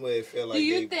 That's where it feel like. Do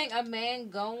you think a man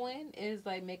going is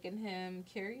like making him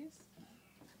curious?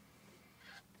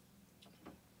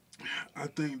 I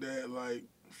think that, like,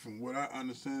 from what I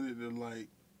understand it, that, like,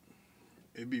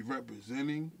 it be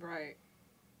representing. Right.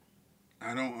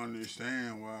 I don't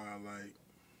understand why,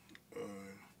 like,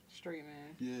 straight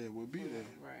man. Yeah, would be there.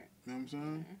 Right. You know what I'm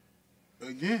saying?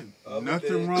 Again,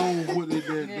 nothing wrong with what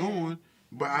they're doing,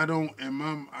 but I don't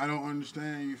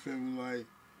understand, you feel me? Like,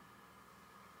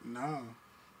 nah.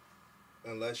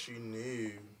 Unless you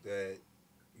knew that,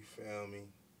 you feel me?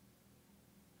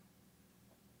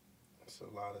 It's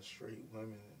a lot of straight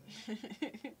women in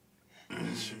it.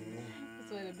 That's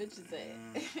what the bitches say.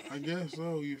 I guess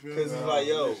so, you feel me? Because it's like,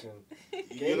 yo,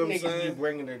 you get what I'm saying? Be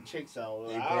bringing their chicks out.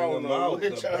 They I bring don't them know out,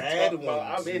 the bad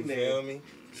ones, I'm in you there. feel me?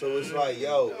 So it's like,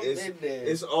 yo,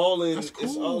 it's all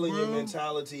in your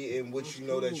mentality and what you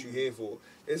know that you're here for.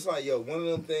 It's like, yo, one of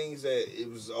them things that it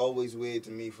was always weird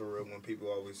to me for real when people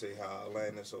always say how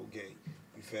Atlanta's so gay.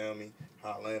 You feel me?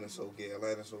 How Atlanta's so gay,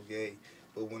 Atlanta's so gay.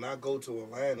 But when I go to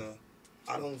Atlanta,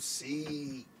 I don't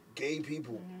see gay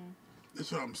people.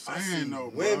 That's what I'm saying,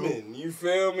 though, women, bro. You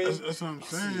feel me? That's what I'm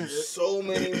saying. So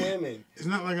many women. It's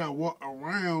not like I walk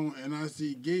around and I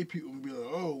see gay people and be like,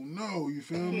 oh, no, you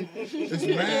feel me? It's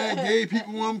mad gay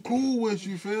people I'm cool with,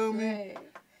 you feel me? Right.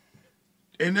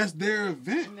 And that's their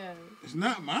event. No. It's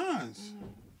not mine.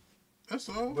 That's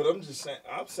all. But I'm just saying,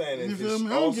 if feel it's me? I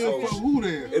don't give a fuck who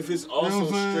there. If it's also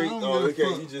you know straight,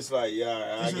 okay, you just like,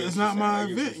 yeah, it's not my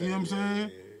event, you know what I'm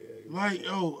saying? Like,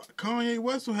 yo, Kanye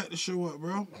West had to show up,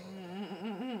 bro.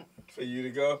 For you to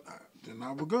go? Then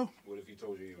I would go. What if he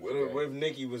told you he was What if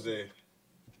Nicki was there?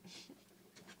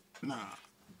 Nah.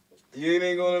 You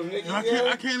ain't going if Nicki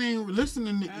I can't even listen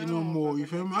to Nicki no more, you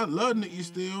feel me? I love Nicki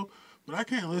still, but I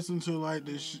can't listen to, like,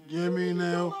 this, you know what I mean,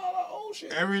 now?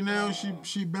 Every now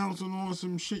she bouncing on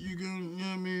some shit you can, you know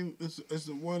what I mean? It's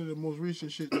one of the most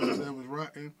recent shit that was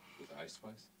rocking. With Ice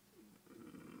Spice?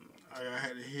 I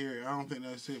had to hear it. I don't think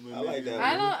that's it, but I like that.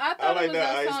 I thought like it was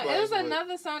that a song. It was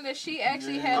another song that she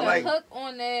actually had a hook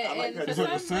on that, and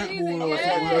for some reason, it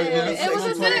was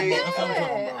a sample.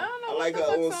 I like her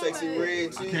on Sexy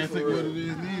Red too. I can't think what it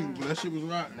is neither, but that shit was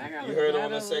rocking. You heard her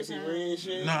on that Sexy Red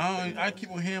shit? Nah, I keep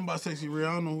on hearing about Sexy Red.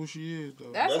 I don't know who she is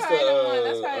though. That's probably the one.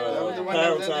 That's That probably was the the one. one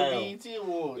that was at the BET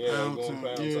Awards.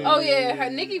 Yeah, Oh yeah, her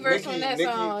Nicki verse on that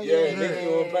song. Yeah, Nicki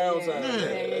on Pound Town.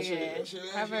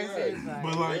 Yeah. Her verse is like.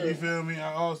 But like you feel me,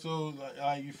 I also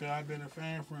like you feel I've been a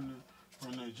fan from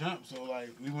the jump. So like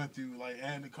we went through like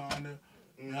Anaconda.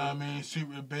 You know what I mean?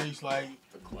 Super bass, like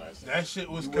that shit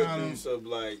was kind of some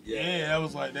like that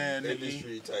was like that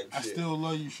industry type shit. I still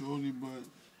love you, shorty, but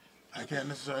I can't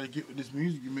necessarily get with this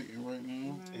music you're making right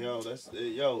now.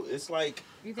 It's like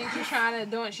You think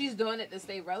she's doing it to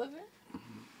stay relevant?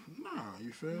 Nah,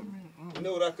 you feel me? You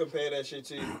know what I compare that shit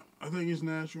to? I think it's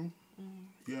natural.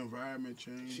 Your environment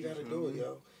change. She gotta do it,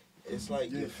 yo. It's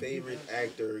like your favorite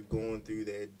actor going through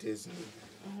their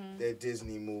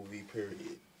Disney movie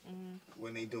period.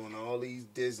 When they doing all these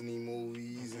Disney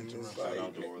movies and it's like,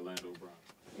 out to Orlando Brown.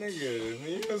 Nigga,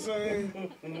 you know what I'm saying?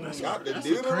 Got to That's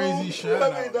do a crazy the shout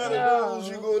What out.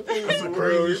 you gonna do? That's a for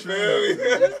crazy real, shout you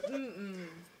feel me?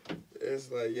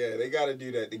 It's like, they gotta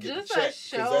do that to get Just the check.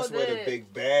 show Because that's where the that-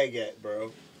 big bag at,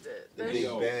 bro. The big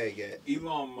Yo, bag at.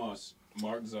 Elon Musk,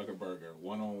 Mark Zuckerberg,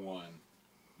 1-on-1,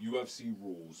 UFC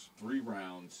rules, 3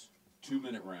 rounds,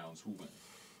 2-minute rounds. Who wins?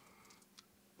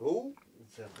 Who?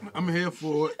 I'm here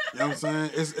for it. You know what I'm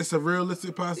saying? It's a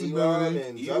realistic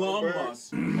possibility. Elon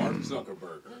Musk, Mark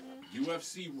Zuckerberg,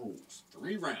 UFC rules,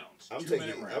 3 rounds, I'm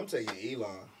 2-minute rounds. I'm taking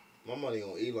Elon. My money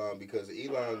on Elon because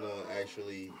Elon gonna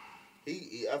actually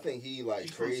I think he like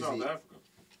He's from crazy. South Africa.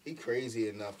 He crazy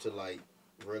enough to like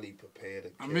really prepared to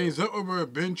kill. I mean,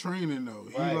 Zuckerberg been training though.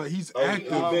 Right. He's Oh,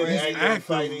 active. he's He's active actively.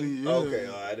 fighting? Yeah. Okay,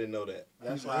 I didn't know that.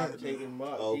 That's He's why I'm active. taking him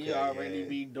up. Okay, He already yeah.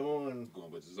 be doing.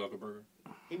 Going with Zuckerberg.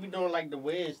 He be doing like the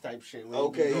wedge type shit. where he be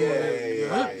Okay,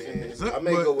 doing yeah. I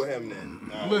may go with him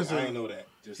then. Listen, I didn't know that.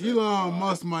 Elon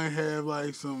Musk might have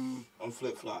like some I'm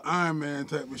flip flop. Iron Man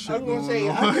type of I shit was going gonna say,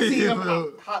 on. I can see You him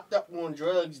know? hopped up on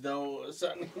drugs though, or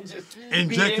something. Just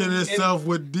Injecting be in- himself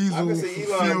with I diesel can see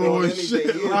Elon fuel doing and anything.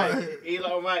 shit. Yeah. Right,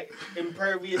 Elon right,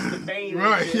 impervious to pain.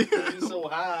 Right, And shit, 'cause yeah. he's so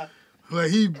high. Like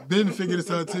he been figured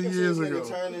this out I 10 can see years this ago. nigga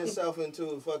turning himself into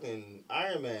a fucking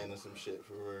Iron Man or some shit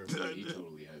for real. Yeah, he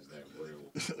totally has that real.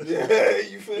 Yeah,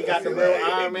 you feel He got the feel real like-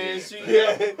 Iron Man suit.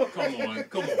 Yeah. Come on,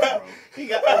 bro. He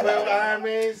got the real Iron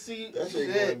Man suit. That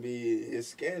shit gonna be his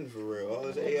skin for real. All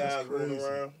this AI going crazy.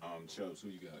 around. Chubbs, who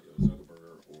you got? Yo,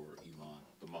 Zuckerberg or Elon,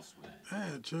 the muscle man?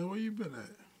 Hey, Chubb, where you been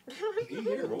at? He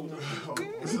here, rolled up.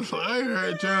 I ain't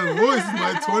heard Chubb's voice in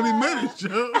like 20 minutes,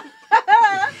 Chubb.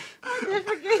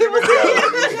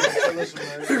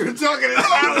 We been talking in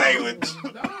sign language.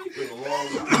 Nah, he been a long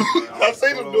time. I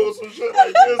seen him doing some shit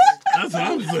like this. That's what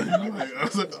I'm saying. I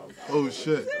was like, oh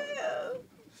shit.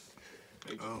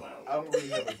 I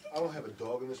don't have a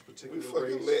dog in this We particular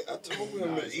fucking race. lit. I told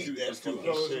him to it's eat too- that it's too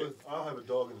fucking hot. shit. I don't have a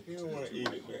dog in this He don't want to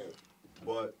particular eat race. it, man.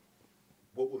 But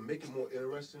what would make it more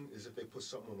interesting is if they put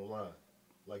something on the line.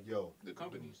 Like, yo, The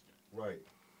companies. right.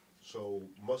 So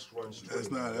Musk runs That's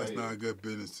Twitter, not right? a good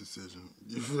business decision.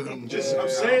 You feel me? Just Yeah. I'm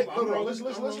saying, I'm no, rolling.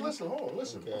 listen, hold on,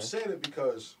 listen. Okay. I'm saying it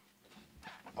because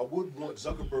I would want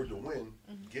Zuckerberg to win,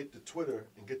 get the Twitter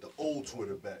and get the old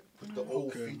Twitter back, put the old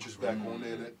Okay. features back on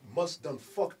there that Musk done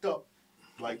fucked up.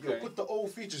 Like, yo, Okay. put the old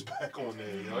features back on there,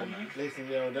 yo. Listen,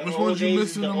 yo, the Which old ones you days is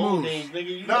missing the the old most? days,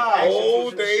 nigga. You Nah, got action for Old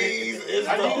some days shit. is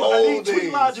I the need old Tweet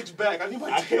days. Logic's back. I need my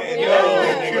I can't Yeah.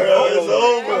 know. It's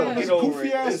over. Get This over goofy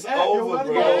it. ass It's app, yo. over, I need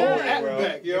bro. my old Yeah. app Bro.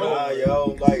 back, yo. Nah, yo,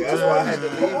 like that's why I had to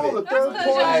leave All the it. third That's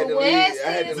 'cause I had parties to y'all leave. nasty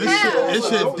I had to as leave. hell. This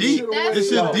shit deep. This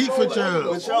shit deep for But Chubb.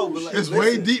 yo, but like, It's way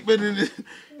listen. deeper than it.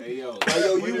 Hey, yo. Like,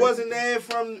 yo, you wasn't there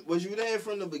from? Was you there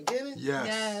from the beginning?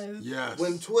 Yes. Yes.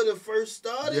 When Twitter first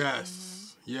started? Yes.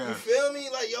 You Yes. feel me?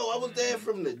 Like, yo, I was there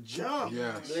from the jump.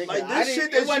 Yes. Nigga, Like, I this didn't- shit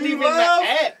it that wasn't you even love, the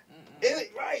app.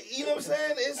 right? You know what I'm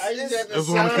saying? I used to have to It's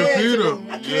on the sign computer. into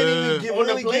I can't Yeah. even get, On the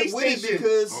really get with it PlayStation.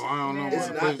 because Oh, I don't know. It's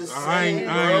about not the PlayStation. same,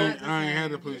 I ain't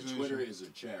had a Twitter PlayStation. is a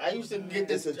chat. I used to get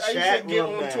this. It's a I used chat to get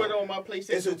room on now. Twitter on my PlayStation.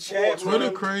 It's a chat 4, Twitter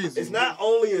room. crazy. It's not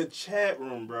only a chat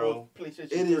room, bro.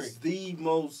 PlayStation It 3. is the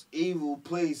most evil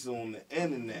place on the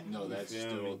internet. No, You that's feel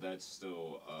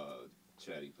still me?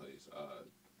 chatty place.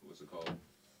 What's it called?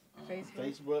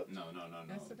 Facebook. No.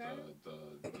 Instagram?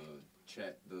 The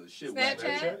chat, the shit.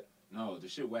 Snapchat? Whack. No, the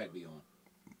shit whack be on.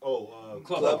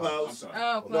 Clubhouse. I'm sorry.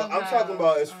 Oh, No, I'm talking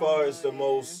about as far as the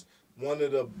most, one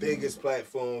of the biggest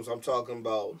platforms. I'm talking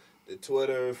about the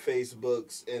Twitter,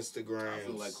 Facebooks, I feel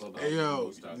Instagrams. like Clubhouse. Hey, is the yo,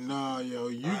 most toxic. nah, yo,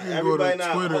 you can go to Everybody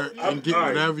now- Twitter and get all right,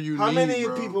 whatever you How need, many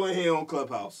bro. people in here on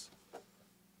Clubhouse?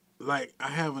 Like, I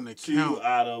have an 2 account.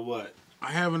 out of what?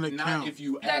 I have an Not account. if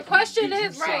you. The ask- question did you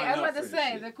is right. sign I was up about for to this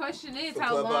say. shit? The question is For how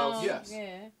Clubhouse? long. Yes.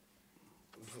 Yeah.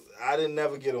 I didn't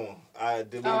never get on. I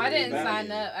deleted Oh, I it didn't sign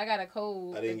immediately. up. I got a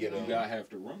code. I didn't get You on. got half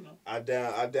the room though. I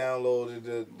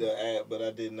downloaded the app, but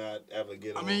I did not ever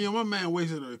get on. I mean, yo, my man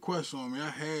wasted a request on me. I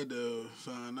had to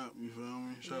sign up. You feel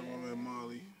me? Shout out to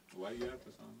Molly. Why you have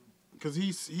to sign up? Cause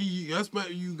he that's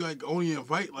what you like only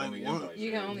invite like Only one. invite,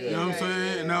 You can only You know what I'm invite.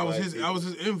 saying? And I was his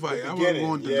invite. I wasn't beginning,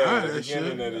 going to yeah, deny the that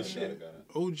beginning shit. of the shit.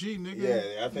 OG nigga.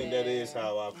 Yeah, I think that is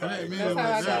how I didn't mean probably it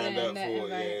like signed that. up That for it.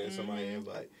 invite. Yeah, somebody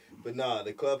invite. But nah,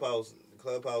 the Clubhouse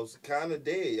kind of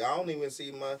dead. I don't even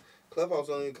see my Clubhouse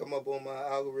don't even come up on my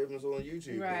algorithms on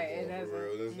YouTube. Right, it no more, for doesn't.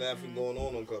 real. There's nothing going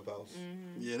on Clubhouse.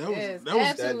 Yeah, that was Yes, that was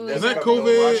absolutely. was that coming on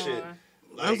my COVID? shit.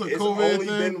 That was a it's COVID only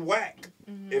thing? been whack.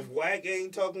 If whack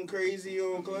ain't talking crazy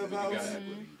on You Clubhouse, gotta have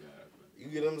it. you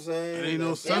get what I'm saying? It ain't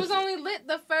no That's- It was substance. only lit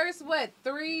the first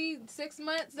 6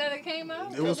 months that it came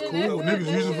out. It was And cool. then after Niggas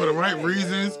that using it for the right shit-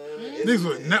 reasons. It's- Niggas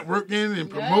was networking and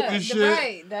promoting Yeah, shit.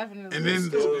 Right, definitely. And then,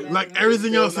 Still- like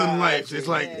everything still else in not life, actually- it's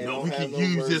like, Yeah. no, Don't we have can no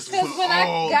use this verses. for Because when I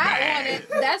all got bad. on it,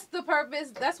 that's the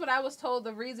purpose. That's what I was told.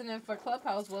 The reasoning for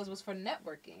Clubhouse was for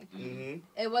networking. Mhm.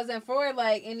 It wasn't for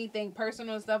like anything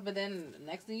personal and stuff. But then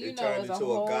next thing you It know, turned it's a into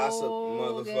whole a gossip,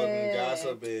 motherfucking yeah.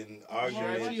 gossip and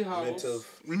argument. House.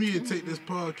 We need to take this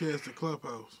podcast to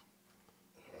Clubhouse.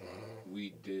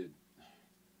 We did.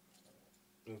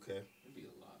 Okay. It'd be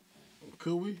a lot. Man.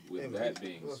 Could we? With that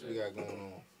being What else we said, got going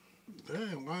on?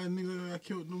 Damn, why nigga got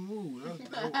killed in the mood?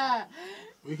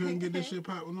 We couldn't get this shit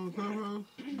popping on Clubhouse?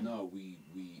 no, we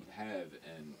have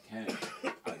and can.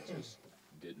 I just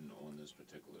didn't on this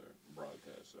particular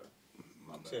broadcast, sir.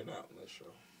 My bad. 10 out, let's show.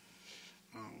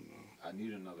 I don't know. I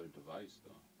need another device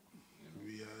though.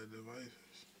 We got devices.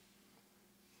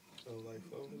 So like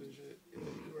phones and shit. Yeah,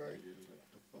 you right.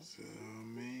 So I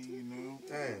mean, you know.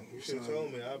 Damn, you should have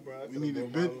told me.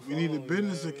 We need a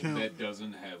business account. That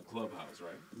doesn't have Clubhouse,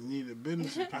 right? We need a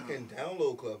business I account. can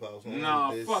download Clubhouse on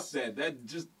Nah, this fuck that. That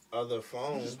just other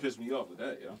phone. just pissed me off with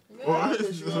that, yo. What?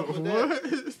 What?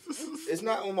 It's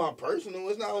not on my personal.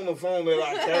 It's not on the phone that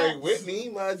I carry with me,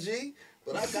 my G.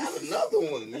 But I got another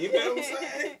one. You know what I'm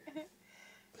saying?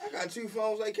 I got 2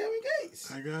 phones like Kevin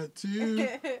Gates. I got 2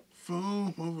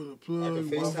 phones, one for the plug, I one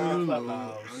can for the FaceTime load.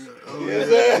 Clubhouse.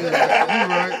 You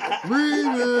right. Read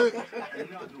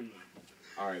it.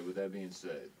 Alright, with that being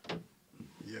said,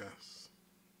 Yes.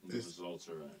 the results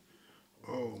are in.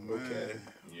 Oh, man. Okay.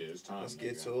 Yeah, it's time. Let's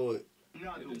get to it.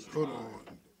 It is Hold time. on.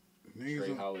 Trey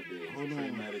Niggas Holiday, hold on.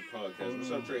 TRAMATIC podcast.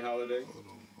 What's up, Trey Holiday? Hold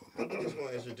on. I'm just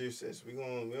gonna introduce this. We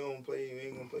ain't gonna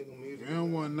play no music. We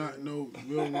don't want not know.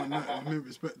 We don't want not know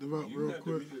perspective out You real got the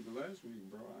quick. music last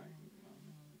week, bro.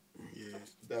 I ain't. Yeah.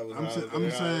 That was I'm saying.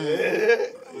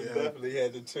 we Yeah. definitely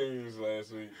had the tunes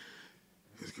last week.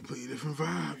 It's a completely different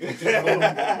vibe. Do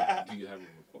you have a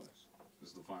request? This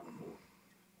is the final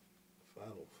 4.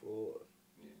 Final 4.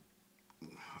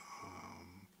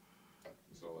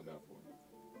 That's all I got for you.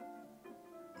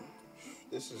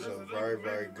 This is a very,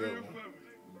 very good one.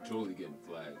 Totally getting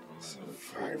flagged.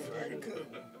 Very, very good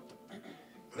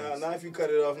one. Now if you cut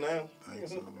it off now.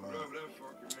 Thanks so much.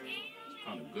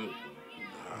 Kind of good.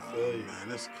 I feel you. Man,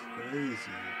 that's crazy.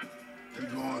 You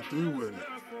going through with it.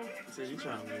 So you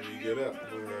trying to make me get up.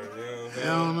 You know what I'm saying?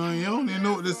 Hell no, you don't even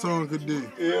know what this song could do.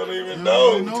 You don't even You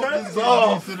know. don't even Turn this this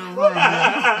off. to the room,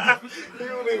 man. You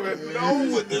don't even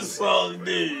know what this song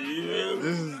did. You know?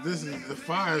 This is the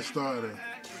fire starter.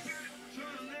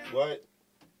 What?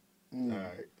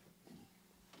 Alright.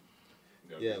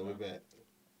 Yeah, we're back.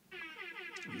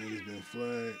 Niggas been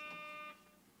flagged.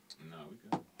 No, we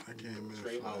good. I can't miss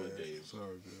Trey flagged. Holidays.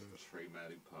 Sorry, good.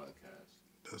 TRAMATIC podcast.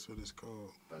 That's what it's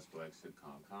called. Best Black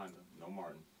Sitcom. Kinda. No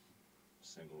Martin.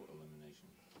 Single elimination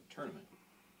tournament.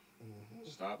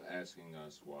 Stop asking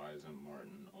us why isn't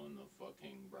Martin on the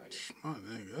fucking bracket. My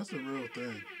nigga, that's a real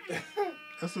thing.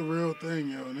 That's a real thing,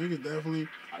 yo. Niggas definitely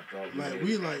I thought like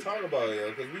we like. Talk about it, yo,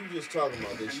 because we were just talking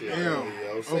about this shit. Yo, earlier,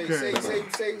 yo. Say, okay.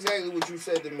 say exactly what you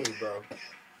said to me, bro.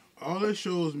 All it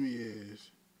shows me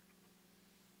is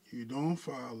you don't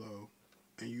follow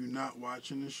and you not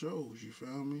watching the shows. You feel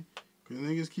me? Because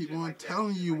niggas keep on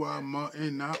telling you why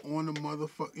Martin not on the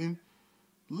motherfucking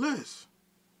list.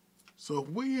 So if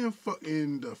we in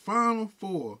fucking the final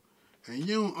 4 and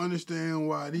you don't understand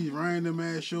why these random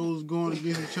ass shows going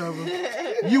against each other,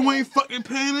 you ain't fucking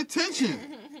paying attention.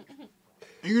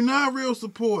 And you're not a real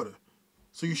supporter.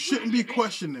 So you shouldn't be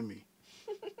questioning me.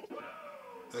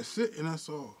 That's it and that's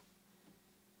all.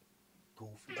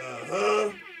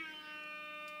 Uh-huh.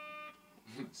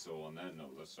 So on that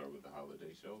note, let's start with the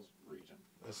holiday shows region.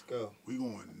 Let's go. We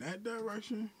going in that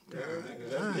direction? Let's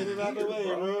God, get it out the way,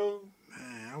 bro.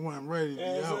 man, I wasn't ready to be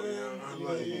Yeah, out. so, Yo. I you-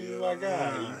 like you it, my yo.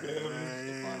 guy, you Yeah, feel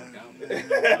me?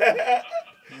 yeah,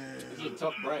 It's a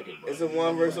tough bracket, bro. It's a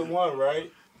 1 versus 1,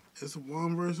 right? It's a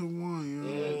 1 versus 1,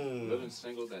 yo. Living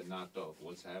single that knocked off.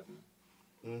 What's happening?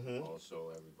 Mm-hmm. Also,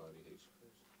 everybody hates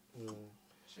Chris.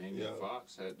 Jamie Yeah.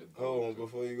 Foxx had to go. Hold on,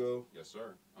 before you go. Yes,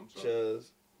 sir. I'm sorry.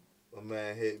 Chuz, my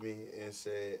man hit me and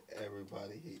said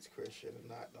everybody hates Chris should have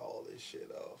knocked all this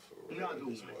shit off. For real. I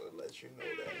just want to let you know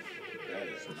that. That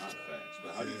is not facts.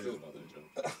 But how do you feel about that,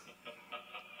 Joe?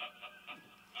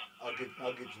 I'll get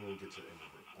you when we get to the end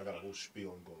of it. I got a whole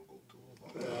spiel I'm gonna go through.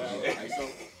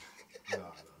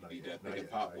 Nah, Beat that nigga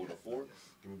pop with a 4.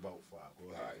 Give me about 5.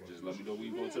 Go ahead. All right, just let me know when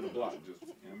you go to the block. Just, you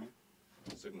know what I mean?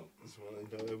 Signal. Just want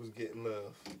to know it was getting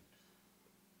love.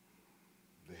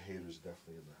 The haters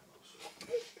definitely in the house.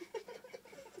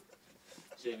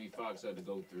 Jamie Foxx had to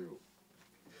go through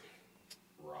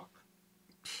Rock.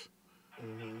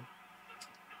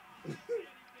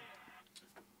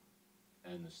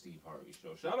 And the Steve Harvey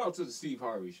Show. Shout out to the Steve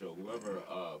Harvey Show. Whoever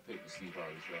picked the Steve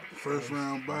Harvey Show. First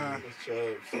round bye.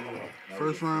 Chuz,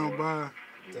 First round bye.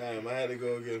 damn, I had to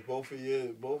go against both of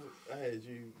you. I had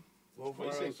you. Both What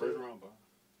you say rounds. first round by?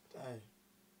 Dang.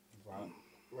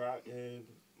 Rock and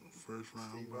First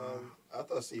round Steve bye. Harvey. I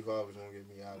thought Steve Harvey was going to get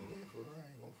me out of there. For I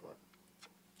ain't going to front.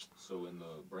 So in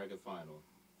the bracket final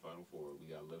 4,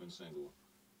 we got Living Single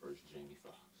versus Jamie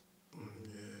Foxx.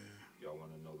 Yeah. Y'all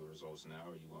want to know the results now,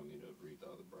 or you want me to read the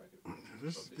other bracket?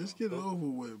 Just get it over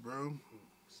with, bro.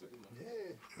 Yeah.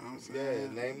 You know what I'm Yeah,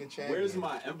 saying? name the champion. Where's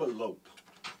my envelope?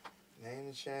 Name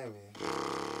the champion.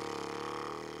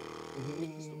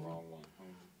 It's the wrong one.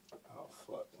 Oh,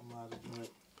 fuck. I'm out of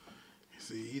drink.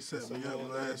 See, he set me up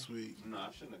last week. No, I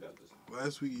shouldn't have got this.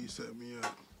 Last week he set me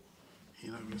up. He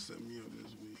not gonna set me up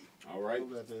this week. All right.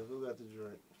 Who got the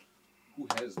drink? Who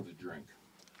has the drink?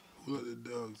 Who let the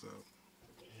dogs out?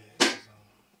 Yeah,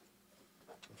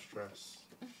 I'm stressed.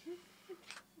 I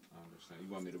understand. You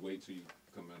want me to wait till you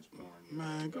commence pouring?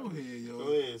 Man, go ahead, yo.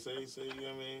 Go ahead, say, you know what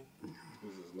I mean?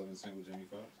 Who's this, Living Single Jamie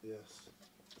Foxx? Yes.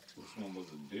 This one was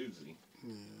a doozy.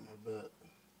 Yeah. I bet.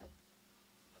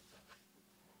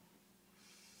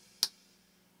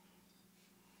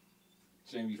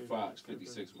 Jamie Foxx,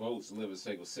 56 votes. Living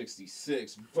Single,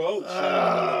 66 votes. Shout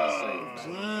out to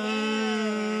Living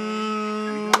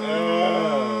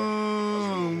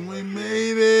Single. We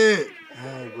made it.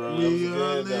 Hey, bro. We That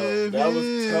are was good, though. That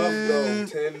was tough, though.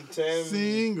 10-10.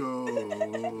 Single.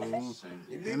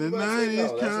 In the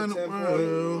 90s kind of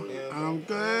world, I'm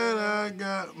glad I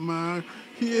got mine.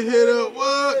 You hit up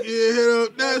what? You hit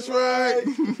up, that's right.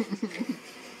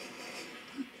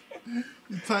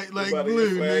 You tight like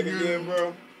glue, nigga. Again,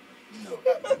 bro?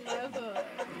 Never.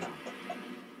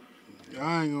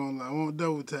 I ain't gonna lie, I won't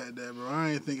double tap that, bro. I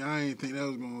ain't think that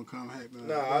was gonna come hack.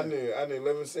 Nah, I knew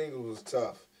Living Single was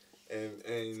tough.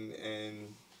 And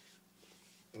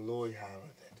Lloyd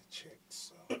hollered at the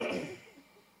chicks, so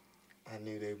I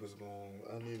knew they was going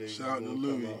Shout out to come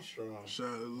Louis. out strong. Shout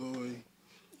out to Lloyd.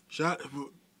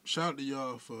 Shout out to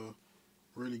y'all for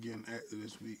really getting active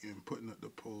this week and putting up the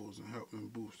polls and helping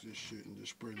boost this shit and just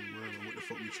spreading the word on what the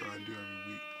fuck we try to do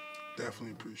every week.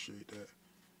 Definitely appreciate that.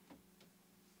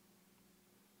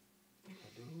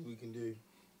 Do what we can do.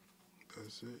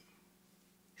 That's it.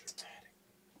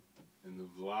 In the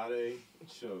Vlade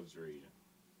Shows region.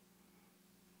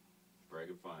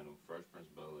 Bracket final, Fresh Prince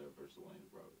of Bel-Air versus Wayne's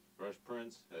Brothers. Fresh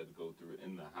Prince had to go through it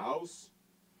in the house.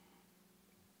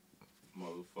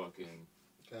 Motherfucking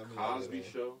Cosby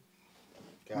Show.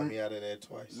 Got me out of there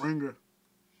twice. Ringer.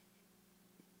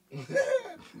 And the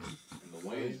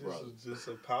Wayne's Brothers. Just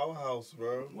a powerhouse,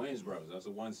 bro. Wayne's Brothers, that's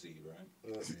a 1 seed, right?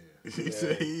 Yeah. He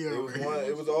said he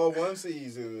It was all 1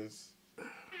 seasons.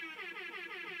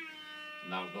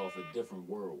 Knocked off a different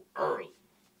world early.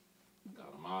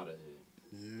 Got him out of here.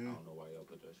 I Yeah. don't know why y'all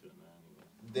put that shit in there anyway.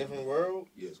 Different world?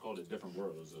 Yeah, it's called a different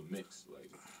world. It was a mix, like,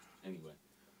 anyway.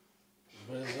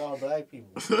 But it's all black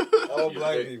people. All Your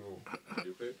black pick. people.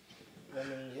 Your pick? I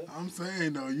mean, yeah. I'm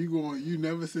saying though, you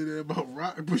never said that about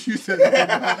rock, but you said that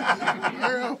about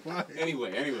girl. Like,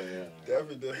 Anyway, yeah.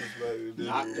 Definitely different black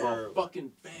Knocked people. off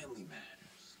fucking Family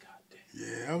Matters. Goddamn.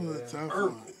 yeah, that was a tough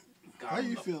Urkel. one. Got How him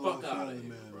you the feel fuck about outta Family here,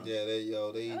 Matters? bro. Yeah, they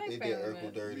I like did Family Urkel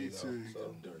Matters. dirty Me though. too. So.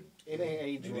 Dirty. It ain't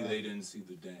age Maybe right. they didn't see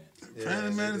the dance. Yeah, Family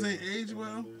they Matters did. ain't aged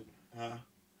well. Huh?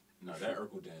 No, that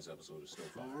Urkel dance episode is still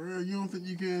For fire. real, you don't think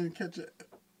you can catch a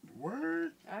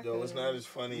word? Yo, it's not as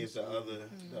funny as the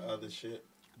other shit.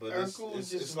 But Urkel it's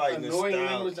just like annoying.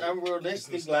 It was nostalgic.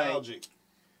 unrealistic. It's Like, nostalgic.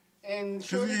 and he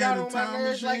Shorty had got a on my time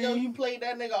nerves. Like, yo, machine. you played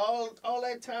that nigga all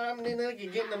that time, and then that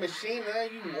nigga get in the machine, and now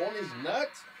you on his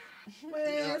nuts. Man,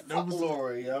 Yeah, that fuck was-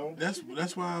 Lori, yo. That's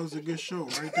why it was a good show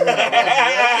right there.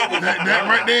 that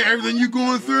right there, everything you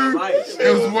going through,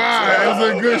 it was why it was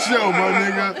a good show, my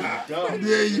nigga. Dumb.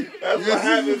 Yeah, That's what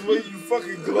happens when you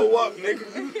fucking glow up, nigga.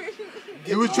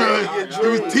 it was it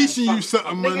was teaching you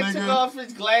something, my Nigga took nigga. off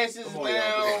his glasses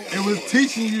now. It was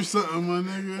teaching you something, my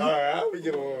nigga. Alright, how we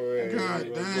get on right?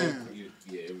 God damn.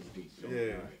 Yeah, it was deep.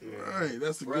 Yeah. Right,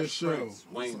 that's a good Fresh show. Prince,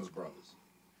 Wayne's Brothers.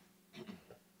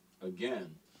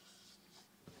 Again,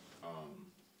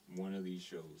 one of these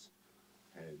shows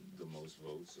had the most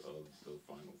votes of the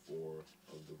final 4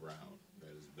 of the round that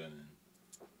has been in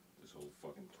this whole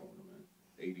fucking tournament.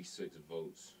 86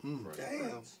 votes. Fresh Damn.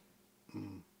 Prince.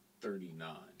 39.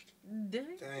 Damn.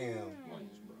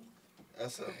 Wayne's Brothers.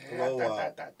 That's a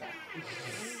blowout.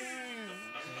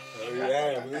 Oh,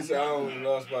 yeah, at least I only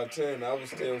lost by 10. I was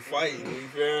still fighting. You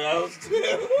feel me? I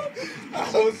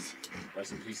was.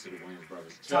 Rest in peace to the Wayne's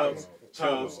Brothers. Chubbs.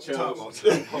 God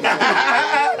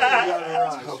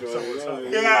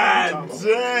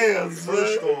damn,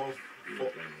 First son. off,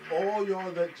 for all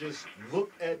y'all that just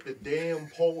look at the damn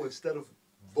poll instead of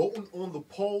voting on the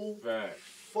poll, Fact.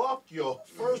 fuck y'all.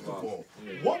 First of all,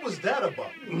 Yeah. what was that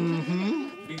about?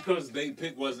 Because they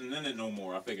pick wasn't in it no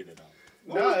more. I figured it out.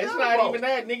 No, it's that not about? even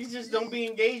that. Niggas just don't be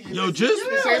engaged. Yo, just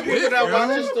the same people that yo. watch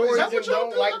the Is stories that and what y'all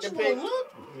don't do? like I the just pick. wanna look.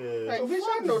 Yeah. Like, bitch,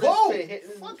 I know Vote. this fit hitting.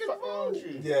 Fucking Fuck wrong with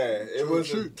you. Yeah, it was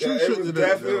True it shit was to that,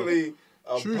 definitely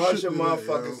a True bunch shit of to that,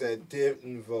 motherfuckers yo. that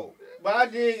didn't vote. But I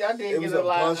did It was get a a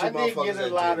lot. bunch I of did get motherfuckers a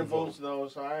that lot of didn't votes though,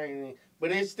 so I ain't.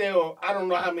 But it's still, I don't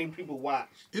know how many people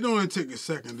watched. It only take a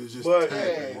second to just But- tag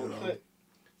Yeah, it, you know? click.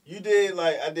 You did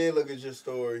I did look at your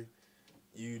story.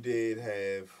 You did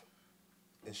have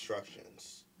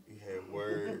instructions. You had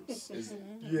words.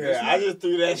 Mm-hmm. Yeah, I just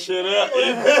threw that shit up.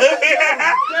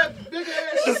 That big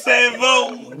ass. Saying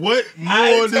vote. What I more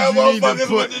ain't did tell you need to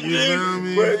motherfuckers what put? to You do, feel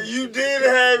me? but you did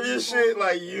have your shit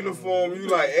like uniform. You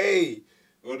like, hey,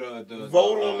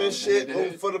 vote on this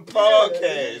shit for the podcast.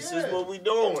 This is what we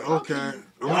doing. Okay.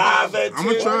 Live at I'm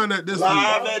gonna try that this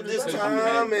live week. at this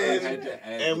time,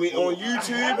 and we on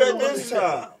YouTube at this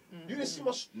time. You didn't see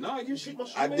my. No, you see my.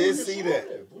 I did see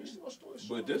that.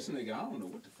 But this nigga, I don't know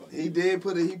what the fuck. He did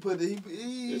put it.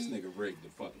 This nigga rigged the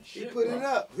fucking shit. He put it bro.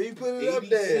 up. He put it up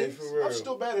there 86? for real. I'm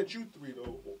still mad at you three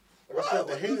though. Like I said,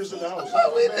 the haters in the house.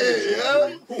 What we did,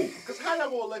 yo? Who? Because how y'all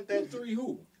gonna let that Three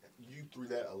who? you three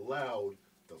that allowed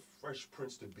the Fresh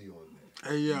Prince to be on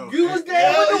there? Hey yo. You was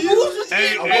there when the rules was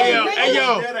Hey, getting hey, yo, made. hey,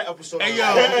 yo. Hey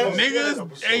yo,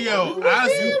 niggas. Hey yo,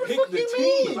 I Pick the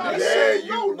team. Yeah,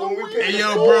 you when we picked Hey the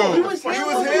yo, four. bro. You was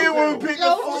here when we picked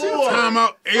the four. time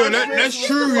out. Hey yo, that's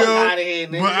true, yo. Outta here,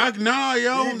 nigga. But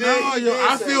He did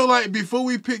I say- feel like before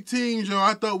we picked teams, yo,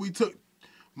 I thought we took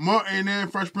Martin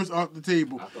and Fresh Prince off the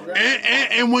table.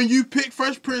 And when you pick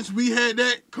Fresh Prince, we had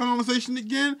that conversation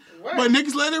again. Right. But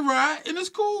niggas let it ride, and it's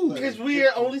cool. Because we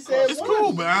only said It's one.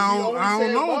 cool, but I We don't only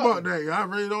said know one. about that. I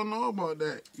really don't know about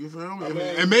that. You feel me? I mean,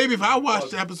 And maybe if I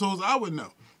watched the episodes, I would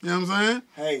know. You know what I'm saying?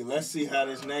 Hey, let's see how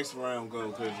this next round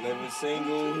goes. Cause Living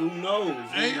Single, who knows?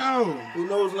 Hey yo. Who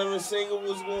knows Living Single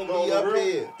was gonna Well, be up real,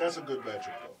 here? that's a good matchup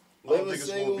though. I don't Living think it's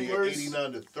Single gonna be an versus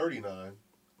 89 to 39.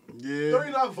 Yeah.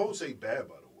 39 votes ain't bad,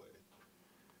 by the way.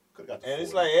 Could have got the And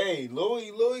it's 40. like, hey,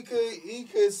 Louis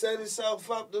could set himself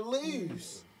up to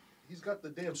lose. He's got the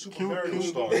damn Super Can- Mario can-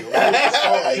 star. Yo.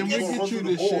 Can we He's gonna run get you through to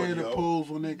the board, share the yo. polls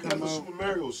when they He got come the out? Super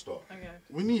Mario star. Okay.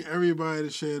 We need everybody to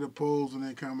share the polls when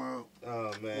they come out.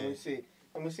 Oh Let me man. see.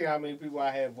 Let me see how many people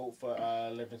I had vote for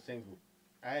Living Single.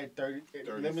 I had 30.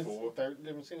 34.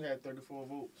 Living Single had 34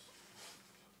 votes.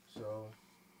 So.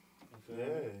 Yeah,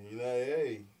 you know,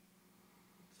 hey.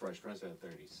 Fresh Prince at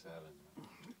 37.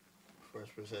 Fresh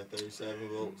Prince had 37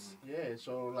 votes. Yeah,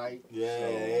 so like. Yeah, so,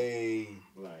 hey.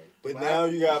 Like, But Wow. now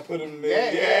you gotta put him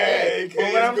Yeah, there. yeah.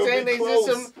 But what I'm saying is, close.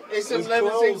 it's some It's Living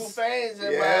close. Single fans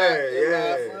in Yeah,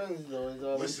 my friends, though. Is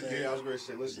all I'm Listen, saying. yeah, I was going to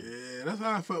say, listen. Yeah, that's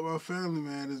how I felt about Family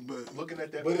Matters, but Looking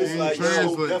at that, But poll, it's like, slow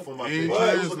translate. death on my Ain't page.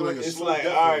 But It was looking like a it's slow like,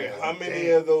 death all on right, there. how Like, many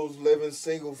damn. of those Living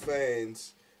Single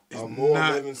fans are more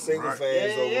not Living Single right.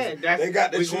 fans? Yeah, yeah, over- that's- they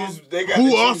got to we choose. gonna- They got who to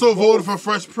choose also both. voted for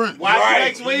Fresh Prince? Watch Right,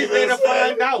 next you Wednesday know to what I'm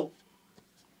find saying? out.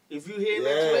 If you hear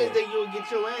next Yeah. Wednesday, you'll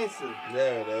get your answer.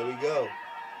 Yeah, there we go.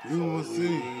 We will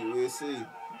see. We'll see.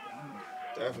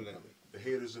 Definitely. The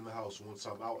haters in the house. Once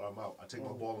I'm out, I'm out. I take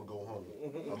my ball and go home.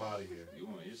 I'm out of here. you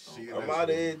want your song. See you I'm next out of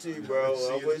week. here too, bro. See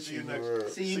I'm you- with see you, you next- bro. See you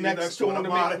See you next next one. I'm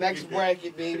tournament, outta next here.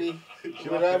 bracket, baby. Y'all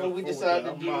Whatever have we fun, decide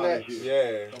to I'm do outta next.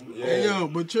 here. Yeah. Hey Yeah. yo,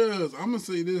 but Chuz, I'm gonna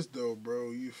say this though,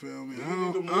 bro. You feel me? We I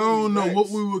need don't, the I don't know movies what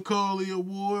next. we would call the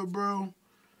award, bro.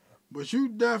 But you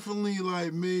definitely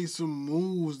like made some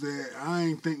moves that I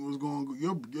ain't think was going to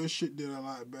go. Your shit did a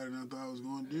lot better than I thought it was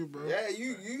going to do, bro. Yeah,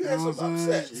 you You had know some what I'm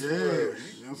saying? upsets. Yeah. for real. You know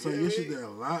what I'm saying? Yeah, Your shit did a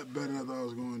lot better than I thought I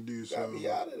was going to do. So, got me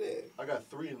out of there. I got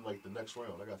 3 in like the next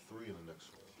round. I got 3 in the next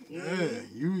round. yeah,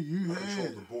 you I controlled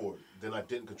had. the board. Then I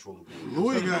didn't control the board.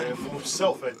 Louis He was got- playing for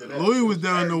himself after that. Louis was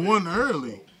down to 1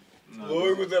 early.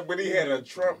 Lloyd was up, but he had a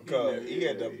Trump card. He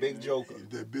had the big joker.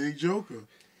 The big joker.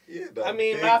 He had the I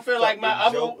mean, big I feel like my fucking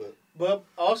other, joker. but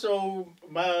also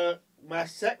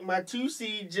my 2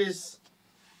 seed just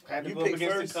had to You go up pick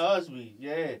against first? the Cosby,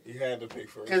 yeah. He had to pick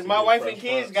first. Because He my did wife Fresh and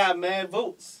kids Prince. got mad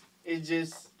votes. It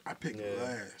just, I picked Yeah.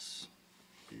 last.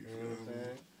 You you know feel what I'm me?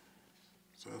 saying?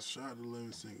 So I shot the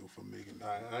living single for making Nah,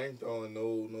 that. I ain't throwing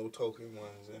no token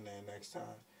ones in there next time.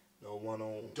 No one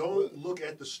on. Don't look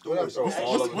at the What I'm stories. throwing What's-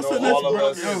 all what's- of what's no, the next all of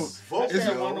bracket? us. Vote, That's Is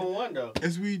that it- 1-on-1 though.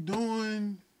 Is we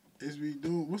doing,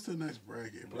 what's the next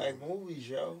bracket, bro? Black movies,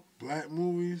 yo. Black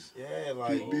movies? Yeah,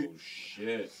 like Big- Oh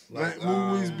shit. Black Like,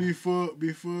 movies before,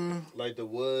 like the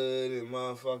Wood and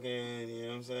motherfucking. You know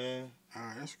what I'm saying?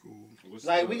 alright, that's cool. What's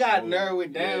Like, the- we gotta oh, narrow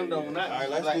it yeah, down, though, yeah. not- All right,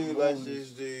 Black let's movies.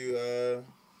 just do.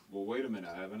 Well, wait a minute.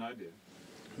 I have an idea.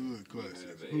 Hood classics,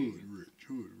 have a- hood rich.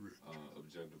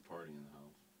 Objective party in the house.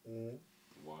 Mhm.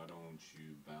 Why don't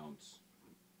you bounce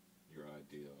your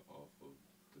idea off of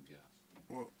the guest?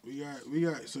 Well, we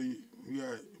got, so we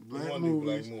got We black wanna do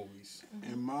movies. black movies.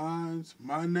 And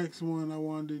my next one I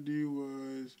wanted to do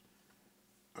was,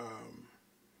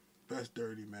 best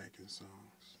Dirty Mackin songs.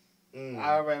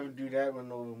 I'd rather do that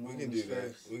one over We movies can do that.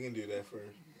 first. We can do that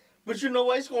first. But you know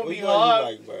what? It's gonna Which be one hard.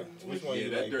 you like, bro? Which one Yeah, you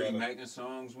that like Dirty better? Mackin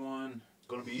songs one.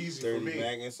 Gonna be easy for Dirty me.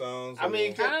 Mackin songs. I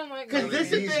mean, I don't like Cause Dirty this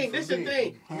the Easy thing. for This the me.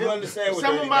 thing. you understand what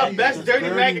Some Dirty of my Mackin best is? Dirty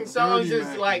Dirty- Mackin songs Dirty is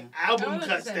Mackin. like album I don't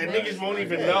cuts that understand niggas that. won't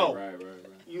even Right, know. Right.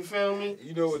 You feel me?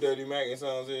 You know what Dirty Mac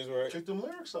songs is, right? Check them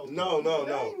lyrics out. No.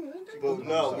 But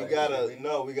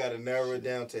we gotta narrow it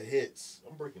down to hits.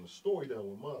 I'm breaking the story down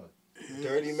with mine.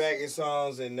 Dirty Mac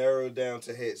songs and narrowed down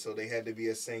to hits, so they had to be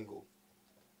a single.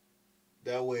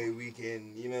 That way we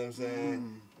can, you know what I'm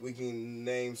saying? We can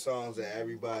name songs that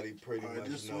everybody pretty much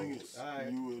knows.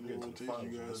 Alright. You would take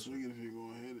you guys swing it if you're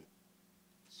going to hit it.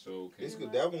 So it's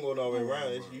good. That one going all the way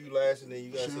around. It's you last and then you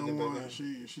got to sit there back down.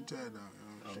 She tagged out.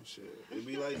 Oh, shit. It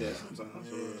be like that sometimes.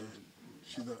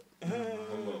 She thought.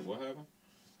 Hold up, what happened?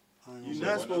 You're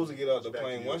not supposed to get off the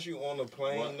plane. Once you on the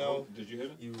plane, though. Did you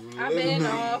hit it? I've been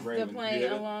off the plane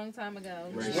a long time ago.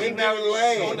 She never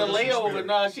landed. On the layover,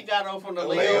 no, she got off on the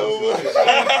layover.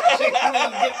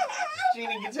 She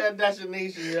didn't get to her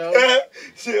destination, yo.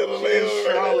 She on the layover.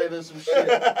 Charlotte or some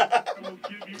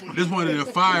shit. This one of the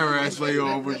fire ass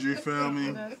layovers, you feel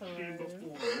me? That's hilarious.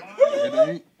 It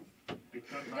ain't.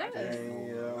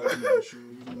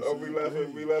 Oh, we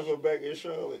left her back in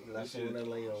Charlotte. That's on the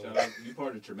layover. Shout out, you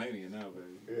part of Tremania now,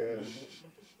 baby. Yeah.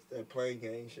 That plane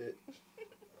gang shit.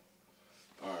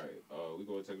 Alright, we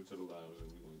gonna take it to the lounge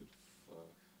and we gonna get the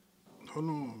fuck. Hold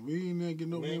on, we ain't get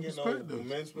no men's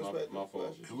perspective. My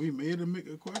fault. And we made her make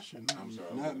a question. I'm sorry.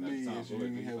 Not me, as you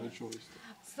didn't have a choice.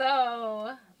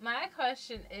 So, my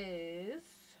question is,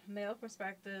 male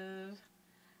perspective,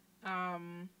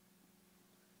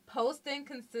 posting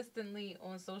consistently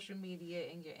on social media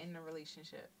and you're in a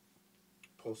relationship.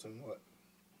 Posting what?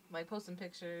 Like posting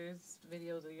pictures,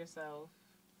 videos of yourself.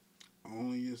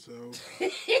 Only yourself.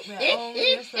 Yeah,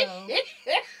 only yourself.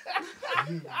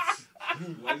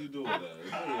 Why you doing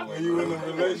that? When you in a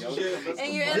relationship?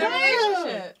 And you're in a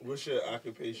relationship. What's your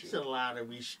occupation? There's a lot of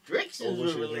restrictions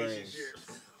with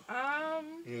relationships. You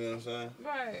know what I'm saying?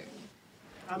 Right.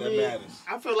 I That mean, matters.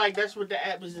 I feel like that's what the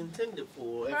app is intended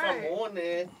for. If I'm Right. on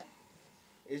there,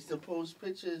 it's to post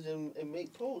pictures and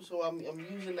make posts. So I'm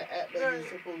using the app as it's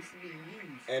supposed to be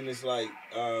used. And it's like,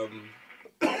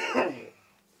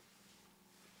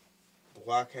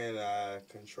 why can't I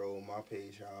control my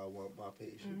page how I want my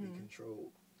page to be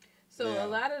controlled? So Yeah. a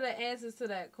lot of the answers to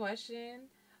that question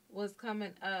was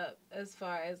coming up as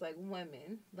far as like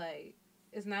women. Like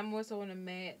it's not more so on the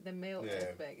male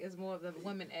aspect. It's more of the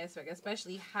women aspect,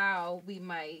 especially how we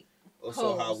might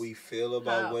Also, how post. we feel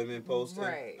about How- women posting.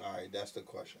 right. All right, that's the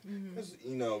question. Because,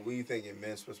 you know, we thinking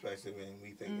men's perspective and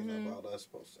we thinking about us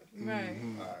posting. Right.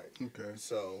 All right. Okay.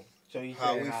 So you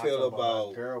how said we I feel about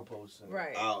about girl posting.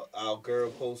 Right. our girl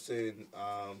posting,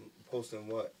 posting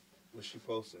what? What's she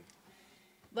posting?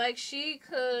 Like she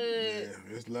could Yeah,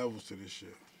 there's levels to this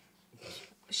shit.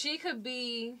 she could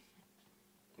be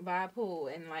by a pool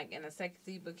and like in a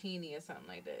sexy bikini or something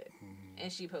like that.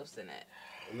 And she posting it.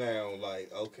 Now,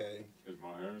 like, okay, Is my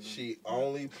hair in she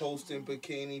only posting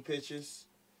bikini pictures.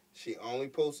 She only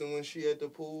posting when she at the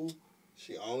pool.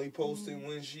 She only posting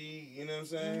when she, you know what I'm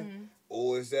saying?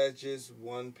 Or is that just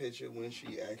one picture when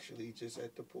she actually just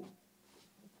at the pool?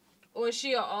 Or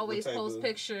she'll always type post of-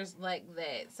 pictures like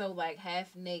that. So like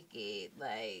half naked,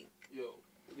 like Yo,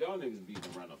 y'all niggas beating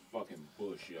around the fucking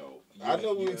bush, yo. I know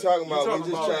what we're talking about. We're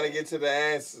just trying to get to the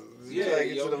answer. Yeah, Trying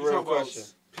to get to the you real talking about question.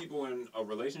 people in a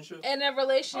relationship? in a All right,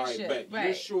 relationship. bet. Your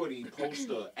Right. shorty post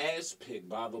a ass pic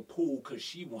by the pool because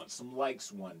she wants some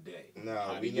likes one day. No,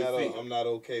 How do we you not. feel? I'm not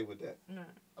okay with that. No.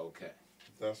 Okay.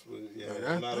 That's what. Yeah, Yeah, I'm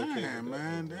that's not okay damn, with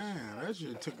man, that. damn. That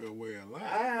shit took away a lot.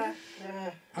 I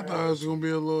I thought it was gonna be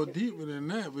a little deeper than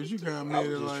that, but you kind of I made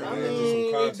was it just like trying to that.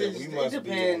 get some content. We it must be on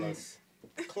depends.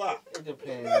 a clock. It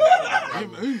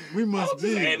depends. We must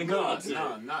be.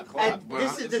 Nah, not clock. And but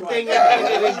this is it's the like- thing at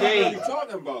the end of the What are you day.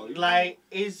 talking about? Like,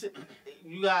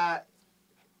 you got.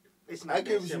 It's not I get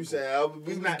that what you simple. saying. We It's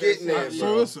was not getting that there, simple. So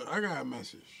bro. listen, I got a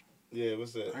message. Yeah,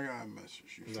 what's that? I got a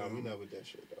message. You No, feel we me? not with that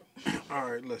shit though. All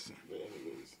right, listen. But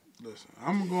anyways. Listen,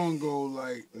 I'm gonna go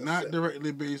like not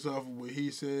directly based off of what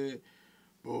he said,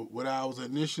 but what I was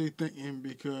initially thinking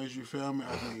because you feel me.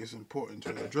 I think it's important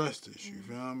to address this. You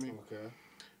feel me? Okay.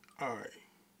 All right.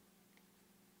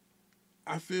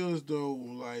 I feel as though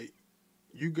like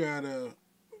you got a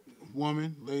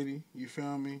woman, lady. You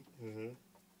feel me?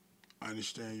 I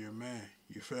understand you're a man.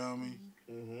 You feel me?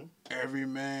 Every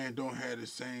man don't have the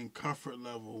same comfort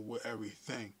level with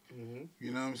everything.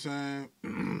 You know what I'm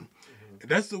saying?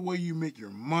 That's the way you make your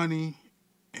money.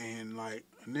 And like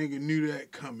a nigga knew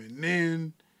that coming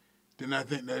in, then I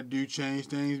think that do change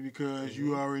things because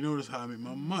you already notice how I make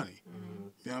my money.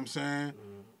 You know what I'm saying?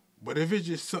 But if it's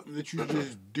just something that you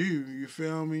just do, you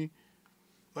feel me?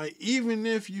 Like even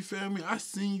if you feel me, I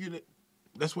seen you.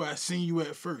 That's why I seen you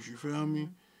at first. You feel me?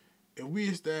 If we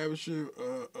establish a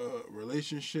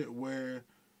relationship where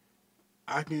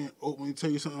I can openly tell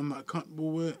you something I'm not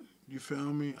comfortable with, you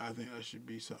feel me? I think that should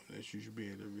be something that you should be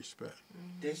able to respect.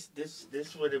 This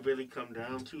what it really come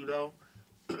down to though.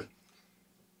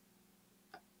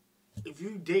 If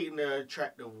you dating an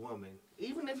attractive woman,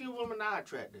 even if your woman not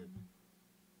attractive,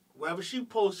 whether she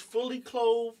posts fully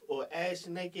clothed or ass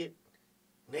naked,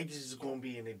 niggas is gonna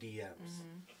be in the DMs.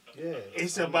 Yeah.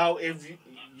 It's about if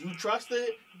you trust her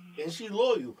and she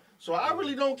loyal. So I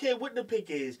really don't care what the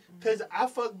pick is, cause I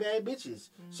fuck bad bitches.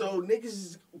 So niggas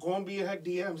is gonna be in her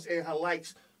DMs and her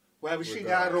likes, whether she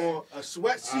got on a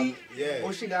sweatsuit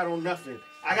or she got on nothing.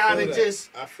 I gotta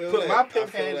just put my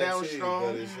pimp hand down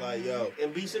strong. But it's like, yo,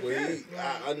 and be secure.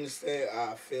 I understand.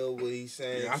 I feel what he's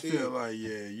saying I too. feel like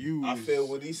you. I feel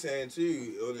what he's saying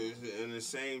too. In the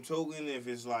same token, if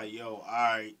it's like, yo, all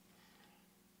right.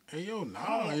 Hey yo,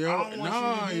 I don't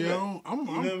want you to do that.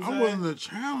 I'm willing to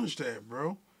challenge that,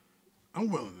 bro. I'm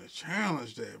willing to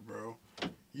challenge that, bro.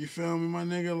 You feel me, my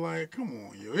nigga? Like, come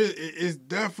on, yo. It's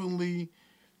definitely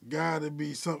gotta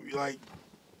be something like.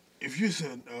 If you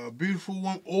said a beautiful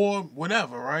one or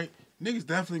whatever, right? Niggas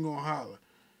definitely gonna holler.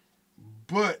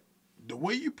 But the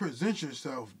way you present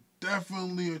yourself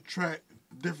definitely attract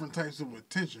different types of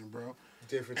attention, bro.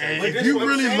 Different and types. if you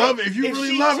really love it, if you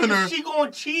really loving her, if she gonna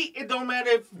cheat, it don't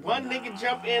matter if one nigga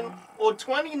jump in or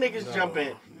 20 niggas jump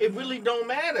in. It really don't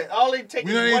matter. All it takes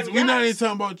is one we're not even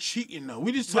talking about cheating though.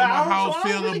 We just talking about how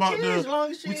I feel about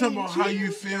we talking about how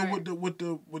you feel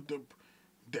with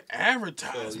the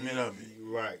advertisement of it.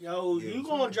 Right. Yo, you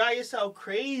gonna drive yourself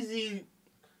crazy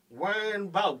worrying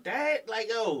about that? Like,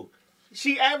 yo,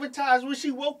 she advertised when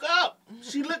she woke up.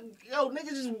 She look, yo, niggas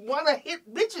just wanna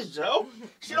hit bitches, yo.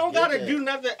 She don't gotta do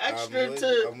nothing extra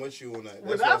I'm with you on that.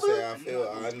 That's what I say.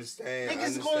 I understand.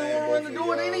 Niggas gonna wanna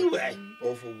do it anyway.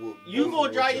 You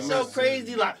gonna drive yourself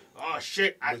crazy like, oh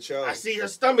shit, I see her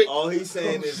stomach. All he's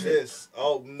saying is this.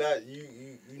 Oh, not you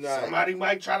not. Somebody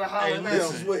might try to holler now.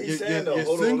 This is what he's saying though.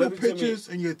 Your single pictures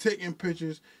and you're taking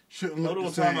pictures shouldn't look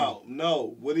the same.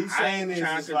 No, what he's saying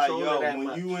is like, yo,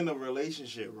 when you in a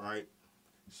relationship, right?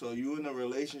 So you in a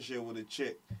relationship with a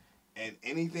chick, and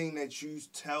anything that you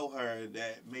tell her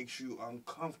that makes you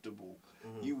uncomfortable,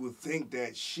 you would think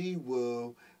that she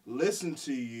will listen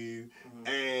to you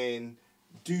and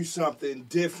do something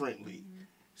differently.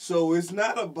 So it's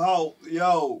not about,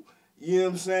 yo, you know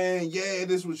what I'm saying? Yeah,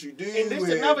 this is what you do. And this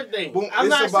is another thing. I'm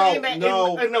not saying that in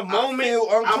the moment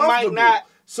I might not.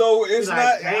 So it's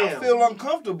like, not, I feel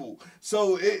uncomfortable.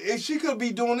 So she could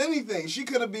be doing anything. She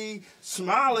could be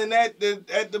smiling at the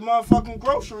motherfucking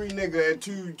grocery nigga at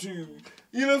 2.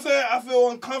 You know what I'm saying? I feel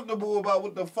uncomfortable about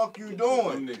what the fuck you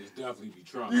doing. Them niggas definitely be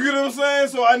trying. You get what I'm saying?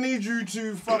 So I need you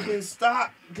to fucking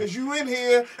stop. Because you in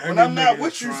here when I'm not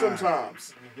with you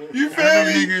sometimes. You feel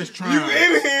me? You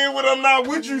in here when I'm not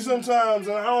with you sometimes,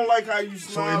 and I don't like how you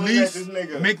smile at this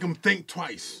nigga. Make them think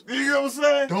twice. You know what I'm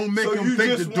saying? Don't make them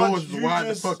think the doors is wide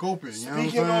the fuck open. You know what I'm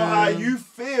speaking on how you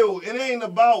feel, it ain't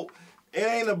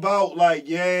about like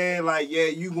you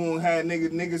gonna have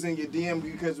niggas in your DM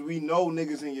because we know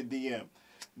niggas in your DM.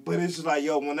 But it's just like,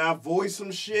 yo, when I voice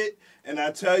some shit and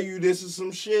I tell you this is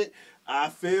some shit I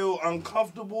feel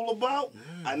uncomfortable about,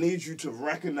 I need you to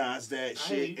recognize that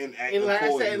shit and act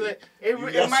accordingly. And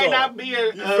like I said, it might not be a...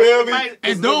 You feel me?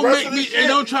 And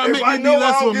don't try to make me be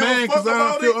less of a man because I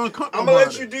don't feel uncomfortable. I'm going to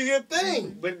let you do your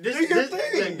thing. But do your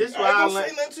thing. This what I I ain't learned.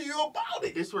 say nothing to you about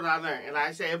it. This is what I learned. And like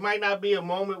I said, it might not be a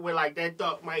moment where like that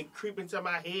thought might creep into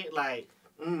my head like,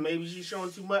 maybe she's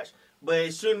showing too much. But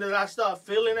as soon as I start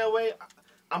feeling that way,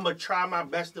 I'm going to try my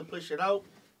best to push it out.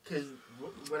 Because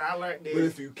what I learned is, but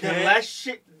if you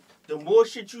can't, the more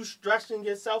shit you stressing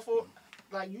yourself for,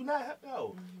 like you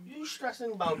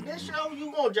stressing about this show,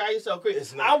 you gonna drive yourself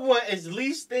crazy. I want as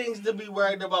least things to be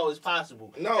worried about as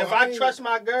possible. No, if I trust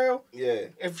my girl, yeah.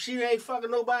 If she ain't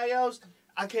fucking nobody else,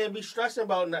 I can't be stressing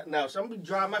about nothing else. I'm gonna be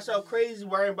driving myself crazy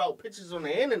worrying about pictures on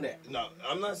the internet. No,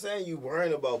 I'm not saying you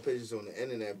worrying about pictures on the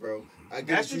internet, bro. I get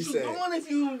That's what you saying. Doing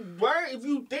if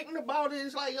you thinking about it.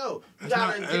 It's like, yo, you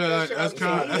gotta that's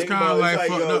kind of like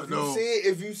fucked up though.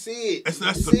 If you see it, that's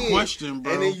the question,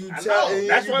 bro. And then you tell, and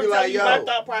that's you what be I'm like, telling you. My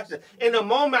thought process. In the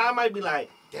moment, I might be like,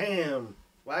 damn.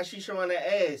 Why is she showing her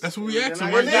ass? That's what we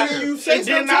asking. And then you say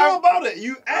something about it.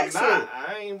 You ask her.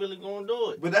 I ain't really gonna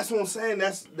do it. But that's what I'm saying.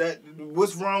 That's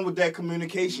what's wrong with that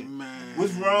communication? Man.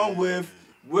 What's wrong with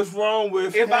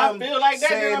if I feel like that,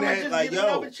 then I'm gonna just like, get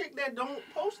another chick that don't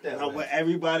post that. No, but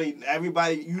everybody,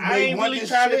 you I may ain't want really this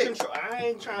trying shit. to control. I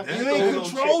ain't trying to. You ain't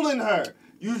controlling her.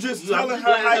 You just telling her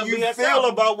letting how her you be herself. feel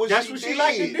about what That's she what did. she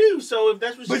like to do. So if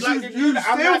that's what she like to do, you I'm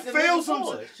still not feel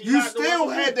some. You still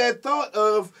had that thought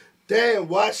of, damn,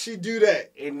 why she do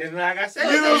that? And then, like I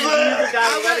said, You know what I'm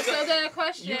saying? So then a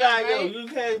question, you got right? you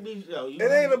can't be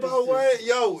It ain't about what,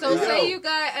 yo. So say you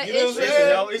got an You know what I'm issue. saying?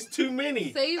 Yo, it's too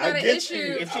many. Say you got I an get issue.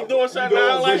 you. If she doing something I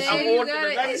don't like, I'm on to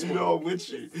the next You one. know, with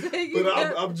you. Say you But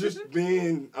got- I'm just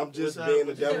being a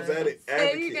devil's advocate.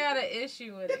 Say you got an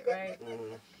issue with it, right?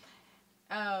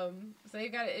 Mhm. So you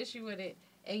got an issue with it,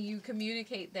 and you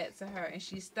communicate that to her, and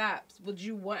she stops. Would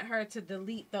you want her to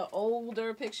delete the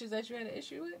older pictures that you had an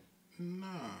issue with? Nah.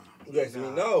 Yes,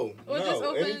 no. Or just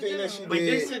open in Anything that she general. But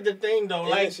did. this is the thing, though. Yeah,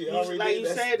 Like, she you, already like did. you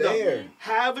That's said, there. though.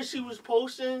 However she was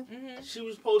posting, she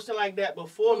was posting like that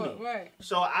before me. Right.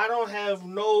 So I don't have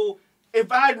no. If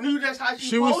I knew that's how she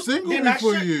She was posted, single then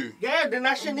before I should, you. Yeah, then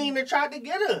I shouldn't even try to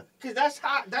get her, cause that's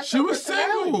how. That's She her was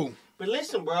personality. single. But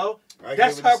listen, bro, I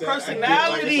that's get what her you're saying. I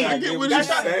personality. get what That's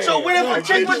you're how- saying. So what if I a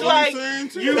chick get was what like, you're saying,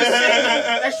 too. you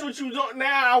saying that's what you doing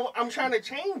now? I'm trying to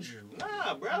change you.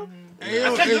 Nah, bro. Hey,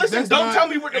 yo, Okay, listen, that's don't not- tell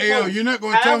me what to hey, yo, post. you're not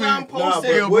gonna tell me. However I'm Nah,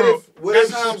 posting. but Yo, what bro, if, what that's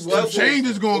if how I'm she The wasn't? change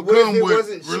is gonna What if come it with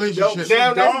wasn't- she relationships. don't-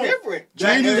 Now that's don't. different.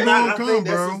 Change is And gonna I come, think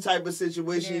bro. that's the type of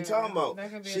situation you talking about.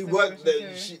 that could be a She what? situation,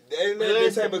 too. She ain't that the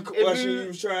Listen, type of if question you- you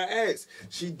was trying to ask.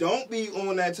 She don't be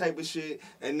on that type of shit,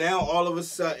 and now all of a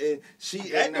sudden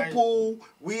she at the pool.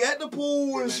 We at the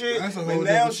pool and shit, That's a whole and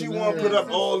now different she want to put scenario.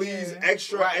 up all these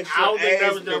extra I don't think that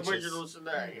ass was the pictures. original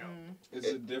scenario. Is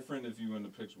it different if you in the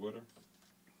pics with her?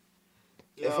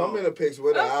 If I'm in a picture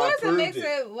with her, Of I course, it approved makes it. it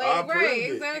I like approved right,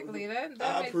 it. exactly. That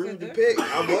I makes approved it the different.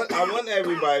 pic. I want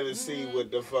everybody to see what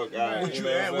the fuck I. What You you,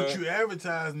 know what I'm what saying? you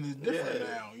advertising is different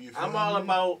Yeah. now. You feel I'm all me?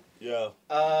 about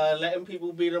Yeah, letting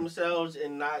people be themselves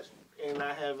and not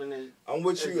having it. I'm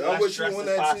with As you. less I'm with you stress on as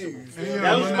that possible. too. You feel Yeah, me?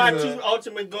 That was man, my uh, two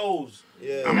ultimate goals.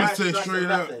 Yeah. I'm Not gonna say stressing straight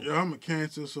up, nothing. yo, I'm a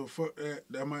Cancer, so fuck that.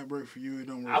 That might work for you. It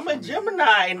don't work I'm for a me.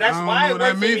 Gemini, and that's I don't why know it what that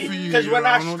worked for mean me. for you, Because when yo.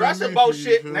 I I don't know what stress that mean about for you,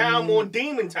 shit, feel now I'm me? on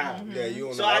demon time. Yeah, you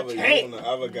on So the I other, can't. you on the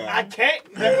other guy. I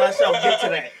can't let myself get to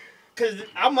that. Because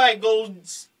I might go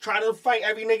try to fight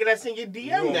every nigga that's in your you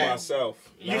DM on now. myself.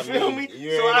 You not feel me?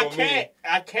 You So ain't I on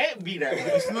me. can't be that way.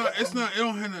 It's not. It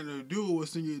don't have nothing to do with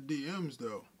what's in your DMs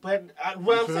though. But what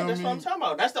You I'm saying, feel that's what I'm me? talking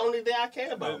about. That's the only thing I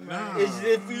care about. Nah. Is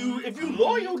if you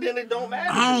loyal, then it don't matter.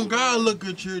 I don't gotta look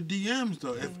at your DMs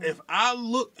though. If I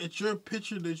look at your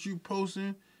picture that you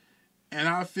posting, and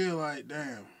I feel like,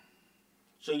 damn,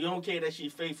 So you don't care that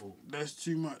she's faithful. that's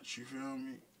too much. You feel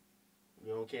me?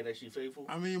 You don't care that she's faithful.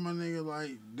 I mean, my nigga,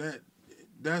 like that.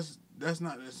 That's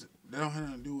not. That don't have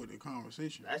nothing to do with the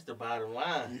conversation. That's the bottom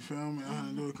line. You feel me? That have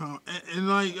nothing to do with and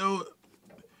like, yo,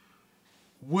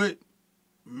 what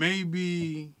may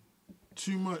be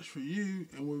too much for you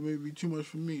and what may be too much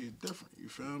for me is different. You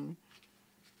feel me?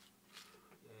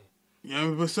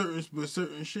 Yeah, but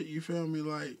certain shit, you feel me?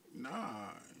 Like, nah,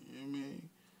 you know what I mean?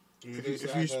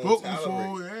 If you spoke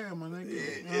before, yeah, my nigga.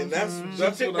 You know And what I'm saying?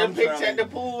 that's She took what them I'm pics trying at the to.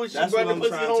 pool. She That's brought what the I'm pussy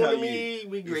trying to home tell to you. me.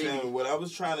 We You great. feel me? What I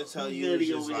was trying to tell you is Dirty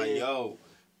just over like, there. yo,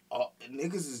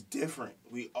 niggas is different.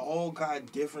 We all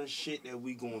got different shit that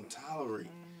we gonna tolerate.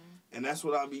 And that's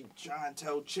what I be trying to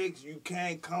tell chicks. You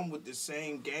can't come with the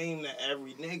same game to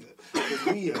every nigga. Because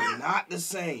we are not the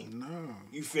same. No.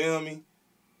 You feel me?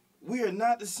 We are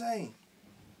not the same.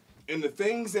 And the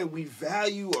things that we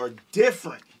value are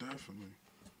different. Definitely.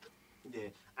 Yeah.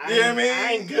 You know what I mean?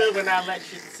 I ain't good when I let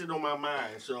shit sit on my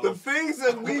mind. So The things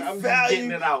that we I'm just value,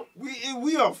 getting it out.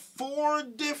 we are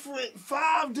 5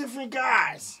 different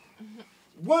guys.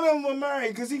 One of them are married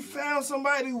because he found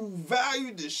somebody who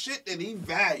valued the shit that he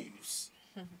values.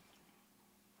 You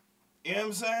know what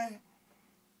I'm saying?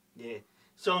 Yeah.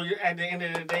 So at the end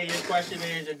of the day, your question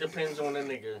is, it depends on the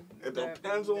nigga. It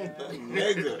depends on the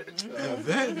nigga. And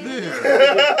that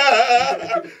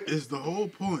there is the whole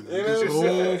point of You know this what I'm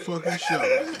whole saying? fucking show.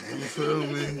 You feel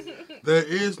me? There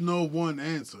is no one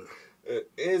answer. It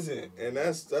isn't, and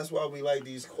that's why we like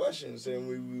these questions,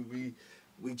 and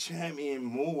we champion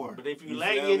more. But if you feel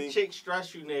let your me? chick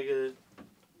stress you, nigga,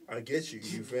 I get you.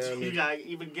 You feel me? you gotta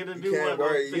either get a You new one can't or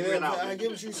worry. You figure know, it out. I get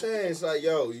what you're saying. It's like,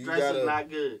 yo, you Stress is gotta not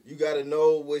good. you gotta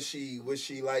know what she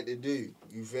like to do.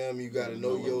 You feel me? You gotta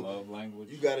know what your love language.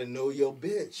 you gotta know your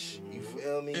bitch. You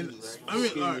feel me? And, Speaking- I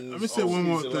mean, all right, let me say one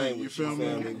more speaking thing. language, You feel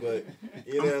me? But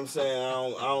you know what I'm saying?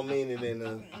 I don't mean it in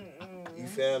a. You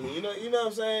feel me? You know what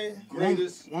I'm saying?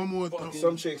 Greatest. One more thing.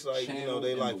 Some chicks like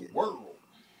they like it. World.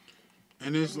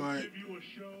 And it's like,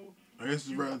 I guess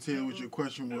it's relative what your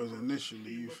question was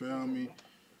initially. You feel me?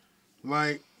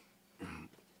 Like,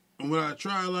 when I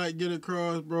try to like get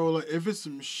across, bro, like if it's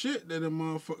some shit that a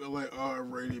motherfucker like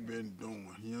already been doing,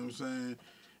 you know what I'm saying?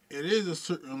 It is a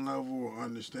certain level of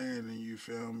understanding, you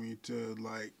feel me, to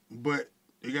like, but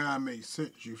it gotta make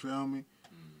sense, you feel me?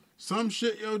 some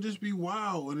shit, yo, just be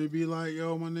wild. And it be like,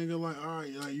 yo, my nigga, like, all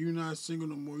right, like, you not single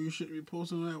no more. You shouldn't be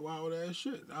posting that wild ass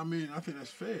shit. I mean, I think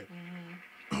that's fair.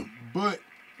 But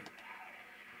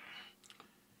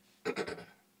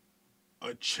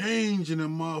a change in a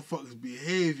motherfucker's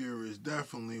behavior is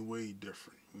definitely way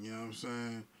different. You know what I'm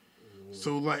saying?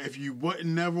 So, like, if you wasn't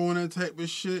never on that type of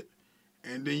shit,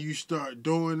 and then you start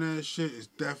doing that shit, it's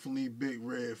definitely big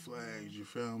red flags, you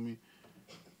feel me?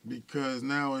 Because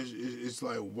now it's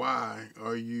like, why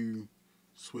are you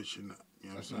switching up? You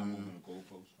know what I'm saying? That's not moving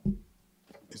the goalpost.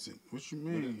 It's it, what you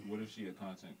mean? What if she a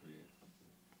content creator?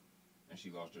 And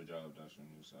she lost her job, that's her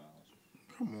new side hustle.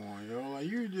 Come on, yo. Like,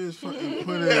 you just fucking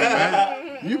put in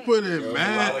mad, you put in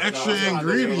mad extra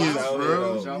ingredients,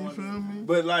 bro. You feel me?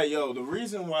 But, like, yo, the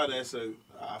reason why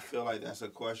I feel like that's a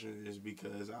question is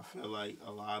because I feel like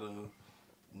a lot of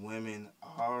women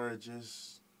are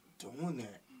just doing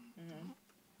that.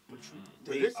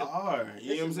 They are.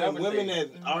 You know what I'm saying? Women that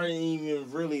aren't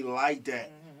even really like that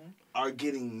are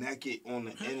getting naked on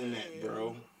the internet,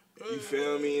 bro. You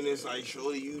feel me? And it's like,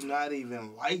 shorty, you not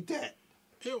even like that.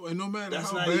 Yo, and no matter That's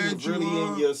how not bad even you really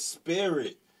are, in your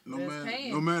spirit.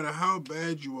 no matter how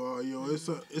bad you are, yo, it's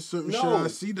certain shit No. I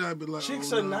see that I be like,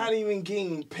 Chicks oh, are not even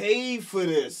getting paid for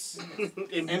this.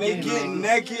 And they getting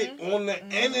naked on the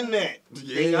internet.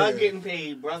 Yeah. They are getting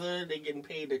paid, brother. They getting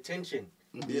paid attention.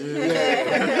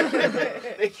 Yeah.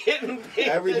 They getting paid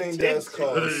Everything attention. does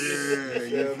cost. Yeah,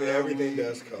 You feel me? Everything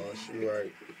does cost. You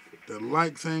right. The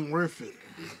likes ain't worth it.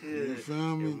 You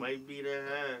feel It me? might be that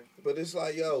high. But it's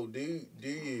like, yo, do you?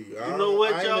 You know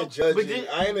what, I yo? ain't a judging. But then-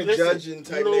 I ain't a listen, judging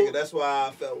type you know- nigga. That's why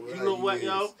I felt. You know what,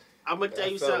 yo? I'm gonna tell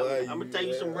you something. I'm gonna tell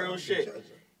you some real shit.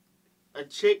 A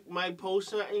chick might post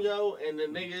something, yo, and the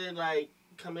nigga like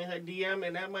come in her DM,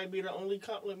 and that might be the only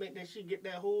compliment that she get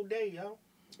that whole day, yo.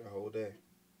 The whole day.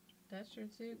 That's true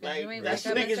too. 'Cause Like you ain't that's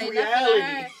wake up and niggas' say nothing to reality.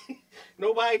 her.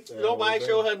 Nobody day.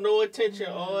 show her no attention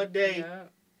all day Yeah.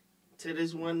 to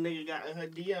this one nigga got in her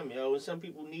DM, yo. And some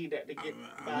people need that to get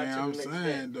by I mean, to I'm the next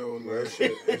saying day. though, Real like,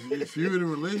 shit. if you in a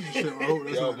relationship, I hope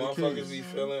that's Yo, not the motherfuckers case. be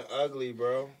feeling ugly,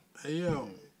 bro. Hey, yo.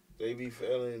 They be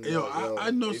feeling. Yo, like,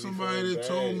 I know they be somebody feeling that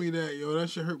told bad. me that, yo, that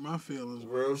shit hurt my feelings,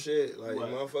 bro. Real shit. Like, What?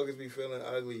 motherfuckers be feeling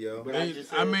ugly, yo. But I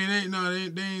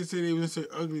mean, they ain't say they was say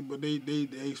ugly, but they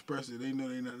express it. They know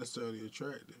they not necessarily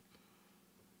attractive.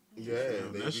 Yeah.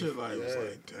 they That be- shit like was yeah.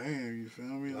 like, damn, you feel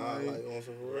me? Nah, Like, like on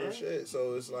some real shit.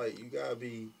 So it's like you gotta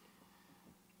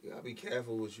be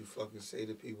careful what you fucking say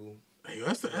to people. hey,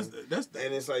 that's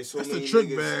And it's like so that's many the trick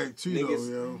niggas, bag too, niggas,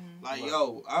 though, yo. Like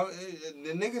yo,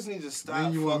 the niggas need to stop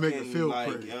Then you wanna make it fucking feel like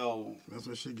pretty. yo. That's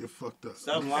when shit get fucked up.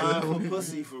 Stop lying for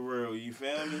pussy for real. You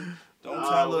feel me? Don't Oh,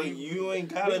 tell her we- you ain't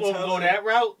We gotta gonna tell go her. that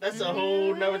route? That's a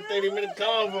whole another 30-minute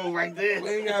convo right We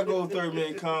there. ain't gotta go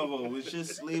 30-minute convo. Let's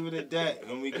just leave it at that,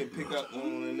 and we can pick up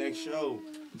on the next show.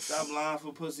 Stop lying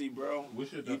for pussy, bro.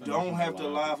 What's your You definition don't of have to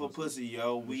lying lie for for pussy,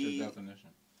 yo. What's your We definition?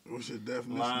 What's your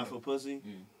definition? lying for pussy.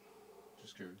 Yeah.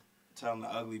 Just curious. Telling the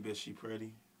ugly bitch she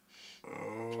pretty.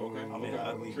 Okay. I mean,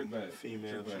 ugly Trick bag.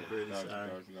 female, Trick she bag. pretty. Got you, Sorry.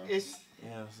 got you, got you. It's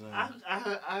Yeah, I'm saying.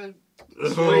 I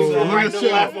Oh, right look to at you.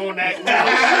 laugh on that.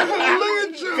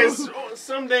 Look at you. Because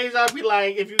some days I'll be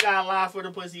like, if you got to lie for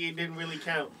the pussy, it didn't really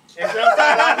count. And sometimes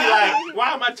I'll be like,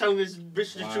 why am I telling this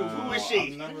bitch the truth? Who is I've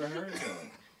she? never heard that.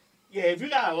 Yeah, if you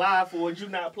got to lie for it, you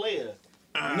not player.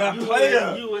 Not You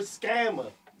player. You a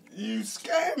scammer. You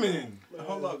scamming.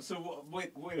 Hold up. So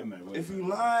wait a minute. If you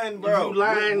lying, bro. If you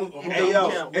lying, What- it Hey,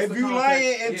 don't yo, count. if the you context- lying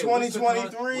in yeah, what's the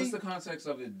 2023, what's the context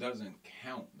of it doesn't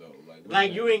count though? Like what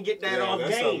Like, is you that? ain't get that off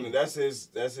that's game. something.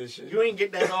 That's his shit. You ain't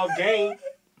get that off game.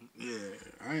 Yeah,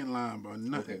 I ain't lying about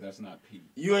nothing. Okay, that's not P.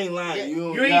 You ain't lying.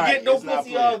 You You ain't right, get no it's not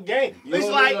pussy player. off game. You It's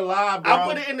don't like, need to lie, bro. I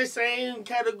put it in the same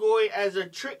category as a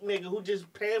trick nigga who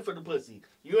just paying for the pussy.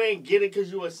 You ain't get it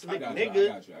because you a I slick got you. nigga.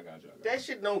 I got you. That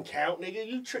shit don't count, nigga.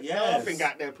 You tricked Yes. off and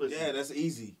got that pussy. Yeah, that's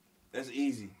easy. That's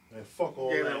easy. Man, fuck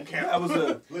all Yeah, that. that don't count. That was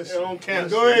a. Listen, It don't count.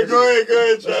 listen, Go ahead,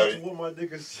 Listen Charlie. to what my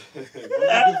niggas said. My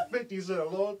nigga 50 said a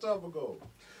long time ago.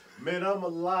 Man, I'm a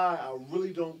lie. I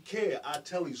really don't care. I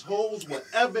tell these hoes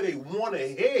whatever they want to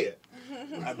hear.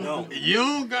 I don't. You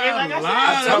don't And gotta like I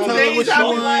lie said, to some tell days what I you be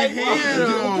want like, to hear,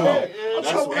 though.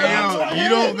 That's what Hey, yo, you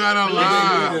don't gotta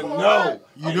lie. No.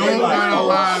 You don't gotta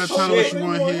lie to tell her what you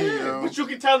want to hear, yo. But you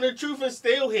can tell the truth and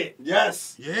still hit.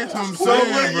 Yes. Yeah, that's what I'm So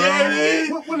saying,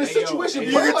 bro. When the situation hey,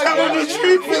 be yo, like tell that, the man,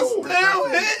 truth you- and still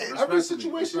hit. Every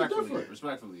situation is Respectfully, different.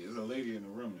 Respectfully, there's a lady in the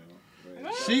room now.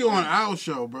 Right? She on our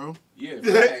show, bro. Yeah,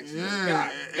 facts.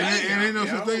 Yeah, and ain't no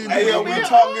such thing. Hey, yo, Be we honest.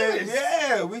 talking.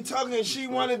 Yeah, we talking. She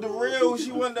wanted the real.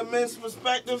 She wanted the men's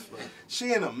perspective.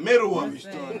 She in the middle of it. You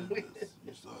started this.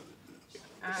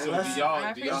 So do y'all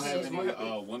have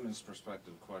any women's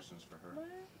perspective questions for her?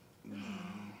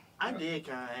 I did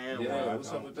kind of have Yeah, one.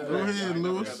 what's up with that? Go ahead,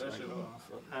 Lewis.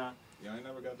 Y'all ain't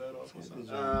never got that off. What's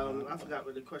up? I forgot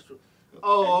what the question.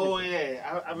 Oh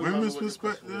yeah, I remember Women's what the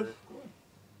question perspective. was.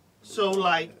 So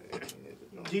like,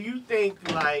 do you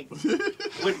think like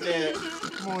with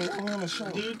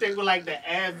the do you think with like the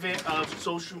advent of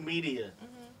social media,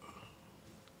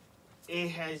 it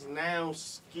has now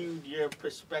skewed your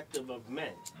perspective of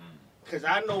men? Because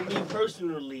I know me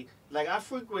personally, like I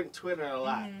frequent Twitter a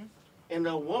lot, and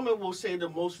a woman will say the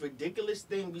most ridiculous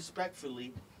thing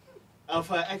respectfully of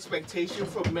her expectation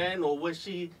for men or what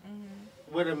she,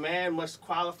 what a man must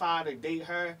qualify to date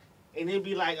her. And it'd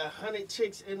be like 100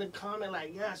 chicks in the comment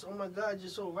like, yes, oh my God, you're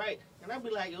so right. And I'd be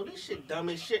like, yo, this shit dumb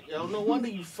as shit, yo. No wonder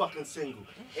you fucking single.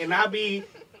 And I'd be,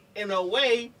 in a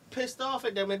way, pissed off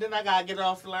at them. And then I gotta get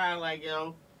off the line like,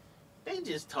 yo, they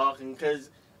just talking. Because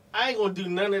I ain't gonna do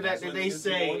none of that they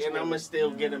say, and I'm gonna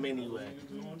still get them anyway.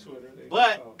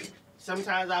 But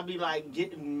sometimes I'll be like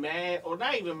getting mad, or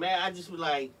not even mad, I just be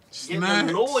like getting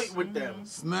annoyed with them.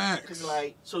 Snacks. Cause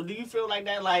like, so do you feel like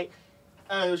that? Like,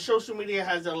 social media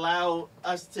has allowed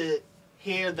us to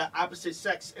hear the opposite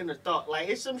sex in the thought. Like,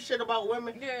 it's some shit about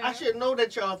women. Yeah. I should know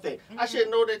that y'all think. I should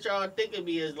know that y'all think of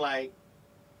me as like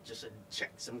just a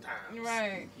check sometimes.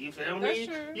 Right. You feel That's me?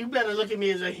 true. You better look at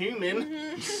me as a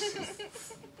human.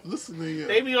 Listen to you.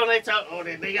 They be on that talk, oh,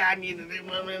 they got need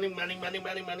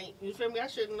money. You feel me? I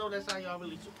shouldn't know that's how y'all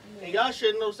really do. And y'all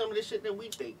should know some of the shit that we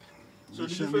think. So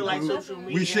do you feel like social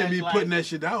media we shouldn't be has, putting like, that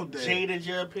shit out there? Jaded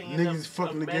your opinion Niggas of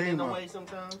fucking the men game in a up. way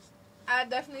sometimes? I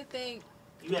definitely think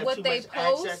You have what too they much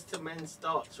post, access to men's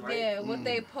thoughts, right? yeah, what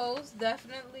they post,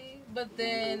 definitely. But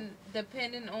then,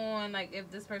 depending on, like, if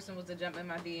this person was to jump in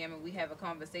my DM and we have a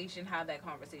conversation, how that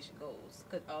conversation goes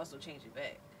could also change it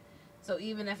back. So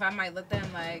even if I might look at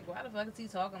them like, why the fuck is he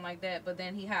talking like that? But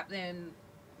then he hopped in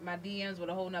my DMs with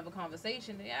a whole nother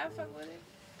conversation, then yeah, I fuck with it.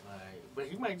 Right. But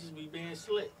he might just be being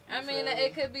slick. I mean,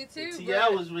 it could be too.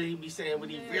 TL was what he be saying what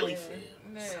he really feel.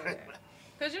 Yeah.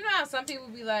 Because you know how some people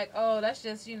be like, oh, that's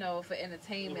just, you know, for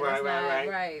entertainment. Right, It's right, not,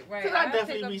 right. right. Because I pick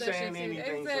definitely up be that saying shit too.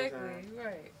 anything Exactly, sometimes.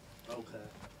 right. Okay.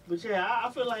 But yeah, I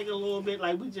feel like a little bit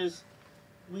like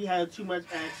we have too much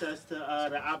access to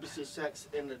the opposite sex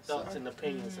in the thoughts and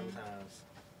opinions sometimes.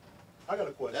 I got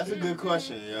a question. That's a good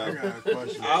question, yo. I got a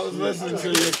question. I was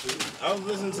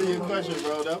listening to your question,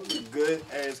 bro. That was a good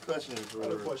ass question, I bro.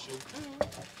 got a question.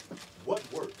 What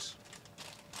works?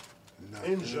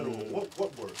 Nothing. In general,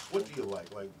 what works? What do you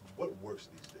like? Like, what works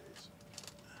these days?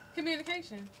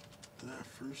 Communication. Is that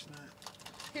fruit snack?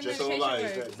 Just Communication on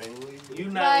life, Is works. that mainly? You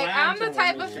not Like lying I'm to the him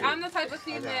type and of shit.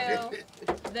 female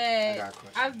I that got a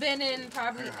question. I've been in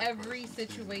probably every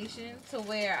situation to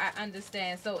where I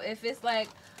understand. So if it's like,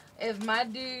 if my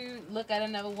dude look at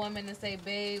another woman and say,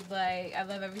 babe, like I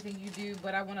love everything you do,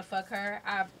 but I want to fuck her,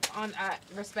 I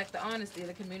respect the honesty,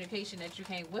 the communication that you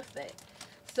came with that.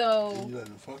 So You let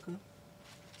them fuck her?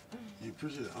 You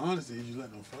appreciate the honesty. You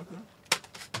let them fuck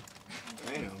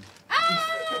her? Damn.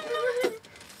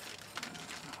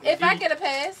 if I get a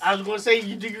pass, I was gonna say,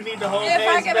 do you need the whole If I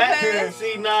pass get a back? pass,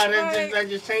 See, nah, like, that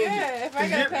just changed yeah, it. if I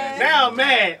get a pass. Now I'm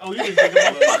mad. Oh, you just think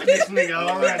about fucking this nigga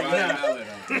already. Nah.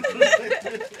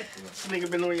 This nigga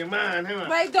been on your mind, huh?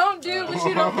 like, don't do what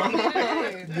you don't want me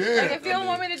to do. Yeah. Like, if you don't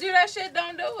want me to do that shit,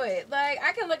 don't do it. Like,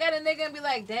 I can look at a nigga and be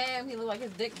like, damn, he look like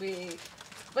his dick big.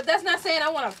 But that's not saying I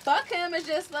want to fuck him. It's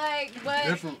just like, but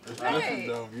Different. It's right. different,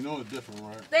 though. You know it's different,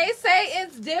 right? They say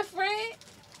it's different,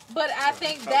 but I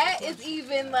think that is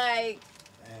even like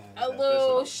a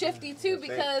little shifty too,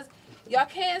 because y'all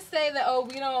can't say that, oh,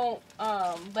 we don't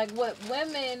like what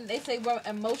women, they say we're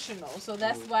emotional, so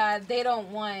that's why they don't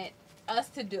want us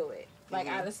to do it, like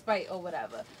out of spite or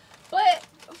whatever. But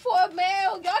for a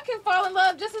male, y'all can fall in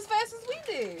love just as fast as we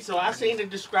did. So I seen it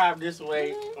described this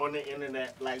way on the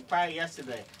internet, like probably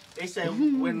yesterday. They said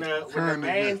when the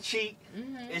man cheat,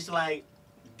 it's like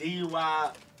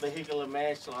DUI, vehicular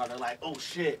manslaughter. Like, oh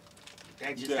shit,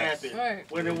 that just happened. Right.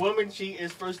 When the woman cheat,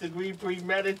 it's first degree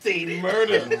premeditated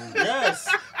Murder.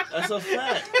 Yes. That's a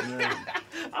fact. Yeah.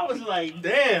 I was like,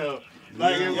 damn.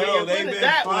 Like, when Yo, you they put been it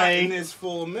that fighting way, this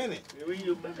for a minute. when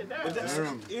you put it that But way. that's,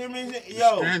 Damn. you know what I mean? It's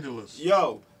Yo, scandalous.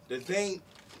 yo, the thing,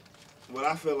 what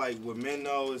I feel like what men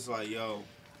know is like, yo,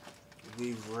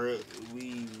 we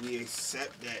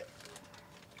accept that.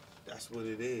 That's what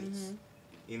it is.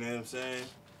 You know what I'm saying?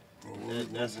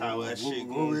 That's how that shit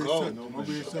gonna go.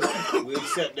 We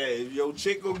accept that. If your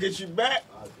chick gonna get you back,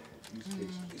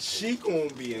 she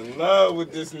gonna be in love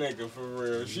with this nigga for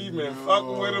real. She been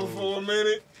fucking with him for a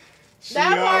minute. She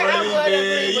That part I would already agree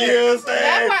did. with. You know what I'm That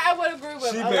saying? part I would agree with. She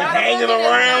A been lot of hanging women is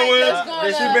around not with, just gonna-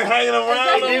 and she been hanging around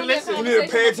Especially with. in this You need to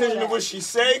conversation pay attention before to what that. she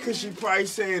say, cause she probably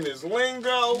saying this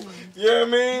lingo. You know what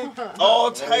I mean?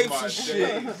 All types my of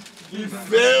shit. You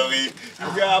feel me? You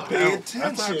gotta pay That's how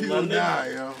attention, my people nigga. die,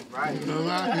 yo. Right. You know, a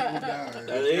lot of people die.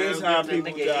 That Yo. is how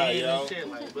people Nigga die, in yo. and shit,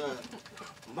 like, bruh.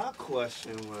 My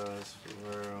question was,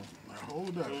 for real. Now,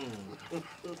 hold up.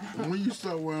 When you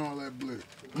start wearing all that blue?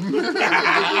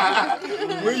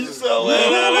 When you saw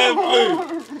that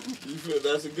blue, you feel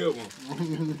that's a good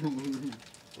one.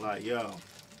 Like, yo,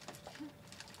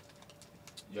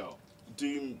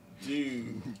 do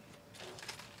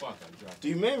Fuck, I dropped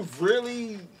do men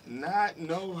really not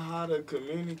know how to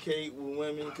communicate with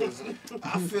women? Because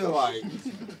I feel like,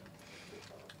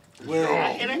 well,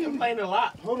 I hear that complaint a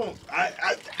lot. hold on.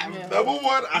 Number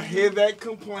one, I hear that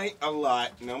complaint a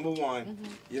lot. Number one,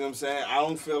 you know what I'm saying? I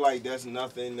don't feel like that's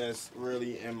nothing that's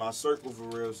really in my circle for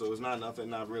real, so it's not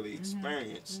nothing I've really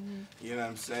experienced. You know what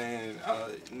I'm saying?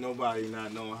 Nobody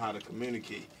not knowing how to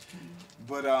communicate.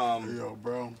 But, Yo,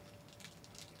 bro.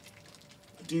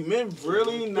 do men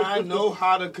really not know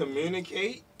how to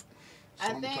communicate?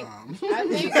 Sometimes.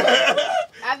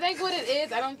 I think what it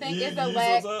is, I don't think it's a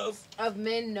lack sometimes? of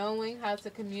men knowing how to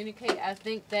communicate. I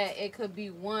think that it could be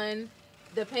one,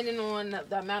 depending on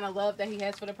the amount of love that he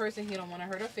has for the person, he don't want to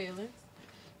hurt her feelings.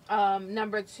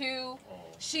 Number two,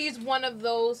 she's one of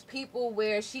those people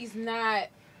where she's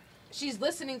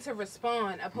listening to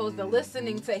respond opposed to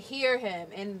listening to hear him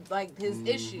and like his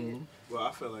issue. Well,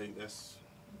 I feel like that's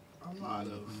a lot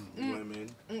of women.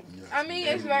 I mean,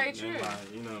 it's very And true.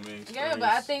 like, you know what I mean? Yeah, but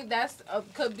I think that's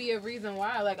could be a reason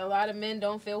why. Like, a lot of men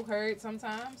don't feel heard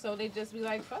sometimes, so they just be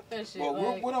like, fuck that shit. Well,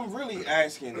 like, what I'm really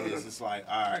asking is, it's like,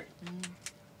 all right,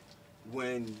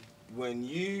 when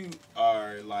you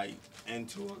are like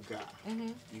into a guy,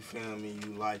 you feel me?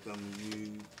 You like him.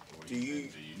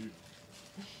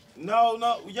 No,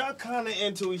 y'all kind of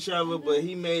into each other, but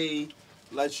he may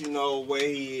let you know where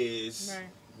he is. Right.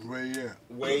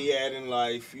 Where he at in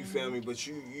life, you feel me? But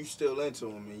you still into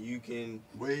him, and you can.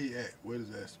 Where he at? Where does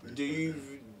that space? Do you?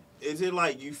 Is it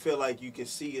like you feel like you can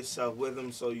see yourself with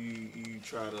him, so you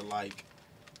try to like,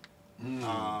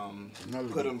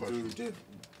 put him through?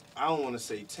 I don't want to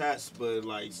say tests, but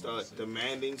like start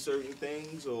demanding certain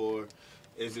things, or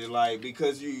is it like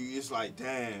because it's like,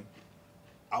 damn,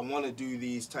 I want to do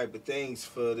these type of things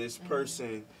for this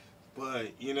person. But,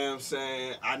 you know what I'm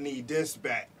saying, I need this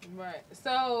back. Right.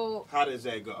 So how does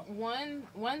that go? One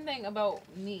thing about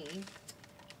me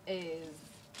is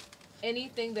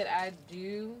anything that I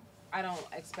do, I don't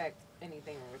expect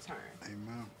anything in return.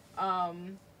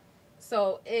 Amen.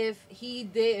 So if we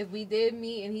did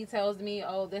meet and he tells me,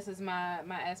 oh, this is my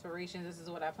aspirations, this is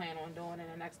what I plan on doing in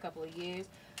the next couple of years,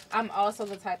 I'm also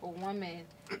the type of woman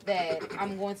that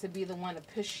I'm going to be the one to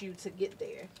push you to get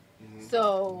there.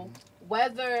 So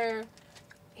whether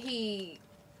he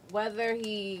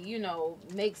you know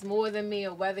makes more than me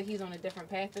or whether he's on a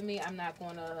different path than me, I'm not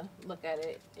going to look at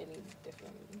it any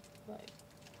differently. Like,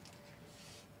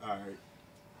 all right,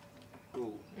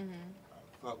 cool. I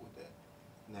fuck with that.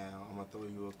 Now I'm gonna throw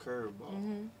you a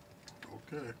curveball.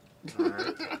 Okay. All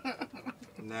right.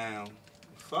 Now,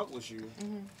 fuck with you,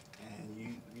 and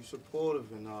you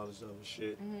supportive and all this other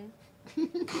shit. So,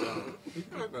 you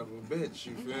kind of a bitch,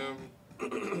 you feel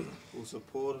me? Who's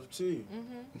supportive too.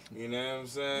 You know what I'm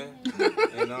saying?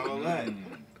 And all that.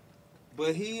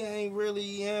 But he ain't really,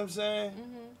 you know what I'm saying?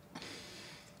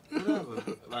 Whatever.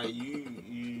 Like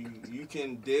you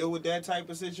can deal with that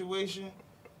type of situation.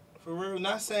 For real,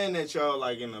 not saying that y'all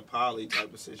like in a poly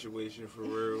type of situation. For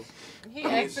real, he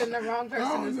asking the wrong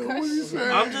person this question.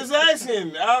 I'm just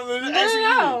asking. I'm asking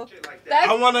No. you.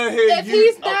 I want to hear if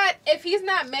you. If he's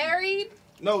not married.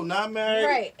 No, not married.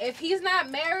 Right. If he's not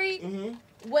married,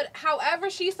 however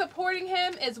she's supporting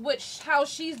him is how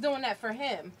she's doing that for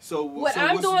him. So what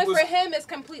I'm doing for him is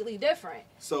completely different.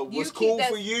 So what's cool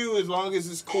for you as long as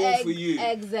it's cool for you.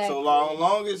 Exactly. So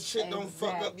long as shit don't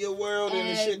fuck up your world and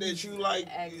the shit that you like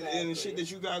and the shit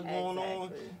that you got going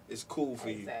on, it's cool for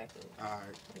you. Exactly. All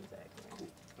right. Exactly. Cool.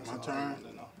 My turn.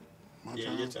 My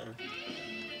turn. Your turn.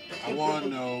 I want to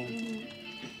know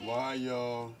why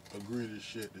y'all agree to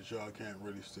shit that y'all can't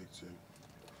really stick to.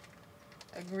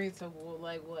 Agree to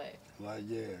like what? Like,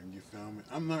 yeah, you feel me?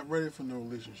 I'm not ready for no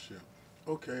relationship.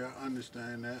 Okay, I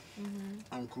understand that.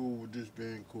 I'm cool with just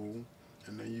being cool.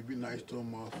 And then you be nice to a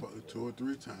motherfucker 2 or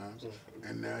 3 times.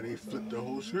 And now they flip the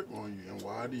whole script on you. And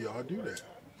why do y'all do that?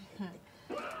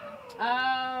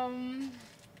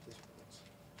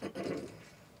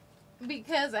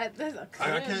 Because I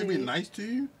can't be nice to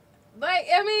you? Like,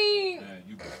 I mean...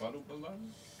 You befuddled a lot?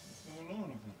 What's going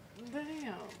on?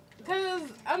 Damn. Because,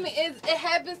 I mean, it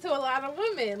happens to a lot of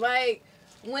women. Like,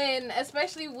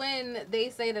 especially when they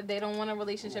say that they don't want a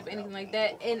relationship, anything like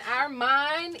that, in our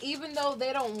mind, even though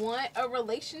they don't want a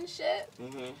relationship,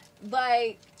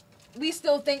 like, we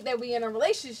still think that we in a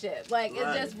relationship. Like,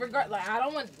 it's just like, I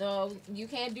don't want, no, you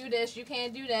can't do this, you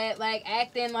can't do that. Like,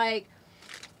 acting like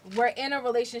we're in a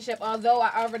relationship, although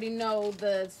I already know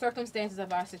the circumstances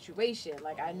of our situation.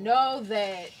 Like, I know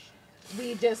that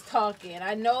we just talking.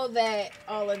 I know that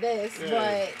all of this,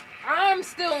 but I'm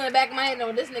still in the back of my head,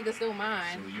 no, this nigga's still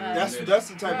mine. So that's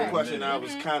the type of question I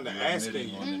was kind of asking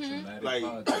you. Like,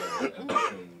 I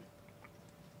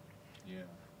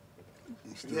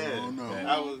don't know.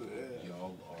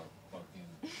 Y'all are fucking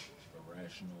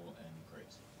irrational and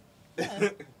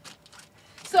crazy.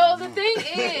 So the thing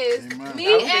is, me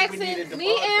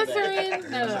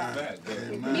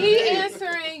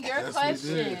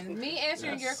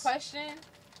answering your question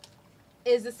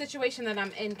is the situation that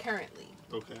I'm in currently.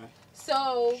 Okay.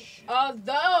 So,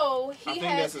 although he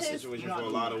has that's a situation for a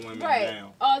lot of women right,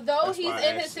 now. although That's he's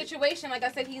in his situation, like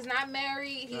I said, he's not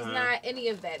married, he's not any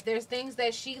of that. There's things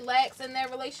that she lacks in their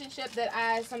relationship that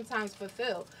I sometimes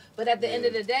fulfill. But at the end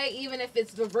of the day, even if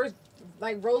it's reverse,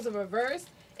 like roles of reverse,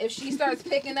 if she starts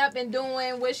picking up and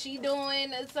doing what she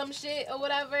doing, some shit or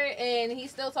whatever, and he's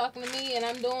still talking to me and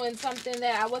I'm doing something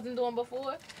that I wasn't doing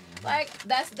before, like,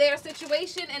 that's their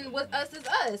situation, and with us is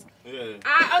us. Yeah.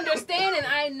 I understand and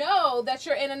I know that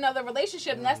you're in another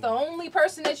relationship, and that's the only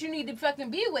person that you need to fucking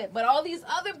be with. But all these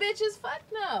other bitches, fuck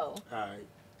no. Alright.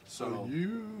 So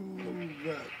you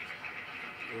got...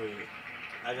 Wait.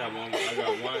 I got one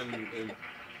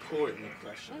important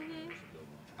question.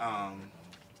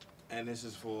 And this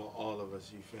is for all of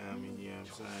us, you feel me? You know what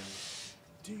I'm saying?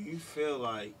 Do you feel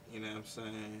like, you know what I'm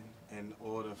saying,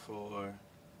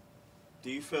 do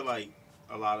you feel like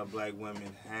a lot of black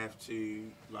women have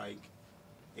to, like,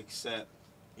 accept,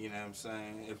 you know what I'm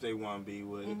saying, if they want to be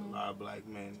with a lot of black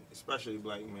men, especially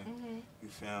black men, you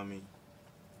feel me,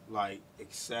 like,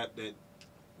 accept that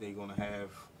they're going to have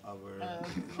other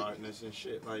partners and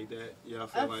shit like that? Y'all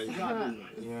feel like, you know what I'm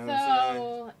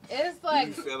saying? It's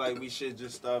like... Do you feel like we should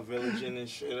just start villaging and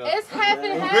shit up? It's half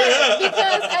and half,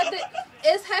 because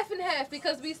it's half and half,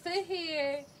 because we sit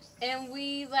here and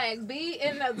we, like, be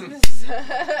in the...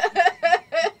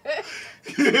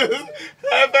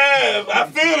 Half-half. I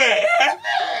feel that.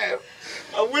 Half-half.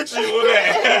 I'm with you on that.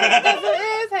 It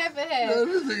is half and half.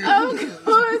 Of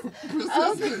course.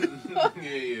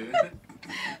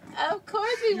 Of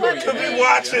course we want to be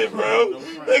watching, bro.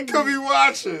 They could be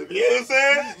watching. You know what I'm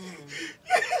saying?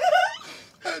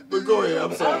 But go ahead.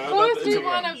 I'm sorry. Of course we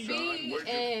want to be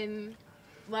in,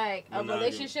 like, a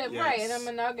relationship, right, in a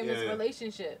monogamous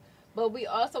relationship. But we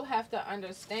also have to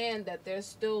understand that there's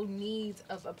still needs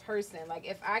of a person. Like,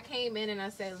 if I came in and I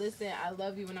said, listen, I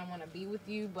love you and I want to be with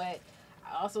you, but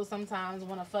I also sometimes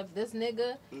want to fuck this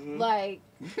nigga, like,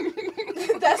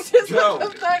 that's just what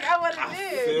the fuck I want to do. I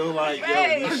feel like,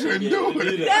 yo, we should be able to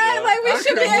do that. Yeah, like, we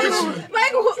should be able to,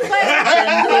 like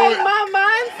my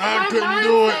mindset.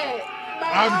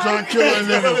 I'm trying to kill that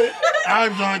nigga.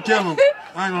 I'm trying to kill him.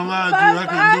 I ain't gonna lie to you. I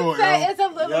couldn't do it, yo. It's a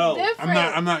little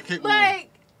different. I'm not capable. Like,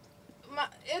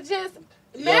 it's just,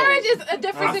 marriage is a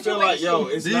different situation. I feel like, yo,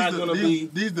 it's not gonna be.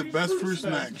 These the best fruit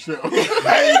snack show. I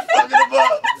ain't fucking them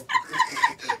up.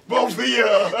 Both of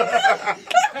y'all.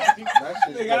 That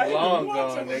shit's long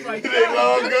gone, nigga. They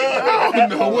long gone. I don't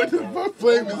know what the fuck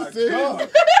flavor this is, but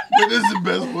this is the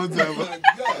best ones ever.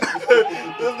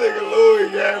 This nigga Louis,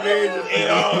 got me, just ate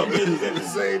all bitches at the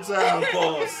same time.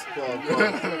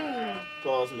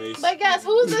 Pause, Mace. But guys,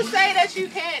 who's to say that you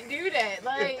can't do that?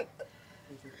 Like,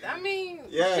 I mean,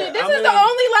 shit, this is the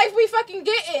only life we fucking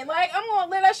getting. Like, I'm gonna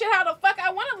live that shit how the fuck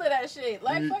I wanna live that shit.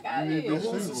 Like, fuck out of here.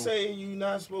 Who's to say you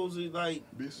not supposed to, like,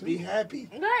 be happy?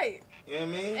 Right. You know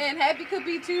what I mean? And happy could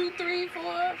be 2, 3, 4,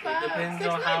 5, 6 depends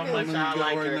on how much I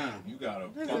like her. Now. You gotta.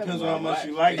 Depends on how much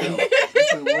you like her.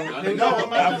 No,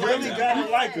 I really gotta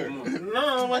like her.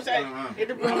 No, it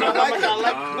depends on how much I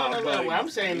like. No. What I'm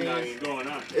saying is,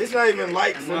 it's not even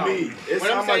like for me. It's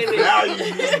how much value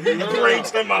you bring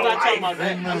to my life.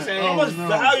 I'm saying, how much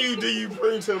value do you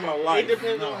bring to my life? It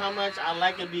depends on how much I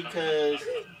like her, because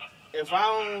if I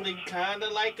only kinda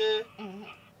like her,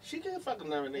 she can fuck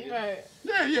another nigga. Right.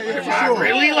 Yeah, If for I sure.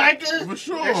 really like her, For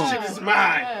sure. that shit is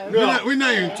mine. We're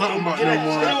not even talking about no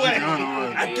more.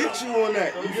 I get you on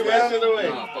that. You Get that shit away.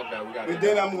 But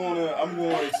then I'm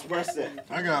gonna express that.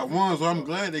 I got one, so I'm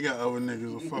glad they got other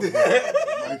niggas to fuck with.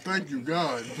 Like, thank you,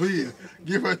 God. Please,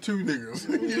 give her 2 niggas.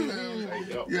 You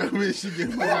know what I mean? She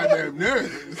get my goddamn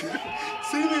nerves.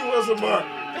 See me once a month.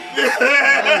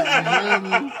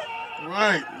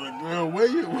 Right. Like, girl,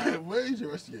 where's the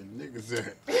rest of your niggas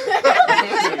at?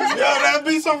 Yo,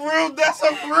 that's a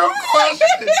real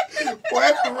question.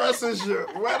 Where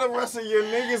the rest of your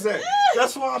niggas at?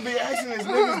 That's why I be asking this.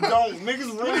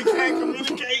 Niggas really can't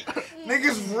communicate.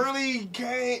 Niggas really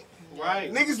can't.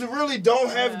 Right. Niggas really don't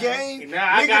have game. Nah,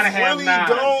 I gotta have really nine.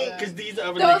 don't. Because these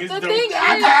other The niggas thing don't. is,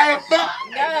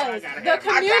 Yes, the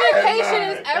communication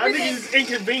is Y'all everything. niggas is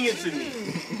inconveniencing me.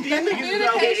 These niggas is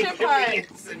out here communication part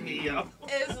inconveniencing me, yo.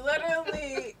 It's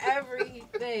literally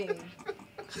everything.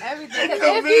 Everything.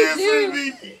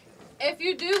 'Cause if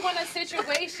you do want a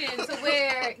situation to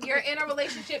where you're in a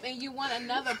relationship and you want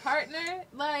another partner,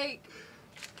 like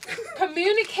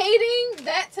communicating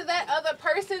that to that other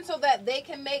person so that they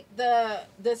can make the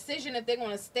decision if they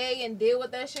want to stay and deal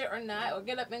with that shit or not, or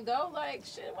get up and go, like,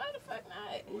 shit, why the fuck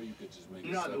not? Or you could just make a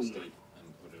substate and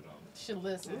put it on. Should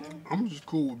listen. I'm just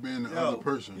cool with being the other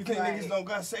person. You think niggas don't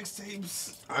got sex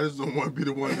tapes? I just don't want to be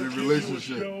the one in the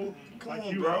relationship. Come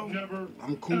on, bro.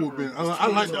 I'm cool with being. I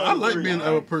like being the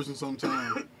other person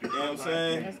sometimes. You know what I'm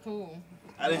saying? That's cool.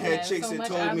 I done had chicks so that much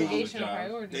told me obligation or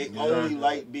priority. they only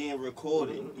like being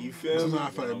recorded. You feel me? Sometimes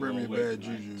I feel like bring me bad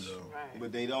juju though.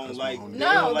 But they don't like. my They only-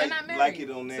 don't they're not married. like it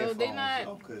on their So they phone,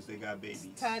 not because they got babies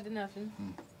tied to nothing.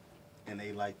 and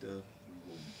they like to.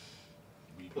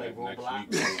 Be Play back next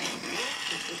Roblox. week.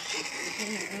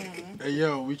 Hey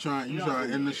yo, you trying to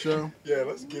end the show? Yeah,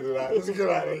 let's get it out. Let's get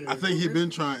out of here. I think he been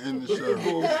trying to end the show.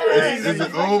 Crazy. Is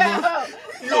it over?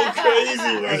 You go crazy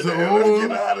right Is it now. over? Let's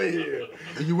get out of here.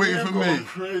 Are you waiting for me?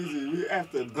 Crazy. We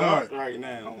after dark right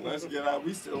now. Let's get out.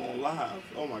 We still on live.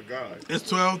 Oh my god. It's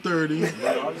 12:30.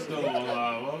 Yo, I'm still on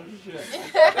live. Oh, shit.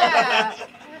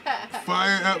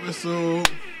 Fire episode.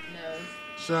 No.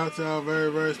 Shout out to our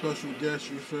very, very special guest,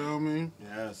 you feel me?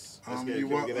 Yes. Let's You get a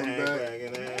welcome hang back.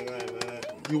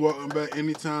 back. You welcome back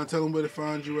anytime. Tell them where to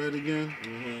find you at again.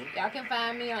 Y'all can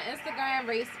find me on Instagram,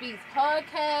 Ray Speaks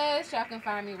Podcast. Y'all can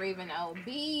find me Raven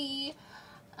LB.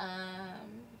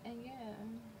 And yeah,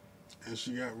 And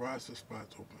she got roster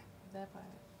spots open. that part.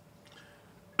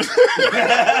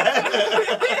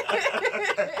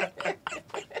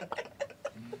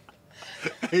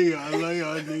 Hey, I love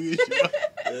y'all niggas.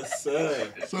 Yes, sir.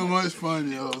 So much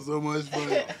fun, yo. So much fun.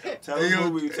 Tell Hey,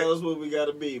 us what we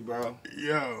gotta be, bro.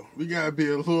 Yo, we gotta be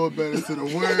a little better to the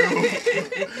world.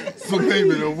 So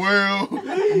maybe the world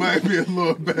might be a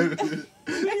little better to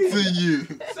you.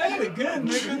 Say it again,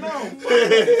 nigga. No.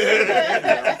 Say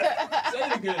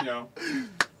it again, yo.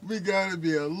 We gotta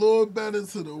be a little better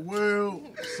to the world.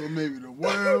 So maybe the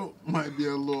world might be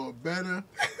a little better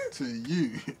to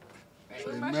you.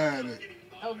 Say mad at.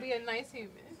 Oh, be a nice human.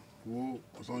 Whoa,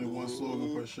 there's only one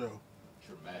slogan per show.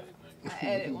 Dramatic, I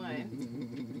edit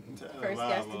one. First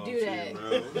guest to do that.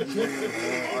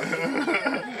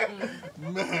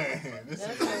 Man, this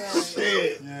That's is alright.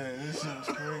 Shit. yeah, this shit's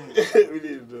crazy. We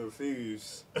need to do a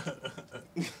fuse. God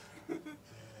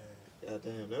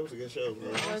damn, that was a good show,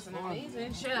 bro. That was an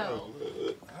amazing show.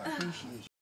 I appreciate you.